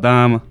 1, Com uma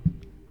dama.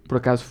 por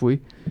acaso fui,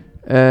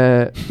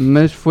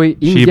 mas foi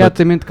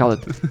imediatamente,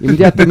 cala-te,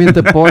 imediatamente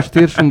após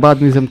ter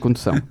chumbado no exame de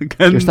condução.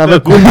 Eu estava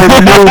com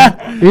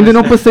eu ainda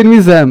não passei no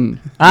exame,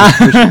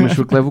 mas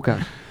fui que levo o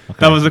carro.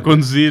 Estavas a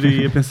conduzir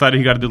e a pensar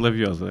em Garda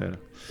Leviosa. Era.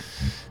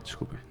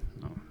 Desculpem.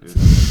 Não,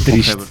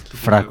 Triste. com febre.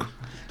 Fraco.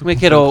 Como é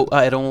que era o...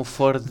 era um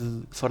Ford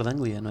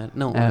Anglia, não era?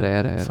 Não,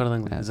 Era. Ford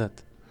Anglia, Era.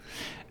 exato.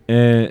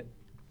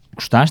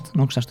 Gostaste?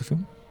 Não gostaste do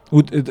filme?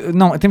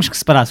 Não, temos que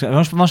separar.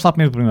 Vamos falar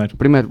primeiro.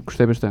 Primeiro,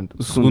 gostei bastante.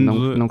 O segundo,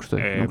 segundo não gostei.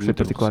 é Não gostei muito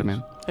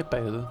particularmente. Epá,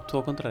 eu estou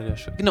ao contrário,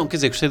 acho. Não, quer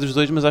dizer, gostei dos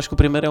dois, mas acho que o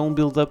primeiro é um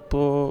build-up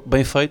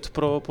bem feito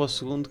para o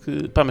segundo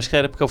que... Pá, mas que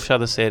era porque é o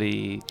fechado a série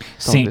e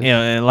Sim,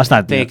 Talvez. lá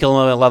está. tem aquele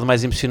lado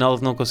mais emocional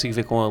que não consigo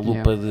ver com a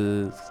lupa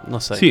de... Não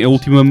sei. Sim, a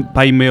última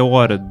pá, e meia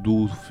hora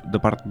da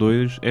parte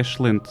 2 é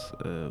excelente.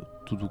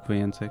 tudo o que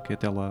vem antes é que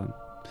até lá...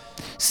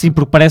 Sim,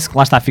 porque parece que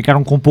lá está,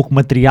 ficaram com pouco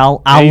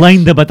material É além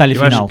isso. da batalha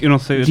Eu acho final. que eu não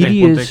sei até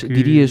que ponto é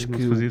Dirias não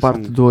que se fazia o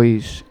parte som.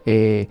 2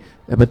 é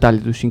a Batalha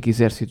dos 5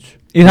 Exércitos?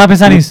 Eu estava a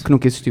pensar nisso. Que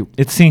nunca existiu.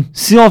 Sim,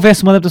 se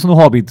houvesse uma adaptação do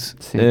Hobbit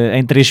Sim.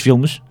 em 3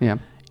 filmes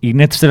Yeah. e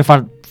na terceira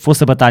parte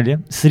fosse a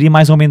batalha, seria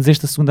mais ou menos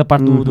esta segunda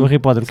parte do Harry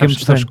Potter. O que é Sabes,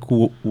 muito sabes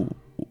estranho. que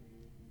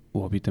o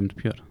Hobbit é muito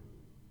pior.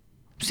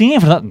 Sim, é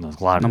verdade. Não,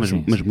 claro, Não, mas-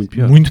 sim, mas sim, muito sim.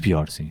 pior. Muito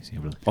pior, sim, é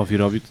verdade. Ouvir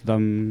Hobbit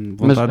dá-me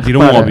Mas vontade de ir a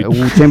um repara,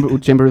 Hobbit. o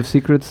Chamber of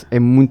Secrets é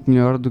muito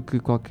melhor do que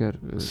qualquer.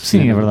 Sim,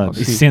 cena é do verdade.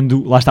 Hobbit. E Sim.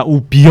 sendo, lá está,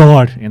 o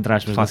pior, entre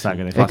aspas, da Fácil.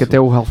 saga. É que até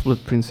o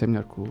Half-Blood Prince é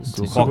melhor que o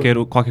Sim.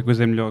 Hobbit. Qualquer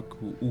coisa é melhor que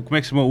o... Como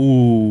é que se chama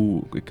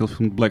aquele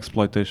filme de Black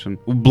Exploitation?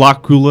 O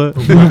Blácula.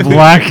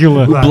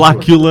 Blácula. O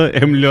Blácula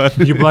é melhor.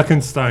 E o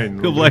Blackenstein.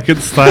 O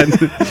Blackenstein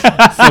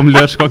são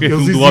melhores que qualquer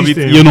Eles filme do Hobbit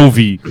existem. e eu não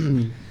vi.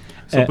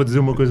 Só para dizer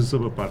uma coisa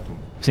sobre a parte 1.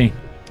 Sim.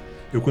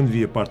 Eu quando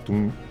vi a parte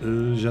 1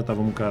 já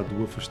estava um bocado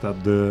afastado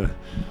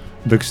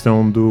da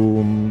questão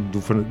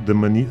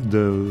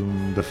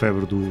da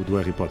febre do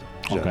Harry Potter.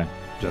 Ok.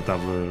 Já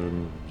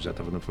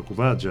estava na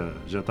faculdade,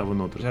 já estava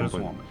noutra Já eras um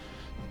companhia.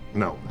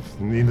 homem.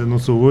 Não, ainda não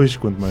sou hoje,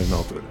 quanto mais na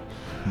altura.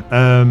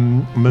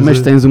 Mas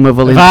tens uma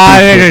valente.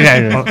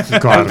 Oh,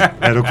 claro,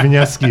 era o que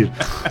vinha a seguir.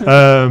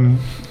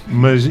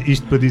 Mas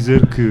isto para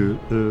dizer que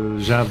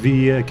já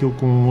via aquilo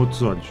com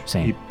outros olhos.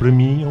 Sim. E para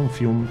mim é um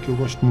filme que eu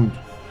gosto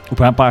muito.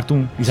 A parte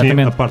 1,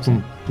 exatamente. Sim, a parte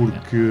 1,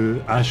 porque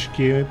acho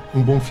que é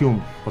um bom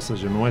filme. Ou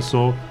seja, não é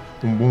só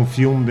um bom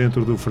filme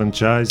dentro do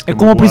franchise. É uma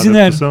como O boa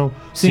Prisioneiro. adaptação.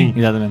 Sim,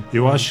 exatamente.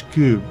 Eu acho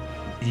que,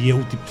 e é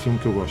o tipo de filme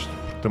que eu gosto,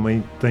 porque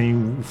também tem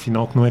o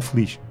final que não é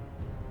feliz.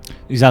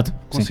 Exato.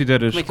 Sim.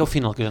 Consideras... Como é que é o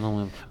final que eu já não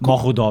lembro?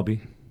 Morre o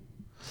Dobby.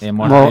 É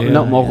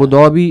Morre o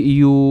Dobby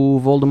e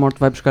o Voldemort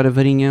vai buscar a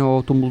varinha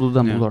ao túmulo do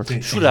Dumbledore.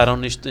 Sim. Choraram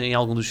em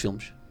algum dos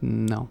filmes?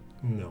 Não.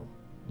 Não.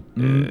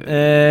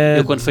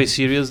 Eu quando foi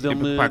Sirius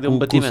deu-me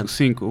batimento.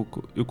 Sim,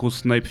 eu com o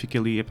Snape fiquei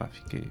ali,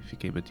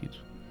 fiquei batido.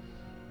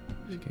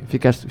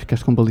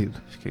 Ficaste combalido.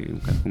 Fiquei um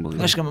bocado com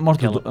baliza. Acho que a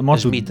morte do, A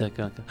Smita.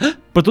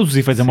 para todos os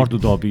efeitos, a morte do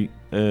Dobby,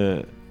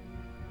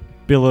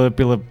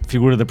 pela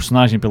figura da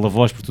personagem, pela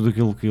voz, por tudo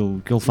aquilo que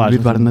ele faz.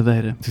 Vivar de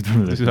madeira.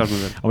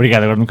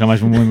 Obrigado, agora nunca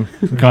mais me lembro,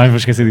 nunca mais vou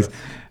esquecer disso.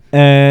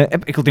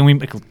 Aquilo tem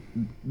aquilo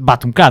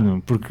bate um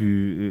bocado,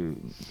 porque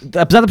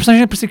apesar da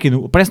personagem aparecer aqui,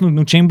 aparece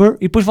no Chamber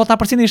e depois volta a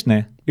aparecer neste,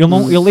 né?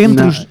 Ele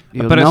entre os.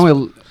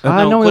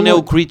 Quando é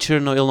o Creature,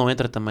 ele não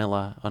entra também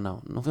lá, ou não?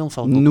 Não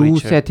fala com o No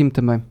Creature. sétimo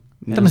também.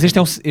 Então, mas este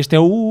é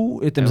o.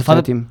 Estamos a falar.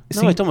 sétimo.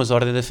 Não, então, mas a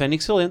Ordem da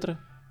Fênix ele entra.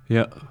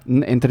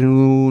 Entra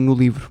no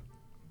livro.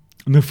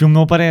 No filme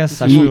não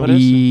aparece. Acho que aparece.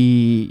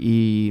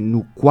 E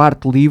no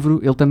quarto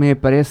livro ele também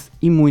aparece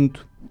e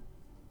muito.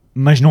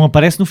 Mas não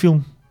aparece no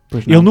filme.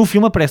 Pois não. Ele no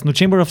filme aparece no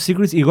Chamber of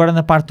Secrets e agora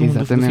na parte 1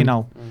 do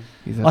final.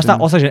 Lá está,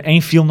 ou seja, em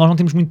filme nós não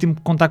temos muito tempo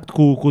de contacto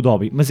com o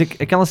Dobby, mas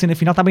aquela cena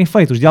final está bem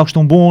feita, os diálogos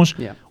estão bons,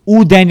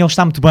 o Daniel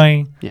está muito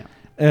bem.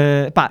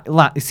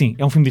 Sim,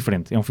 é um filme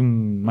diferente, é um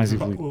filme mais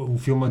evoluído. O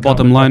filme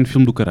Bottom line,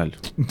 filme do caralho.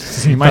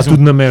 Sim, Está mais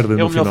tudo na merda É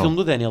no o melhor final. filme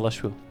do Daniel,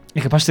 acho eu.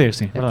 É capaz de ser,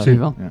 sim. É verdade.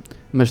 possível. É.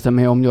 Mas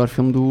também é o melhor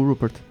filme do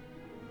Rupert.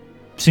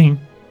 Sim,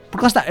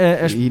 porque lá está.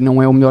 E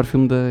não é o melhor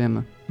filme da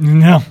Emma.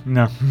 Não.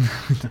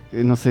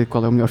 Eu não sei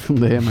qual é o melhor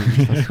filme da Emma.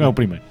 É o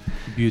primeiro.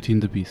 Beauty and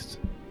the Beast.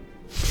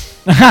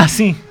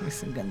 Sim.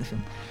 Esse é um grande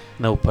filme.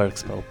 Não, o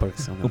Parks, pá, o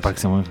Parks é um O Parque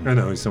São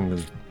Não, isso é um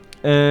grande.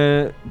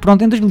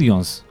 Pronto, em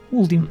 2011, o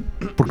último.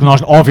 Porque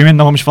nós, obviamente,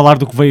 não vamos falar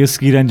do que veio a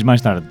seguir anos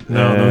mais tarde.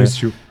 Não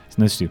existiu. Isso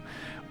não existiu.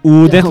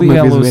 O Deathly Uma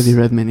vez o Hallows. Eddie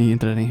Redmayne ia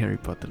entrar em Harry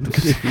Potter.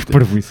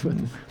 Parvo isso.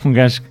 Um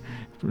gajo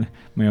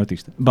meio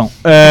autista. Bom,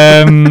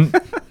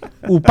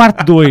 o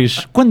parte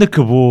 2, quando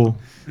acabou,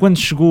 quando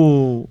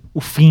chegou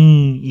o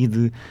fim e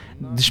de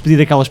despedir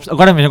daquelas pessoas.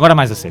 Agora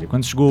mais a sério.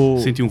 Quando chegou.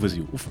 Senti um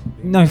vazio.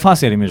 Não, fala a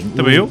sério mesmo.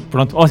 Também eu?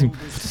 Pronto, ótimo.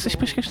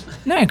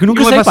 Não, é que eu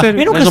nunca Não sei. leva a Pá, sério.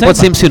 eu nunca Mas não sei, pode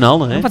pá. ser emocional,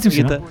 não é? Não pode ser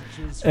emocional.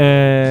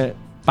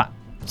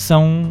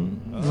 São,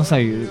 não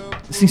sei,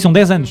 sim, são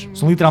 10 anos,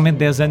 são literalmente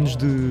 10 anos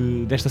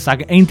desta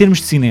saga, em termos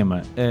de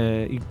cinema,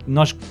 e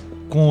nós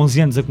com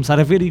 11 anos a começar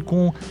a ver e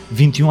com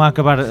 21 a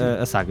acabar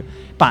a saga.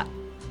 Pá,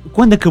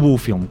 quando acabou o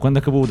filme, quando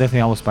acabou o Deathly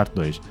Hallows Parte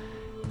 2,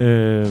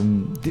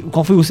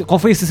 qual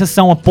foi a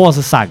sensação após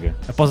a saga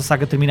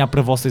terminar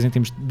para vocês em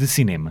termos de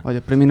cinema?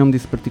 Olha, para mim não me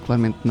disse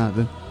particularmente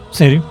nada,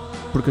 Sério?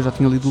 porque eu já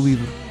tinha lido o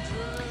livro.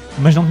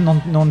 Mas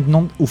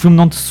o filme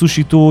não te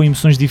suscitou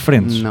emoções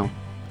diferentes? Não.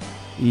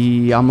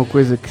 E há uma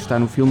coisa que está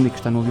no filme e que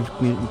está no livro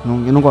que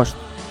eu não gosto.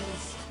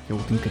 Que é o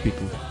último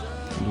capítulo,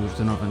 dos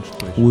 19 anos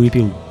depois. O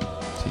epílogo.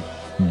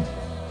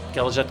 Que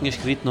ela já tinha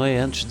escrito, não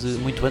é?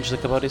 Muito antes de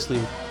acabar esse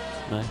livro.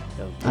 Não é?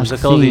 Acho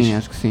que ela diz.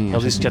 acho que sim. Ela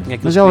acho disse que já tinha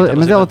aquilo Mas escrito, ela, não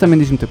mas sei ela quanto. também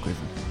diz muita coisa.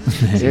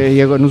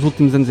 E agora, nos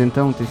últimos anos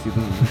então, tem sido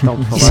um tal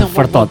de Isso é falar. um bom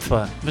fartote.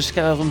 ponto, pá. Mas se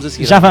calhar vamos a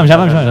seguir. Já vamos.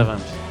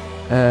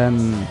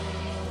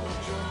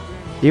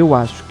 Eu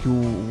acho que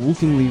o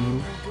último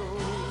livro,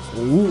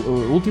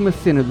 a última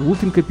cena do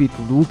último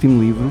capítulo do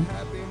último livro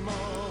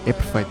é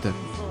perfeita.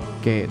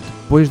 Que é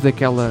depois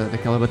daquela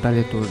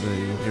batalha toda e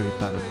o Harry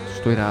está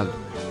estourado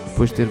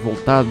depois de ter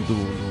voltado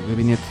do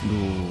gabinete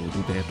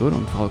do diretor,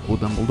 onde fala com o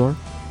Dumbledore.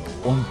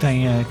 Onde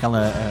tem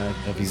aquela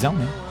a visão,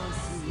 né?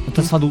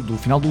 Então se fala do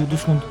final do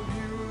segundo.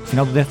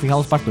 Final do Deathly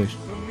Hallows Parte 2.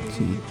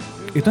 Sim.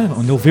 Então,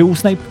 onde ele vê o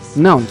Snape.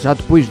 Não, já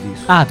depois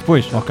disso.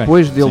 Depois, ok.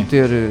 Depois dele Sim.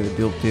 ter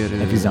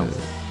A visão.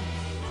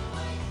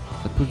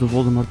 Depois do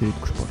Voldemort ter ido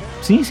com os porcos.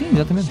 Sim,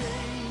 exatamente.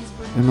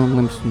 Eu não me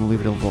lembro se no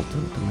livro ele volta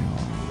também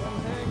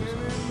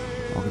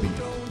ao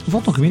gabinete.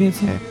 Volta ao gabinete,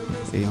 sim.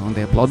 É onde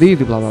é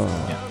aplaudido e blá blá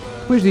blá.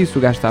 Depois disso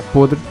o gajo está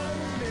podre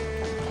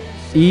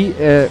e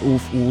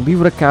o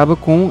livro acaba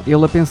com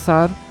ele a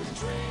pensar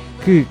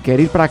que quer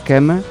ir para a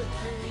cama,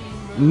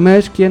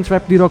 mas que antes vai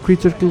pedir ao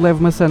Creature que lhe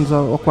leve maçãs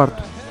ao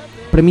quarto.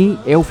 Para mim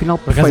é o final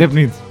Por acaso é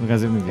perfeito.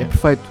 bonito. É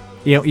perfeito.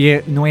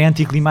 Não é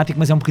anticlimático,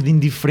 mas é um bocadinho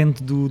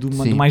diferente do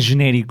mais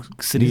genérico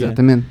que seria.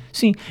 Exatamente.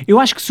 Sim, eu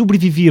acho que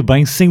sobrevivia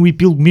bem sem o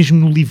epílogo mesmo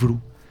no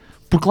livro.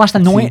 Porque lá está,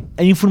 não Sim.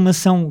 é, a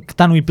informação que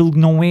está no epílogo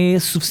não é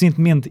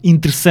suficientemente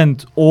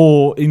interessante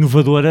ou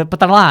inovadora para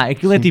estar lá.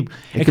 Aquilo é Sim. tipo...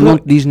 Aquilo não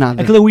te diz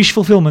nada. Aquilo é wish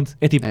fulfillment.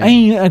 É tipo, É.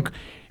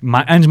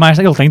 anos mais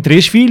tarde, ele tem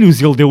 3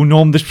 filhos, ele deu o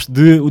nome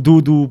do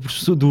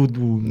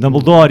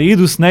Dumbledore e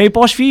do Snape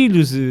aos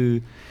filhos.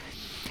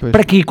 Pois.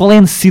 Para quê? Qual é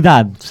a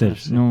necessidade?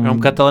 Percebes? É um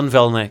bocado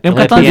telenovela, não é? É um Aquele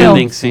bocado happy telenovela.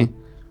 ending, sim.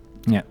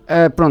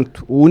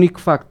 Pronto, o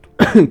único facto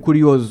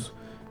curioso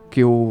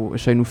que eu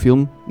achei no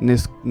filme,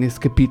 nesse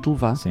capítulo,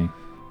 Sim.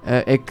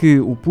 é que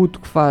o puto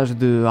que faz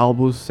de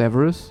Albus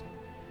Severus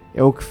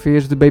é o que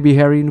fez de Baby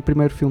Harry no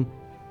primeiro filme.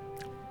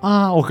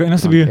 Ok, não Pronto,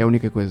 sabia. é a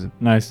única coisa.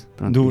 Nice.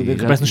 Pronto, Que e já-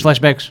 aparece nos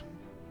flashbacks.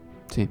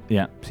 Sim,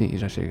 Yeah. sim, e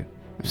já chega.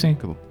 Sim.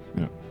 Acabou.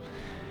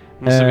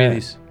 Não sabia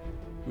disso.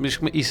 Mas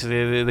isso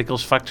é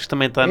daqueles factos que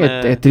também está na...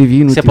 É trivia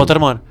Isso é inútil.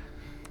 Pottermore.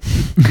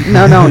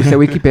 Não, isso é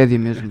Wikipédia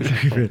mesmo.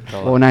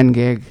 Ou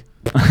 9gag.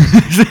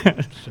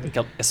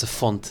 Essa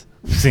fonte.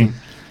 Sim.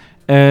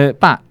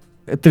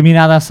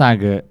 Terminada a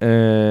saga,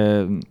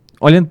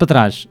 olhando para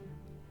trás,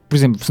 por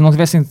exemplo, se não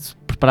tivessem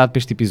preparado para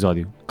este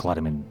episódio,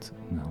 claramente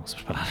não se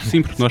prepararam.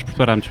 Sim, porque nós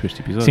preparámos para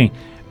este episódio. Sim.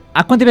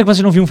 Há quanto tempo é que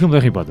vocês não viram um filme do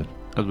Harry Potter?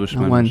 Há 2 Há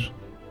um semanas. ano.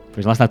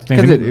 Pois lá está, tu tens,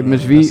 Quer dizer,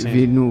 mas vi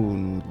sim.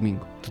 no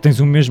domingo. tu tens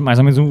um mesmo, mais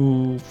ou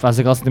menos, faz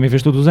aquela assim também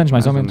vês todos os anos,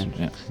 mais ou Mais ou menos.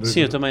 menos.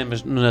 Sim, eu também,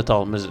 mas no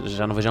Natal, mas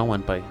já não vejo há um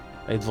ano, pai.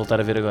 Hei de voltar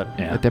a ver agora.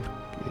 É. Até porque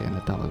é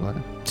Natal agora.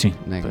 Sim.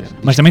 Né? Pois.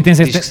 Mas também tens,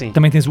 Diz que sim.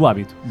 também tens o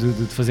hábito de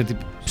fazer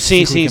tipo.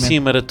 Sim, ciclicamente.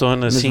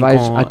 maratona, Mas assim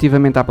vais com...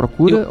 ativamente à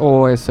procura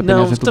ou é se apenas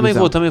Não, na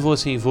televisão? também vou,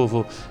 assim,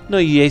 vou.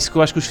 Não, e é isso que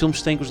eu acho que os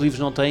filmes têm, que os livros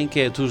não têm,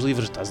 que é tu os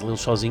livros estás a lê-los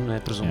sozinho, não é?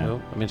 Presumo Yeah.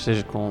 eu, a menos que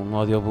esteja com um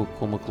audiobook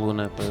com uma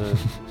coluna, para...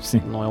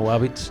 Sim. não é o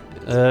hábito.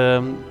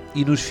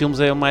 E nos filmes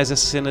é mais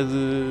essa cena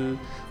de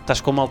estás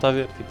com malta a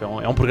ver, tipo,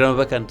 é um programa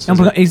bacana. de É um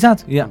fazer. programa,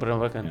 exato. É um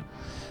programa bacana.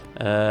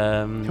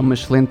 É uma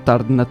excelente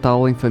tarde de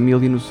Natal em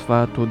família no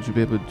sofá, todos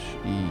bêbados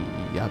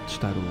e há de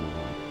estar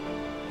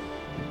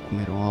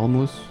comer um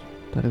almoço,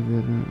 estar a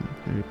ver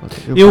Harry Potter.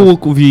 Eu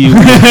vi.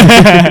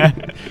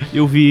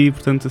 Eu vi,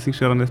 portanto, assim que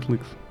chegaram na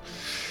Netflix.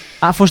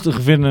 Foste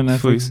rever na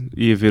Netflix?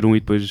 Foi. Ia ver um e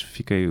depois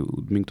fiquei o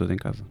domingo todo em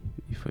casa.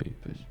 E foi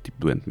tipo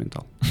doente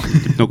mental.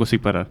 Tipo, não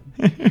consigo parar.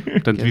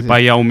 Portanto, Quer vi dizer- para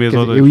aí há um mês Quer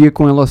ou dizer, 2. eu ia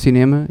com ele ao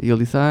cinema e ele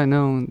disse,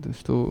 não,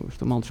 estou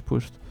mal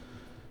disposto.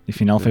 E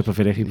afinal foi para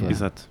ver Harry Potter.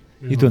 Exato.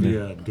 E tu, Eu André? vi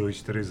há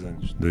 2, 3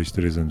 anos. 2,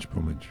 3 anos,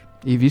 pelo menos.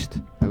 E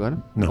viste agora?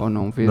 Não. Ou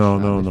não vês? Não, Ah,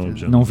 não, viste. não,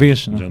 já Não vês?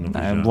 Já não vi,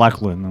 É já.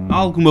 Blácula. Não. Há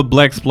alguma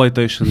Black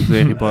Exploitation de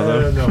Harry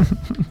Potter? Não.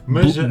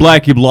 Mas já,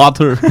 Black e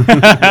Blotter?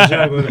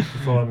 já agora que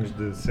falámos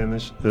de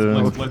cenas.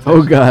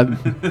 Oh God.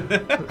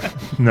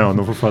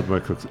 Não vou falar de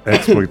Black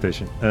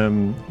Exploitation.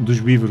 Dos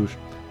livros.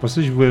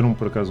 Vocês leram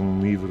por acaso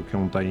um livro que é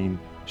um tie-in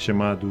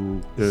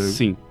chamado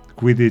Sim,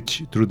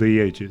 Quidditch Through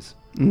the Ages?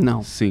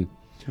 Não. sim.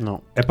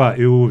 Não. Epá,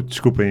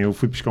 desculpem, eu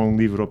fui buscar um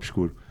livro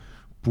obscuro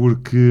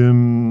porque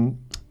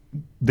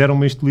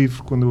deram-me este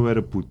livro quando eu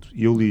era puto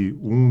e eu li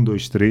o 1,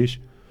 2, 3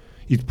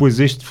 e depois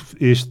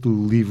este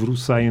livro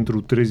sai entre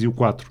o 3 e o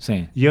 4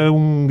 Sim. e é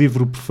um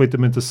livro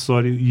perfeitamente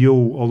acessório e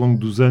eu ao longo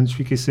dos anos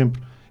fiquei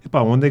sempre,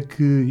 epá, onde é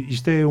que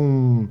isto é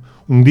um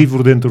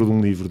livro dentro de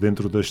um livro,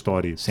 dentro da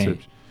história, Sim.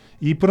 percebes?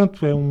 E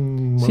pronto, é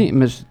Sim,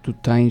 mas tu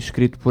tens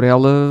escrito por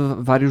ela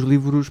vários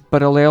livros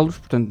paralelos,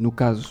 portanto, no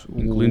caso...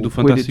 Incluindo o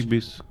Quidditch- Fantastic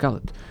Beasts.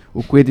 Cala-te.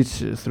 O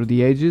Quidditch Through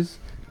the Ages,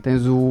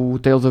 tens o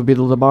Tales of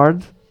Beedle the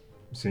Bard,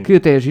 Sim. que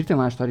até é giro, tem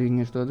lá as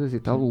historinhas todas e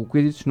tal. O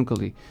Quidditch nunca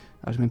li,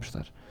 vais-me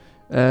emprestar.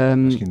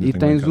 Acho que ainda E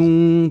tenho lá em tens casa.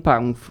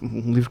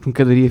 um livro que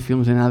nunca daria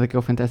filmes nem nada, que é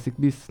o Fantastic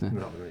Beasts, né?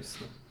 Não, não é isso.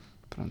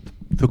 Pronto.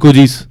 Foi o que eu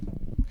disse.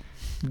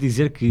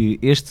 Dizer que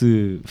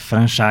este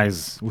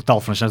franchise, o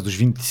tal franchise dos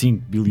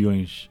 25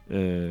 bilhões,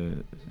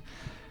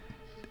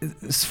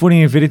 se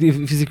forem a ver,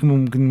 eu fiz aqui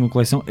uma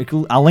coleção,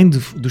 aquilo, além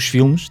dos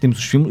filmes, temos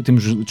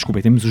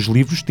os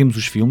livros, temos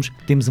os filmes,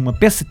 temos uma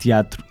peça de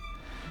teatro,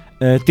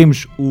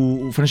 temos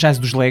o franchise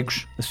dos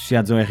Legos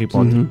associados ao Harry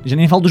Potter. Uhum. Já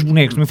nem falo dos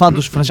bonecos, também falo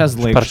dos franchises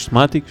de Legos. Parques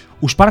temáticos.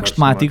 Os parques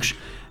temáticos,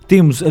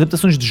 temos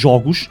adaptações de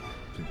jogos,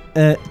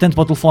 tanto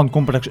para o telefone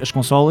como para as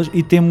consolas,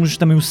 e temos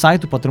também o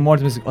site, o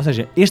Pottermore, ou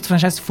seja, este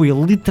franchise foi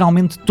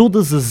literalmente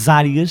todas as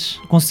áreas,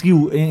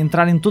 conseguiu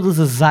entrar em todas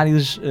as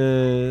áreas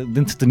de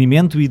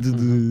entretenimento e de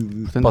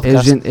Portanto,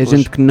 Podcast é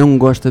gente que não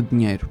gosta de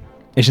dinheiro.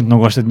 a gente não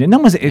gosta de dinheiro.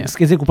 Não, mas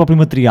quer dizer que o próprio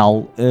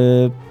material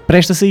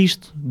presta-se a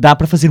isto. Dá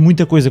para fazer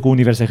muita coisa com o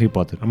universo Harry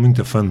Potter. Há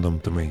muita fandom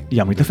também. E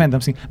há muita fandom,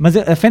 sim. Mas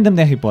a fandom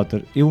de Harry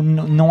Potter, eu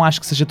não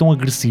acho que seja tão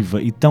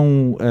agressiva e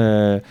tão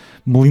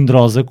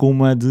melindrosa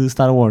como a de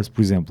Star Wars,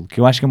 por exemplo. Que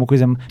eu acho que é uma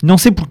coisa... Não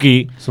sei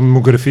porquê. São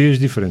demografias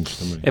diferentes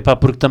também. É pá,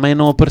 porque também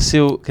não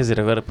apareceu, quer dizer,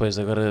 agora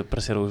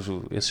apareceram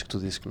esses que tu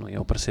dizes que não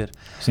iam aparecer,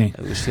 Sim.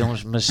 os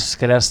filmes, mas se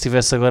calhar se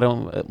tivesse agora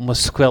uma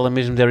sequela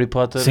mesmo de Harry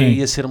Potter, Sim.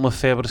 ia ser uma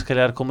febre, se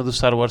calhar, como a do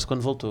Star Wars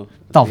quando voltou.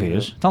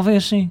 Talvez,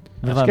 sim.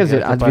 Acho Quer que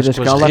dizer, é à capaz, devida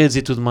com as escala, redes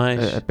e tudo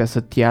mais. A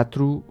peça de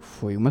teatro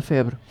foi uma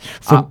febre.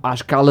 Foi- À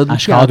escala do à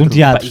escala de um Pá,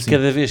 teatro. e sim.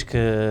 cada vez que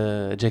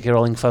a J.K.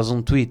 Rowling faz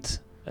um tweet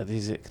a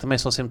dizer, que também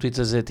são sempre tweets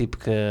a dizer tipo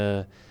que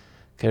a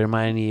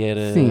Hermione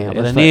era, Sim, ela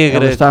era está-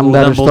 negra, ela está a que o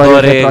mudar a Dumbledore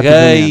história é gay,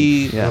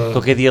 retroativamente. Yeah.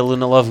 qualquer dia a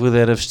Luna Lovegood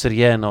era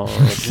vegetariana ou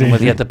tinha uma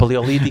dieta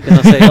paleolítica,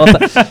 não sei.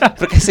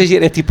 Porque essa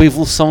é tipo a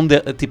evolução,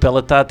 tipo ela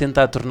está a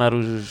tentar tornar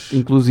os...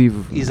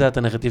 Inclusivo. Exato,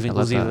 a narrativa Ela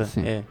inclusiva. tá,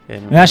 sim.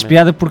 Eu acho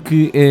piada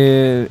porque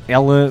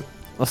ela,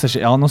 ou seja,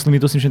 ela não se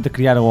limitou simplesmente a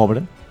criar a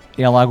obra,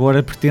 ela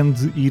agora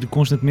pretende ir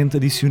constantemente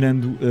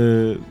adicionando,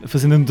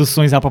 fazendo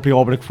anotações à própria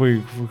obra que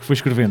foi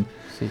escrevendo.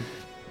 Sim.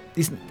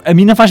 Isso, a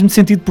mim não faz muito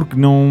sentido porque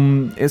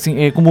não, assim,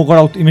 é como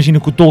agora, imagina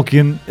que o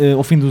Tolkien,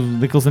 ao fim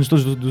daqueles anos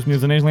todos do Senhor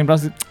dos Anéis,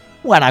 lembrasse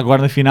o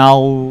Aragorn,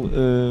 afinal,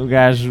 o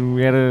gajo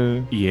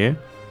era... E é?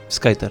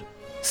 Skater.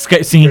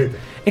 Sim,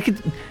 é que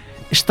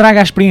estraga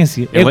a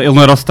experiência. Ele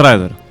não era o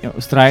Strider. O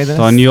Strider...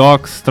 Tony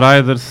Hawk,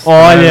 Strider,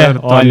 Olha,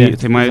 Tony, olha.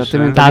 tem mais...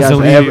 Exatamente. Estás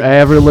Aliás, ali.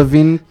 a Avril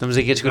Lavigne Estamos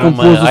aqui a descobrir uma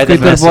compôs o item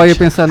Skater Boy a message.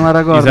 pensar no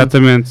Aragorn.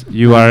 Exatamente.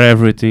 You are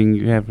everything,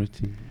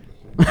 everything.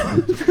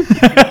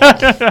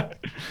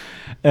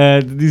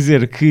 de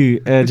dizer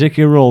que a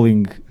J.K.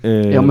 Rowling...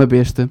 É uma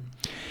besta,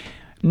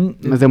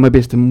 mas é uma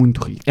besta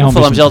muito rica. É um Não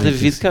falámos bicho dela ter muito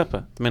vivido cá,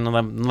 pá. Também não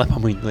dá para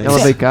muito. Não é? Ela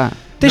veio cá.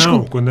 Tens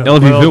Não, que- quando ela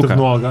viveu esteve cá.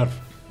 no Algarve.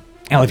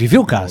 Ela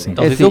viveu cá, sim.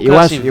 Ela É viveu assim, cá, eu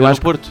sim, acho- viveu eu no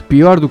acho- Porto.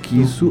 Pior do que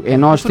isso é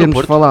nós Foi no termos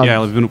Porto? falado. Yeah,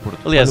 ela viveu no Porto.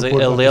 Aliás, Foi no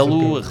Porto, a há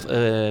Lelo, cerca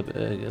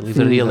a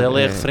livraria Sim, Lelo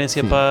é é,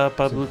 referência sim, para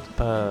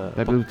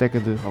Da biblioteca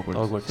de Hogwarts.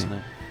 Hogwarts, sim. não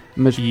é?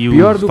 Mas E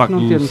pior o do que facto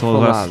não do termos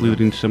Salazar falado.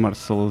 Slytherin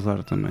chamar-se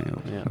Salazar também.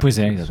 Yeah. Pois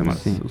é, exatamente.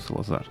 Chamar-se Sim. o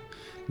Salazar.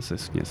 Não sei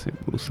se conhecem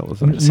o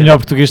Salazar. Melhor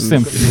português de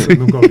sempre.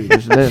 Nunca ouvi.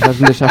 Mas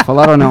vais-me deixar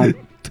falar ou não? Ai, o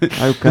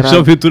Deixa o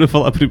caralho. Ventura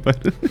falar primeiro.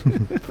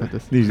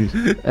 Foda-se. Diz.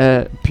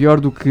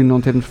 Pior do que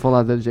não termos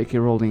falado da J.K.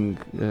 Rowling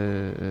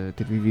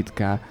ter vivido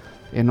cá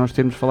é nós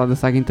termos falado da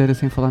saga inteira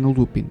sem falar no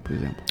Lupin, por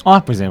exemplo.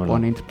 Pois é, Ou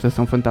verdade. na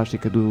interpretação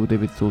fantástica do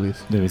David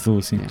Thewlis. Deve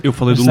ser sim. Eu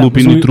falei do Mas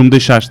Lupin mas e tu me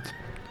deixaste.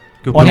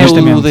 Eu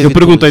Honestamente, o David Eu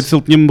perguntei-te Toulouse. se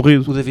ele tinha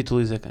morrido. O David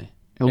Toulouse é quem?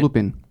 É o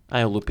Lupin.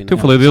 É o Lupin. Que eu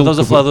falei dele, Estás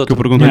a falar de que eu outro.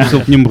 perguntei-te se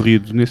ele tinha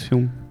morrido nesse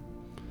filme.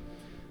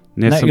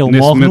 Não, Nesse, ele nesse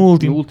morre momento, no No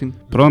último. último.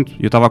 Pronto,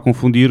 eu estava a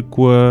confundir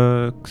com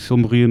a que se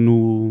ele morria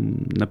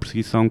na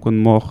perseguição quando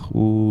morre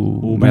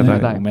o Mad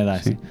Eye. O Mad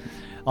Eye, Sim. sim.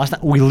 Lá está.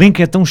 O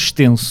elenco é tão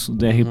extenso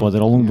de Harry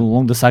Potter ao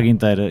longo da saga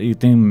inteira e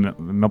tem a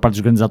maior parte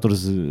dos grandes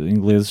atores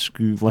ingleses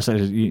que lá está,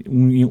 e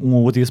um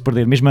ou outro ia se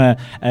perder. Mesmo a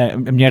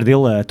mulher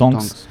dele, a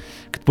Tonks,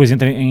 que depois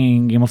entra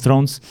em Game of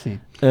Thrones. Sim.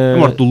 A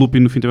morte do Lupin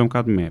no fim também é um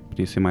bocado meh,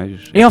 podia ser mais...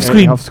 É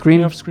off-screen. É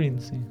off-screen. É off-screen,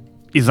 sim.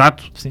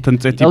 Exato, Sim.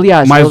 portanto é tipo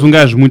Aliás, mais ele- um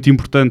gajo muito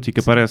importante e que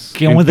aparece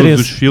Que é um em todos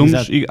adereço, os filmes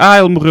exato. e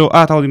ele morreu,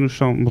 está ali no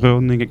chão,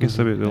 morreu, ninguém quer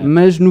saber dele.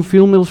 Mas no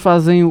filme eles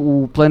fazem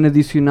o plano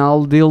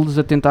adicional deles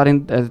a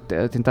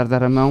tentar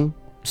dar a mão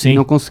Sim. e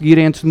não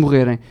conseguirem antes de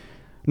morrerem.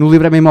 No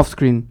livro é mesmo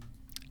off-screen.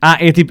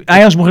 É tipo.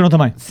 Eles morreram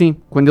também. Sim,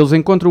 quando eles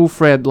encontram o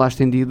Fred lá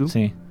estendido,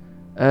 Sim.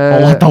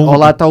 ao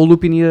lado está o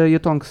Lupin e a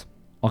Tonks.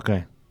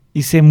 Ok.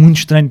 Isso é muito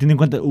estranho, tendo em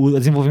conta o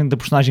desenvolvimento da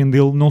personagem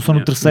dele, não só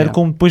no terceiro, Yeah.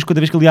 como depois, cada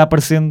vez que ele ia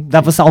aparecendo,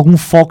 dava-se algum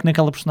foco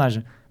naquela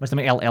personagem. Mas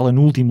também ela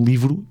no último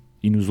livro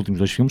e nos últimos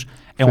 2 filmes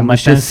é Foi uma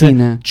matança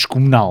chacina.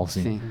 descomunal.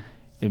 Sim. Sim.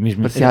 É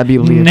mesmo, Parecia a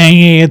Bíblia.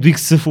 Nem é Edwig que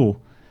se safou.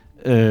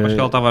 Acho que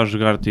ela estava a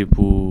jogar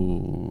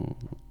tipo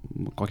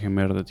qualquer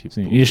merda tipo.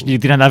 Sim, e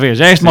tirando à vez.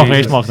 Este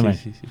morre também.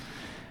 Sim.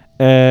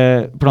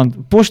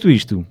 Pronto, posto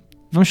isto,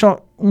 vamos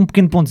só um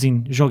pequeno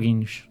pontozinho,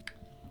 joguinhos.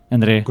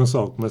 André.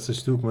 Gonçalo,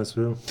 começas tu, começo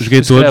eu.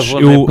 Joguei Se calhar todos, vou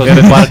na eu época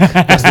era, do parque.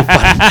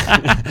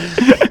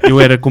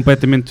 eu era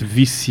completamente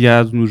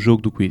viciado no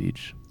jogo do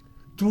Quidditch.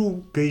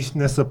 Tu caíste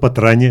nessa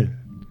patranha?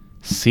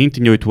 Sim,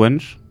 tinha 8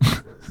 anos.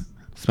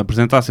 Se me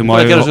apresentassem Qual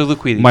é que era o jogo do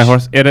Quidditch? My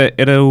Horse,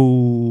 era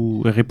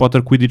o Harry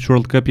Potter Quidditch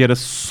World Cup e era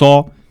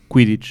só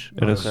Quidditch.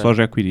 Era Ok. só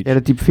já Quidditch. Era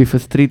tipo FIFA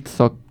Street,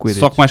 só que Quidditch.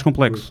 Só que mais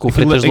complexo. Com o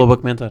Aquilo Freitas é- Lobo a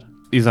comentar.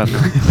 Exato.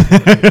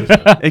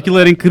 Aquilo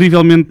era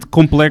incrivelmente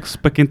complexo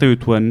para quem tem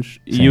 8 anos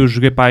Sim. e eu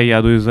joguei para aí há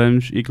 2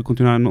 anos e aquilo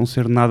continua a não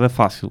ser nada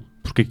fácil.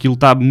 porque aquilo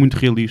está muito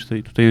realista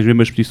e tu tens as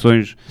mesmas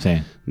posições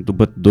Sim. do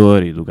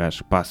batedor e do gajo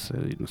que passa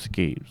e não sei o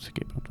quê.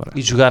 Pronto, ora.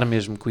 E jogar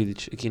mesmo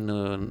Quidditch aqui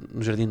no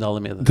Jardim da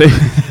Alameda.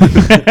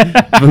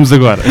 Vamos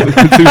agora.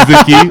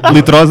 Temos aqui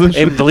litrosas.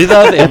 É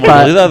modalidade, é uma Epá,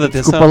 modalidade,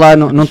 atenção. Desculpa lá,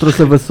 não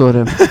trouxe a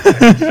vassoura.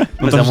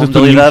 Mas é uma trouxeste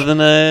modalidade Não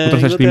na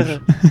trouxeste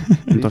Inglaterra.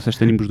 Não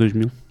trouxeste Nimbus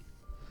 2000?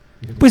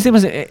 Pois é,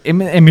 mas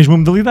é mesmo a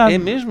modalidade. É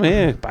mesmo,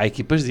 é. Pá, há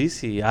equepas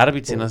disso e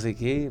árbitros e não sei o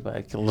quê. Pá,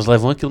 eles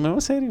levam aquilo mesmo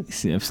a sério.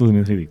 Isso é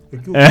absolutamente ridículo.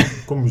 Aquilo,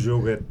 como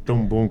jogo é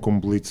tão bom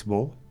como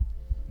Blitzball.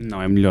 Não,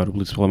 é melhor. O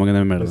Blitzball é uma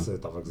grande merda.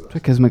 Estava a gozar. Tu é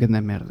que és uma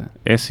grande merda.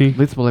 É assim?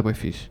 Blitzball é bem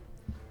fixe.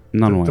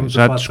 Não, não é. Estamos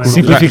a Já,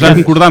 falar de já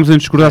concordámos em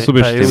discordar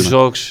sobre este Os tema.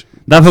 jogos.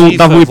 Dava um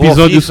FIFA,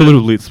 episódio FIFA. sobre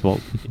o Blitzball.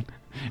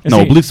 Não,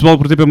 Assim, o Blitzball,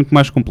 por exemplo, é muito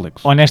mais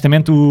complexo.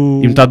 honestamente,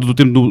 E metade do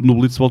tempo no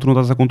Blitzball tu não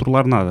estás a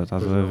controlar nada.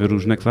 Estás a ver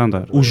os bonecos a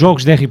andar. os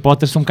jogos de Harry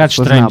Potter são um bocado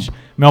Pois estranhos. A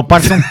maior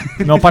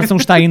parte são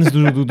os tie-ins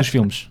dos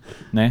filmes,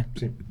 né?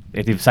 Sim.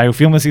 É tipo, sai o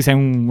filme assim, sai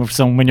uma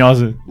versão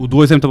manhosa. O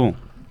 2 é muito bom.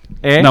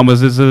 É? Não,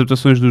 mas as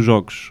adaptações dos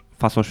jogos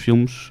face aos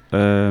filmes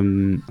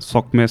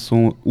só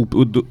começam...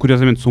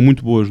 curiosamente, são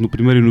muito boas no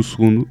primeiro e no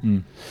segundo.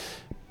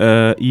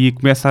 E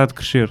começa a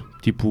decrescer.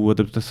 Tipo, a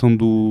adaptação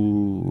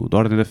da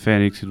Ordem da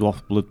Fênix e do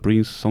Half-Blood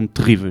Prince são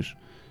terríveis.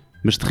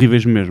 Mas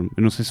terríveis mesmo.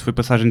 Eu não sei se foi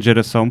passagem de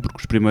geração, porque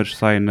os primeiros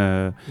saem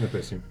na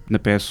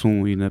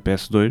PS1 e na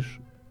PS2.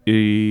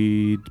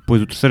 E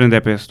depois o terceiro ainda é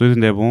PS2,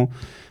 ainda é bom.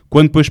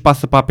 Quando depois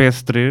passa para a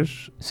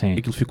PS3, Sim.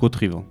 aquilo ficou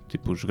terrível.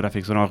 Tipo, os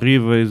gráficos eram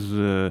horríveis,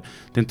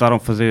 tentaram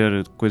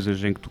fazer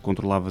coisas em que tu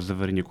controlavas a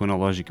varinha com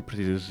analógica,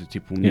 precisas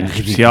tipo um nível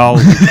especial.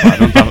 Pá,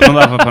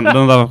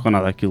 não dava com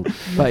nada aquilo.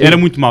 Pá, Era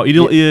muito mau.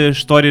 E a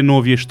história, não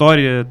havia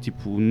história,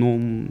 tipo,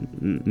 não...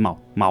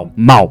 Mau.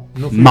 Não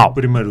foi o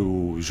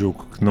primeiro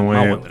jogo que não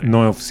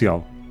é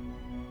oficial.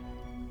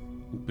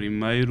 O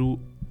primeiro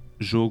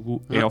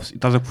jogo é oficial.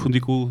 Estás a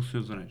confundir com o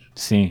Senhor dos Anéis.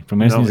 Sim,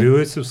 primeiro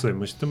Não, esse eu sei,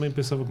 mas também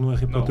pensava que não é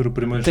Harry Potter o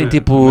primeiro Tem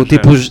jogo.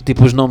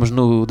 tipo os nomes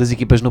das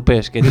equipas no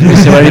PES, que é tipo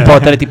esse Harry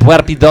Potter, é tipo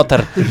Harry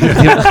Potter.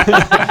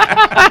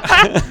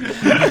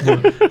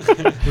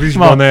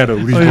 Lisbonero.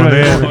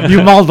 E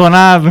o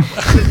Maldonado.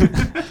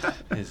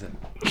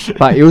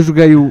 Pá, eu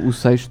joguei o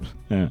sexto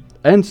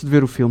antes de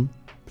ver o filme.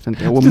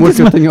 Portanto, é o amor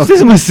que eu tenho ao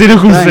Fez uma cena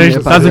com o Tenho, sexto.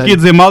 epá. Estás aqui a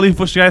dizer mal e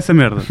foste chegar a essa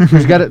merda. Fui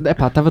jogar.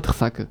 Epá, estava de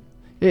ressaca.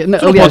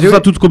 Tu podes usar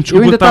tudo como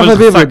desculpa eu ainda que estavas estava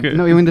de bêbado. ressaca.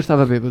 Não, eu ainda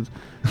estava bêbado.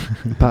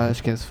 Pá,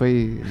 esquece,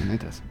 foi. Não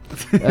interessa.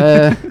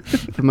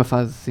 Foi uma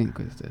fase, sim,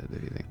 coisa da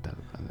vida em que estava.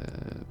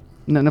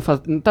 Na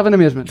fase. Estava na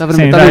mesma. Estava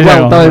Sim,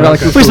 igual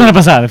àquilo. Foi semana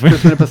passada. Foi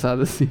semana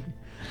passada, sim.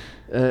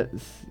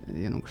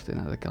 Eu não gostei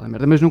nada daquela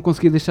merda, mas não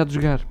conseguia deixar de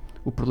jogar.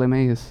 O problema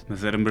é esse.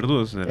 Mas era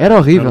merdoso. Era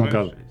horrível.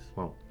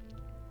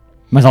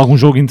 Mas algum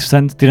jogo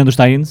interessante, tirando os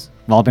tie-ins,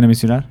 vale a pena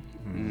mencionar?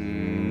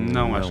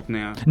 Não, acho que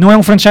nem há. Não é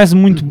um franchise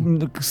muito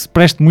que se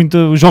preste muito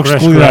a jogos de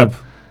qualidade.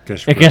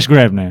 É cash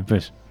grab, não é?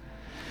 Pois.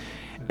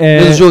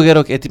 Mas o jogo era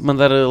o quê? É tipo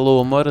mandar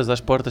loamoras às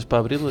portas para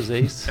abri-las, é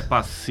isso? É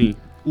pá, sim.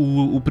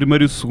 O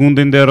primeiro e o segundo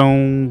ainda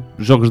eram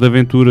jogos de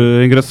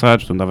aventura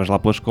engraçados. Tu andavas lá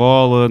pela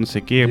escola, não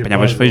sei o quê,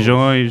 apanhavas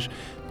feijões,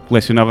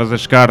 colecionavas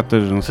as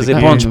cartas, não sei o Fazer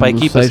quê. pontos para a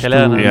equipa, se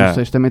calhar. Não é? No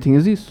sexto também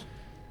tinhas isso.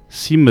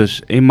 Sim,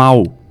 mas em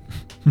mau.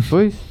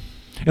 Pois.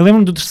 Eu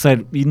lembro-me do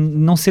terceiro e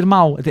não ser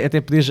mau,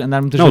 até podes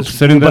andar muitas Não, o vezes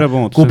terceiro ainda era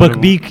bom. com o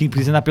Buckbeak e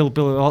podias andar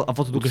à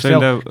volta do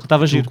castelo,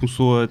 estava giro.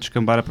 Começou a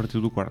descambar a partir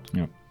do quarto.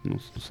 Yeah. Não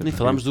sei Nem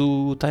falámos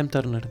do Time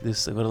Turner,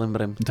 desse, agora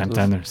lembrei-me. Time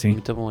Turner, sim.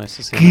 Muito bom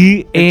essa cena.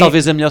 Que É é,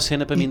 talvez a melhor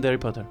cena para mim de Harry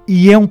Potter.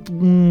 e é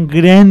um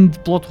grande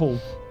plot hole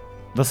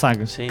da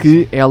saga. Sim,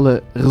 Que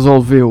ela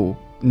resolveu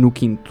no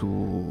quinto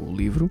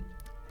livro.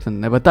 Portanto,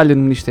 na Batalha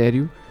no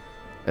Ministério,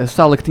 a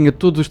sala que tinha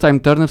todos os Time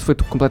Turners foi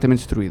completamente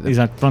destruída.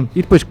 Exato, pronto.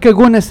 E depois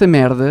cagou nessa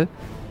merda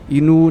e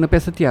na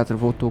peça de teatro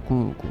voltou com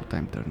o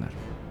Time Turner.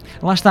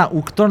 Lá está,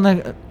 o que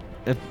torna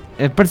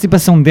a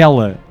participação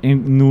dela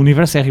no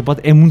universo Harry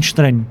Potter é muito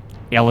estranho.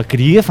 Ela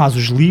cria, faz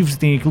os livros,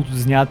 tem aquilo tudo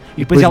desenhado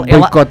e depois ela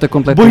boicota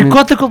completamente.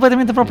 boicota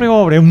completamente a própria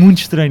obra. É muito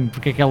estranho,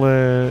 porque é que ela,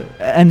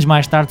 anos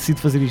mais tarde, decide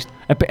fazer isto.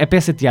 A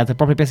peça de teatro, a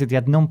própria peça de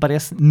teatro não me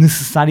parece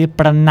necessária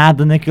para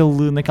nada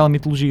naquela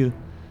mitologia.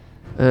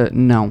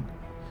 Não.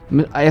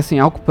 Mas, é assim,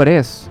 ao que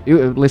parece...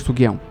 leste o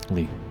guião.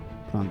 Ali.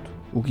 Pronto.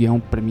 O guião,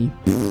 para mim...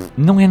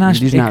 Não é nada. Não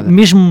diz É nada.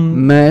 mesmo...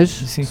 Mas,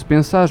 Sim. se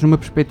pensares numa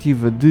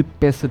perspectiva de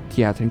peça de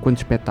teatro enquanto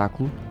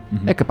espetáculo,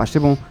 é capaz de ser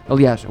bom.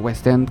 Aliás,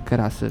 West End,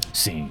 caraças.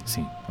 Sim,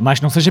 sim. Mas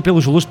que não seja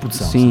pelos valores de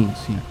produção. Sim,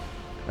 sim.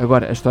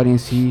 Agora, a história em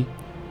si...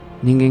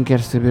 Ninguém quer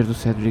saber do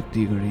Cedric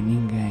Diggory.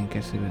 Ninguém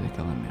quer saber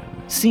daquela merda.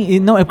 Sim,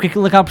 não, é porque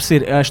aquilo acaba por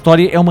ser... A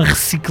história é uma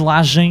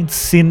reciclagem de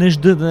cenas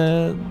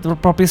da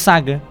própria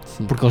saga.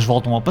 Sim. Porque eles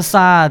voltam ao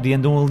passado e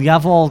andam ali à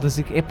volta.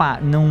 Assim, epá,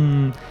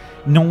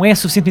 não é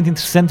suficientemente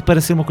interessante para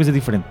ser uma coisa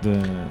diferente.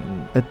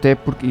 Até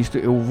porque isto...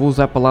 Eu vou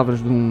usar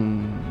palavras de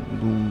um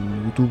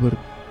youtuber...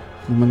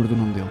 Não me lembro do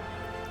nome dele.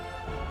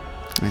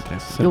 Não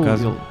interessa.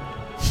 Sarcasmo.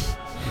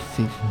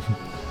 Sim.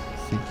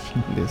 Sim.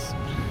 Desse.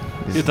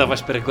 Eu estava à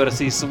espera que agora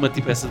saísse uma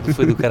tipo essa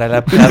foi do caralho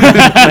à picada,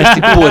 mas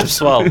tipo, boas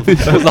pessoal,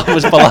 usar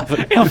umas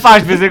palavras. Ele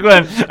faz de vez em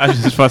quando. Às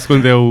vezes faço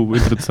quando é a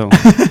introdução.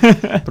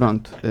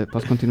 Pronto,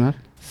 posso continuar?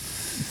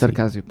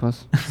 Sarcásio,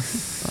 posso?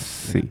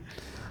 Sim.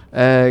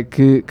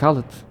 Que,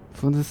 cala-te,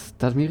 foda-se,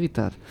 estás-me a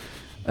irritar.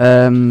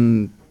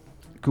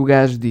 Que o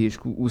gajo diz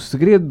que o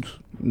segredo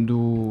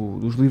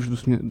dos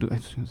livros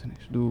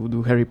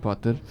do Harry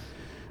Potter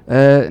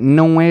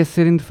não é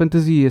serem de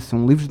fantasia,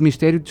 são livros de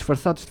mistério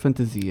disfarçados de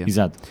fantasia.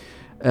 Exato.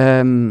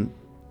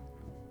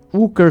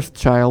 O Cursed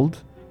Child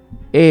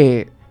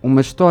é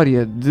uma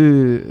história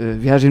de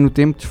viagem no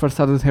tempo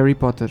disfarçada de Harry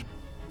Potter.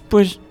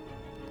 Pois,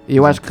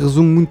 Eu acho que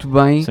resume muito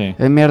bem sim.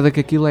 a merda que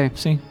aquilo é.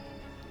 Sim.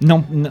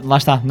 Não, lá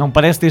está, não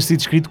parece ter sido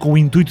escrito com o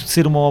intuito de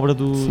ser uma obra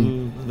do...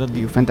 Sim.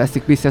 E o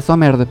Fantastic Beasts é só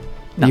merda.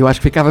 Não. E eu acho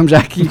que ficávamos já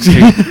aqui.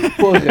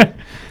 Porra.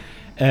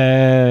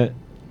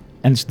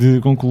 Antes de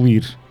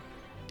concluir...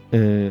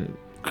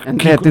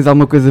 André, tens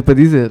alguma coisa para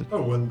dizer?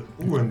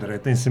 O André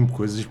tem sempre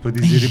coisas para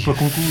dizer e para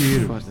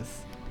concluir.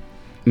 Foda-se.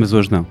 Mas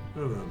hoje não.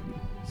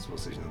 Se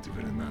vocês não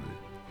tiverem nada.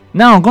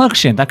 Não,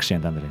 acrescenta,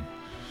 André.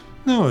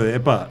 Não, é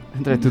pá.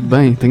 André, tudo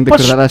bem? Tenho de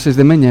Podes- acordar às 6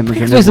 da manhã, mas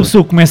Porquê que tu ainda és a vou.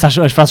 pessoa que começa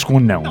as frases com um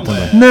não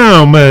também?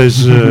 Não,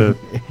 mas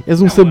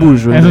És um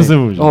sabujo, És André. um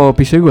sabujo. Oh,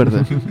 picha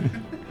gorda.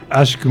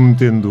 acho que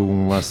metendo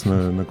um laço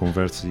na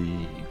conversa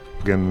e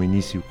pegando no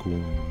início que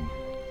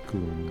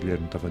o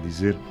Guilherme estava a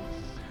dizer,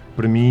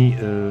 para mim,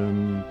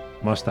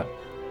 lá está.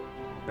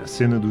 A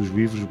cena dos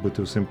livros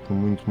bateu sempre por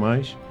muito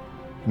mais,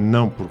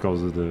 não por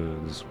causa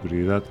da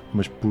superioridade,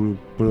 mas por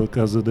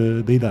causa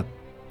da idade.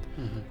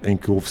 Em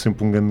que houve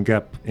sempre um grande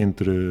gap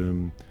entre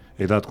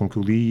a idade com que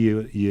eu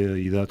li e a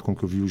idade com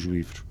que eu vi os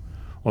livros.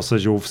 Ou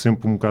seja, houve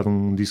sempre um bocado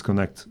um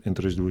disconnect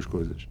entre as duas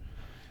coisas.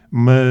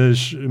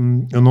 Mas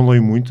eu não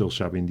leio muito, eles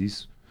sabem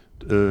disso,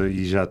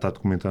 e já está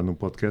documentado no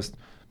podcast,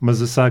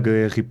 mas a saga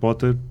Harry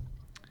Potter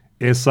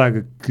é a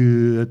saga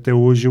que até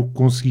hoje eu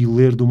consegui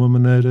ler de uma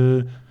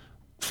maneira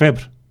de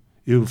febre.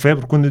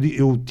 Febre, quando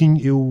eu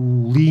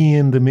li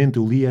em andamento,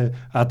 eu lia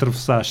a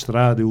atravessar a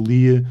estrada, eu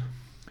lia...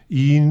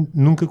 E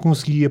nunca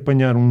consegui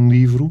apanhar um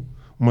livro,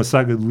 uma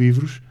saga de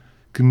livros,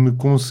 que me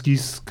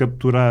conseguisse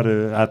capturar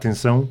a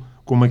atenção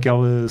como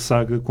aquela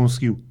saga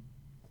conseguiu.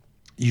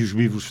 E os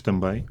livros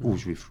também,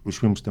 os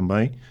filmes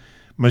também,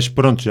 mas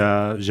pronto,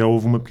 já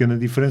houve uma pequena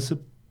diferença,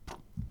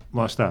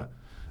 lá está,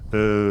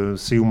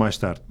 saiu mais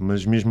tarde,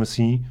 mas mesmo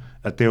assim,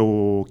 até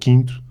o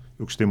quinto,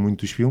 eu gostei muito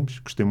dos filmes,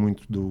 gostei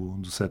muito do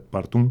 7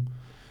 parte 1,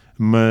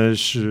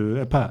 mas,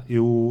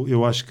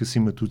 eu acho que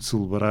acima de tudo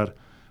celebrar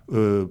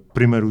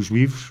primeiro os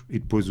livros e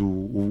depois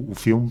o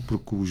filme,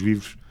 porque os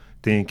livros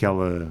têm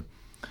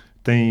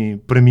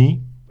para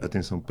mim,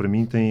 atenção, para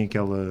mim tem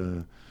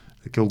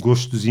aquele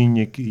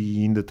gostozinho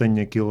e ainda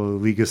tenho aquela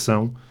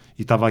ligação,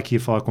 e estava aqui a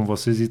falar com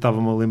vocês e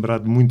estava-me a lembrar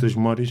de muitas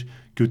memórias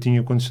que eu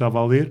tinha quando estava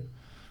a ler,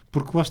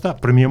 porque lá está,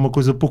 para mim é uma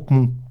coisa pouco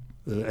comum,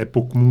 é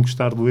pouco comum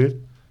gostar de ler,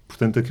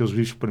 portanto aqueles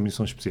livros para mim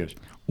são especiais.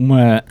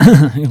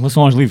 Em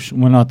relação aos livros,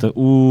 uma nota.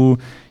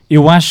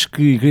 Eu acho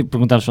que, queria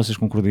perguntar-vos se vocês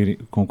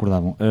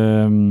concordavam,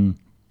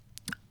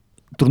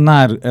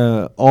 tornar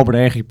a obra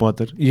Harry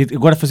Potter, e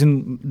agora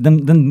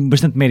dando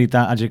bastante mérito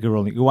à J.K.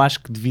 Rowling, eu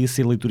acho que devia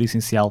ser leitura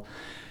essencial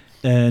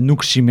no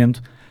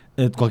crescimento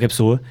de qualquer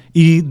pessoa,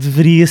 e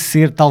deveria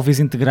ser talvez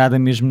integrada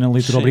mesmo na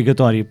leitura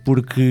obrigatória,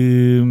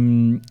 porque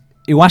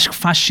eu acho que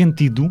faz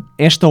sentido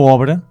esta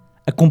obra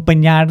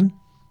acompanhar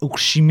o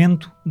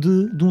crescimento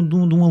de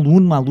um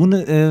aluno, uma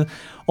aluna,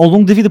 ao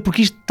longo da vida,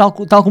 porque isto,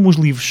 tal como os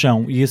livros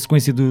são, e a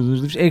sequência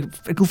dos livros,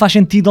 aquilo faz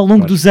sentido ao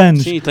longo dos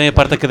anos. Sim, tem a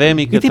parte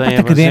académica. E tem a parte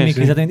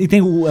académica, exatamente. E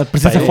tem a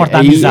presença forte da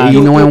Aí amizade.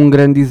 não é um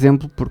grande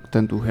exemplo, porque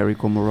tanto o Harry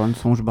como o Ron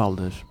são os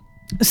baldas.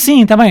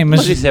 Sim, está bem,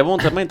 Mas isso é bom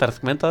também, estar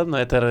documentado, não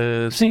é?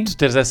 Sim. Tu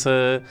teres essa...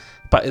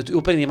 Pá, eu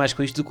aprendi mais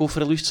com isto do que com o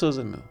Frei Luís de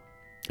Sousa, meu.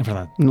 É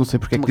verdade. Não sei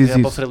porque é que Estou-me a dizes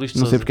cagar para o isso. Frei Luís de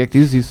Não sei Sousa. porque é que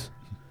dizes isso.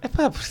 É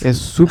pá, É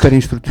super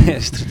instrutivo. é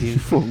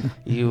instrutivo.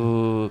 E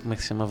o... Como é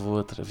que se chamava o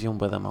outro? Havia um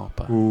bué da mau,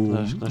 pá. O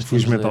Nós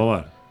Felizmente tínhamos ao de-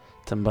 Lar.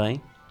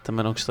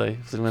 Também não gostei,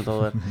 felizmente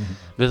ao ler.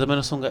 Mas também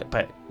não sou um gajo.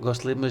 Pá,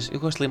 gosto de ler, mas eu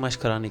gosto de ler mais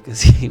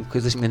crónicas e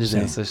coisas menos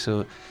densas.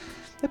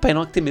 Epá,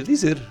 não há que ter medo de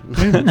dizer.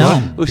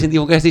 Não. Hoje em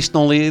dia um gajo diz que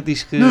não lê,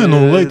 diz que... Não, eu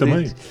não leio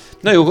também.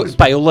 Não,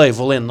 eu leio,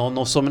 vou lendo,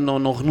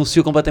 não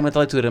renuncio completamente à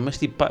leitura, mas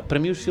tipo, pá, para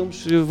mim os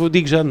filmes,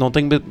 digo já, não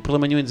tenho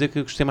problema nenhum em dizer que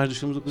eu gostei mais dos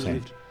filmes do que dos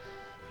livros.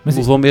 Mas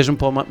Vou mesmo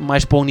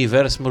mais para o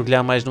universo,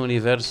 mergulhar mais no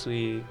universo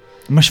e...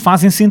 Mas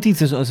fazem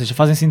sentido, ou seja,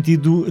 fazem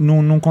sentido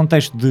num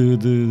contexto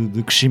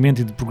de crescimento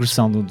e de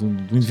progressão do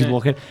indivíduo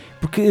qualquer,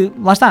 porque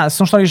lá está,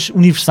 são histórias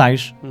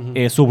universais,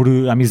 é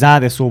sobre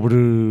amizade, é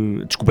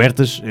sobre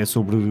descobertas, é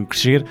sobre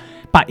crescer,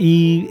 pá,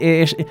 e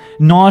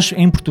nós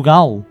em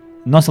Portugal,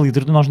 nossa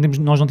literatura,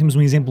 nós não temos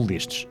um exemplo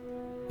destes,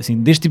 assim,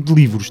 deste tipo de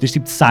livros, deste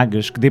tipo de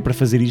sagas que dê para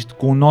fazer isto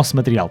com o nosso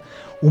material.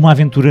 Uma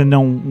aventura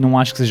não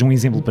acho que seja um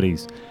exemplo para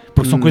isso.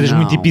 Porque são coisas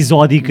muito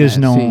episódicas,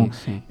 Sim.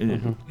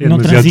 É não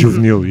demasiado transitam,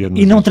 juvenil.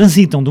 e não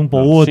transitam de um para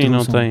o outro.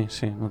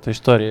 Sim, não tem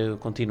história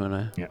contínua, não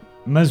é?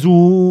 Mas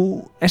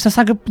esta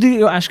saga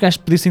eu acho que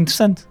podia ser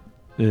interessante.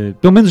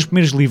 Pelo menos os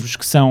primeiros livros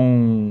que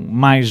são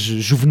mais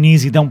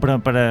juvenis e dão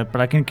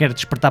para quem quer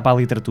despertar para a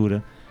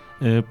literatura,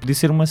 podia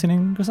ser uma cena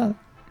engraçada,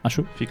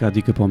 acho. Fica a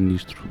dica para o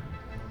ministro.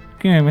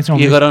 Quem é?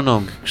 E agora o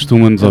nome?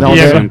 Costuma-nos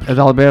ouvir sempre.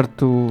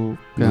 Adalberto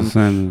Campos.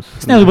 Anos.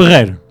 Isso não é do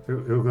Barreiro.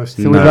 Eu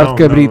gosto São Eduardo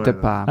Cabrita,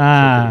 pá.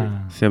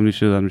 Isso é a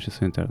Ministra da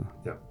Administração Interna.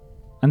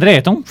 André,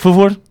 então, por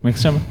favor, como é que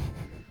se chama?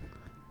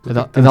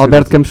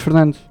 Adalberto Campos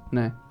Fernandes,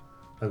 não é?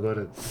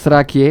 Agora,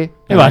 Será que é?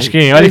 Eu acho que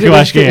é, olha que eu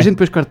acho que é. A gente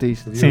depois corta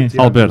isto. Sim.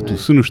 Alberto,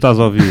 se nos estás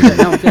a ouvir.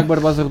 Não, o Tiago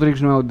Barbosa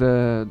Rodrigues não é o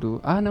do...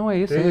 Ah, não, é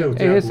esse. É o É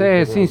Tiago esse, é,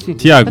 Barbosa. sim, sim.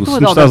 Tiago, Então, se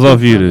nos Adalberto estás a Campos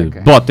ouvir,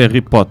 Fernandes, bota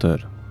Harry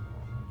Potter.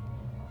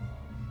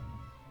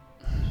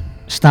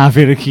 Está a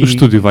ver aqui. O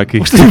estúdio vai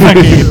cair. O estúdio vai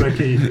cair.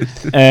 aqui.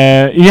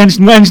 E antes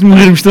de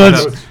morrermos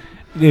todos,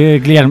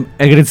 Guilherme,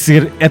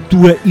 agradecer a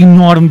tua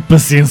enorme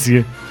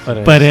paciência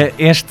Ora, para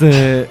esta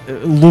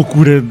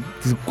loucura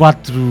de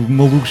 4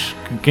 malucos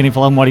que querem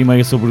falar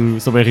 1h30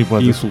 sobre Harry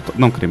Potter.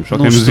 Não queremos, só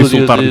num queremos estúdio de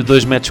insultar-nos.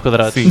 2 metros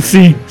quadrados.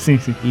 Sim. Sim.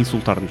 E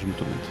insultar-nos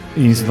mutuamente.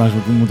 E isso nós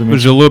mutuamente.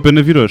 Mas valeu a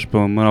pena vir hoje para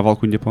uma nova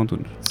alcunha para o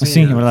Antunes.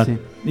 Sim, é verdade. Sim.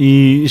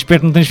 E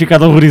espero que não tenhas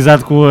ficado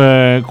horrorizado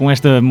com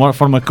esta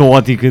forma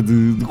caótica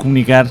de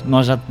comunicar.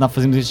 Nós já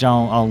fazemos isto já há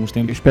alguns Eu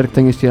tempos. espero que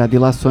tenhas tirado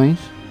ilações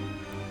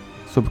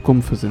sobre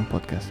como fazer um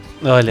podcast.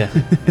 Olha,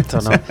 então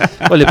não.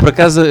 Olha, por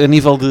acaso, a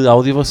nível de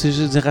áudio, vocês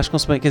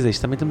desenrascam-se bem. Quer dizer,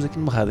 isto também estamos aqui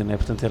numa rádio, não é?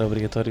 Portanto, era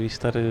obrigatório isto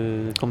estar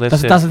como deve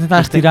ser. Estás a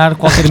tentar retirar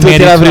qualquer Estou a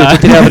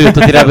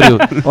mérito. tirar abril.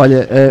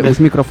 Olha, os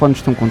microfones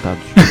estão contados.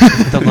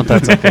 Estão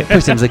contados, ok.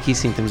 Pois temos aqui,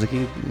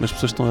 umas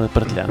pessoas que estão a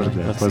partilhar, não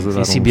é? Podes dar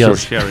Em um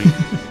simbiose. sharing.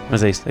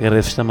 Mas é isto,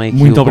 agradeço também aqui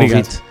Muito o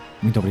obrigado. convite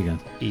Muito obrigado.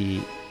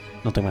 e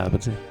não tenho nada para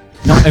dizer.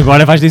 Não,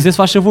 agora vais dizer, se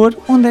faz favor,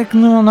 onde é que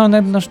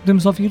nós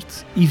podemos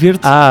ouvir-te e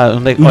ver-te?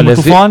 Onde é que, No olha,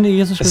 telefone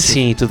e essas coisas.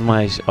 sim, e tudo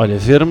mais. Olha,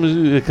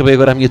 ver-me, acabei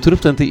agora a minha tour,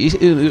 portanto,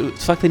 de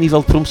facto, a nível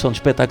de promoção de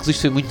espetáculos,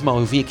 isto foi muito mau.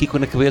 Eu vim aqui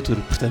quando acabei a tour,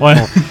 portanto,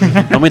 Olha.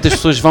 normalmente as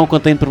pessoas vão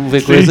quando têm de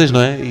promover Sim. coisas,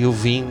 não é? E eu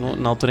vim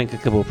na altura em que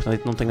acabou,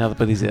 portanto, não tenho nada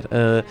para dizer.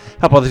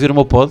 Pode ver o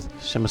meu pod,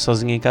 chama-se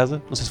Sozinho em Casa,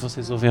 não sei se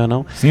vocês ouvem ou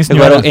não. Sim,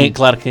 senhora. Agora, é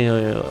claro que.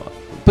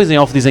 Depois em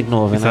off dizem que não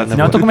ouvem, não é? Exato. Na Não,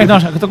 boa.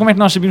 então como é que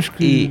nós sabíamos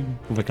que E-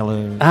 houve aquela...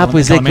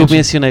 Pois é aquela que eu mention?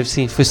 mencionei,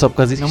 sim, foi só por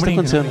causa disso que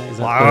Não isto brinca, aconteceu,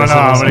 não não é?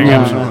 Exato, Não, foi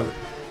brincamos. só- Não.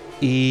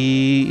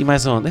 E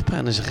mais onde?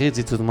 Nas redes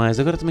e tudo mais.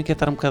 Agora também quero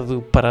estar um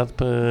bocado parado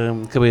para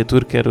acabei a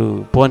tour, para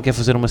o ano quero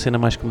fazer uma cena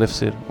mais como deve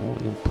ser,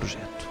 um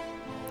projeto.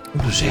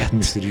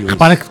 Misterioso.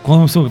 Repara que quando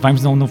uma pessoa vai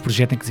dar um novo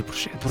projeto tem que dizer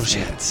projeto.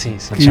 Projeto, sim.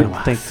 Que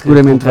Tem que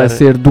seguramente vai colocar-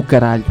 ser do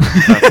caralho.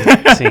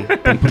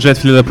 Sim. Um projeto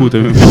filha da puta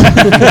mesmo.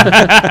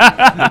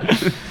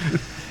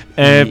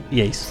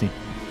 E é isso. Sim.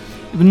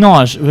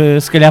 Nós,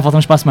 se calhar,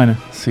 voltamos para a semana.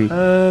 Sim.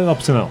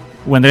 Opcional.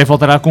 O André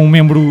voltará com um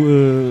membro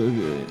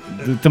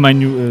de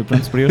tamanho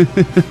pronto, superior.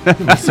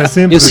 Isso é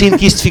sempre. Eu sinto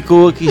que isto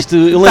ficou,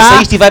 eu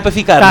lancei isto e vai para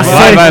ficar. Tá não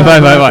é? sério.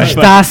 vai.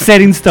 Está a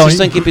série in stone. Vocês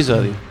estão em que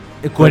episódio?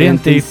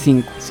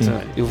 45. Sim.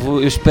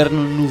 Eu espero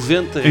no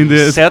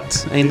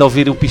 97 ainda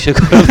ouvir o Picha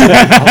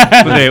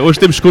André, hoje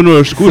temos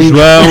connosco o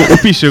João, o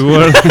Picha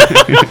Gordo.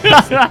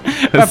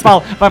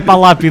 Vai para a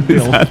lápide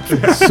dele.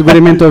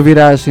 Seguramente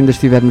ouvirás se ainda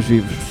estivermos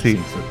vivos. Sim.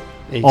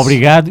 É isso.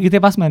 Obrigado e até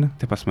para a semana.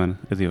 Até para a semana.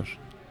 Adeus.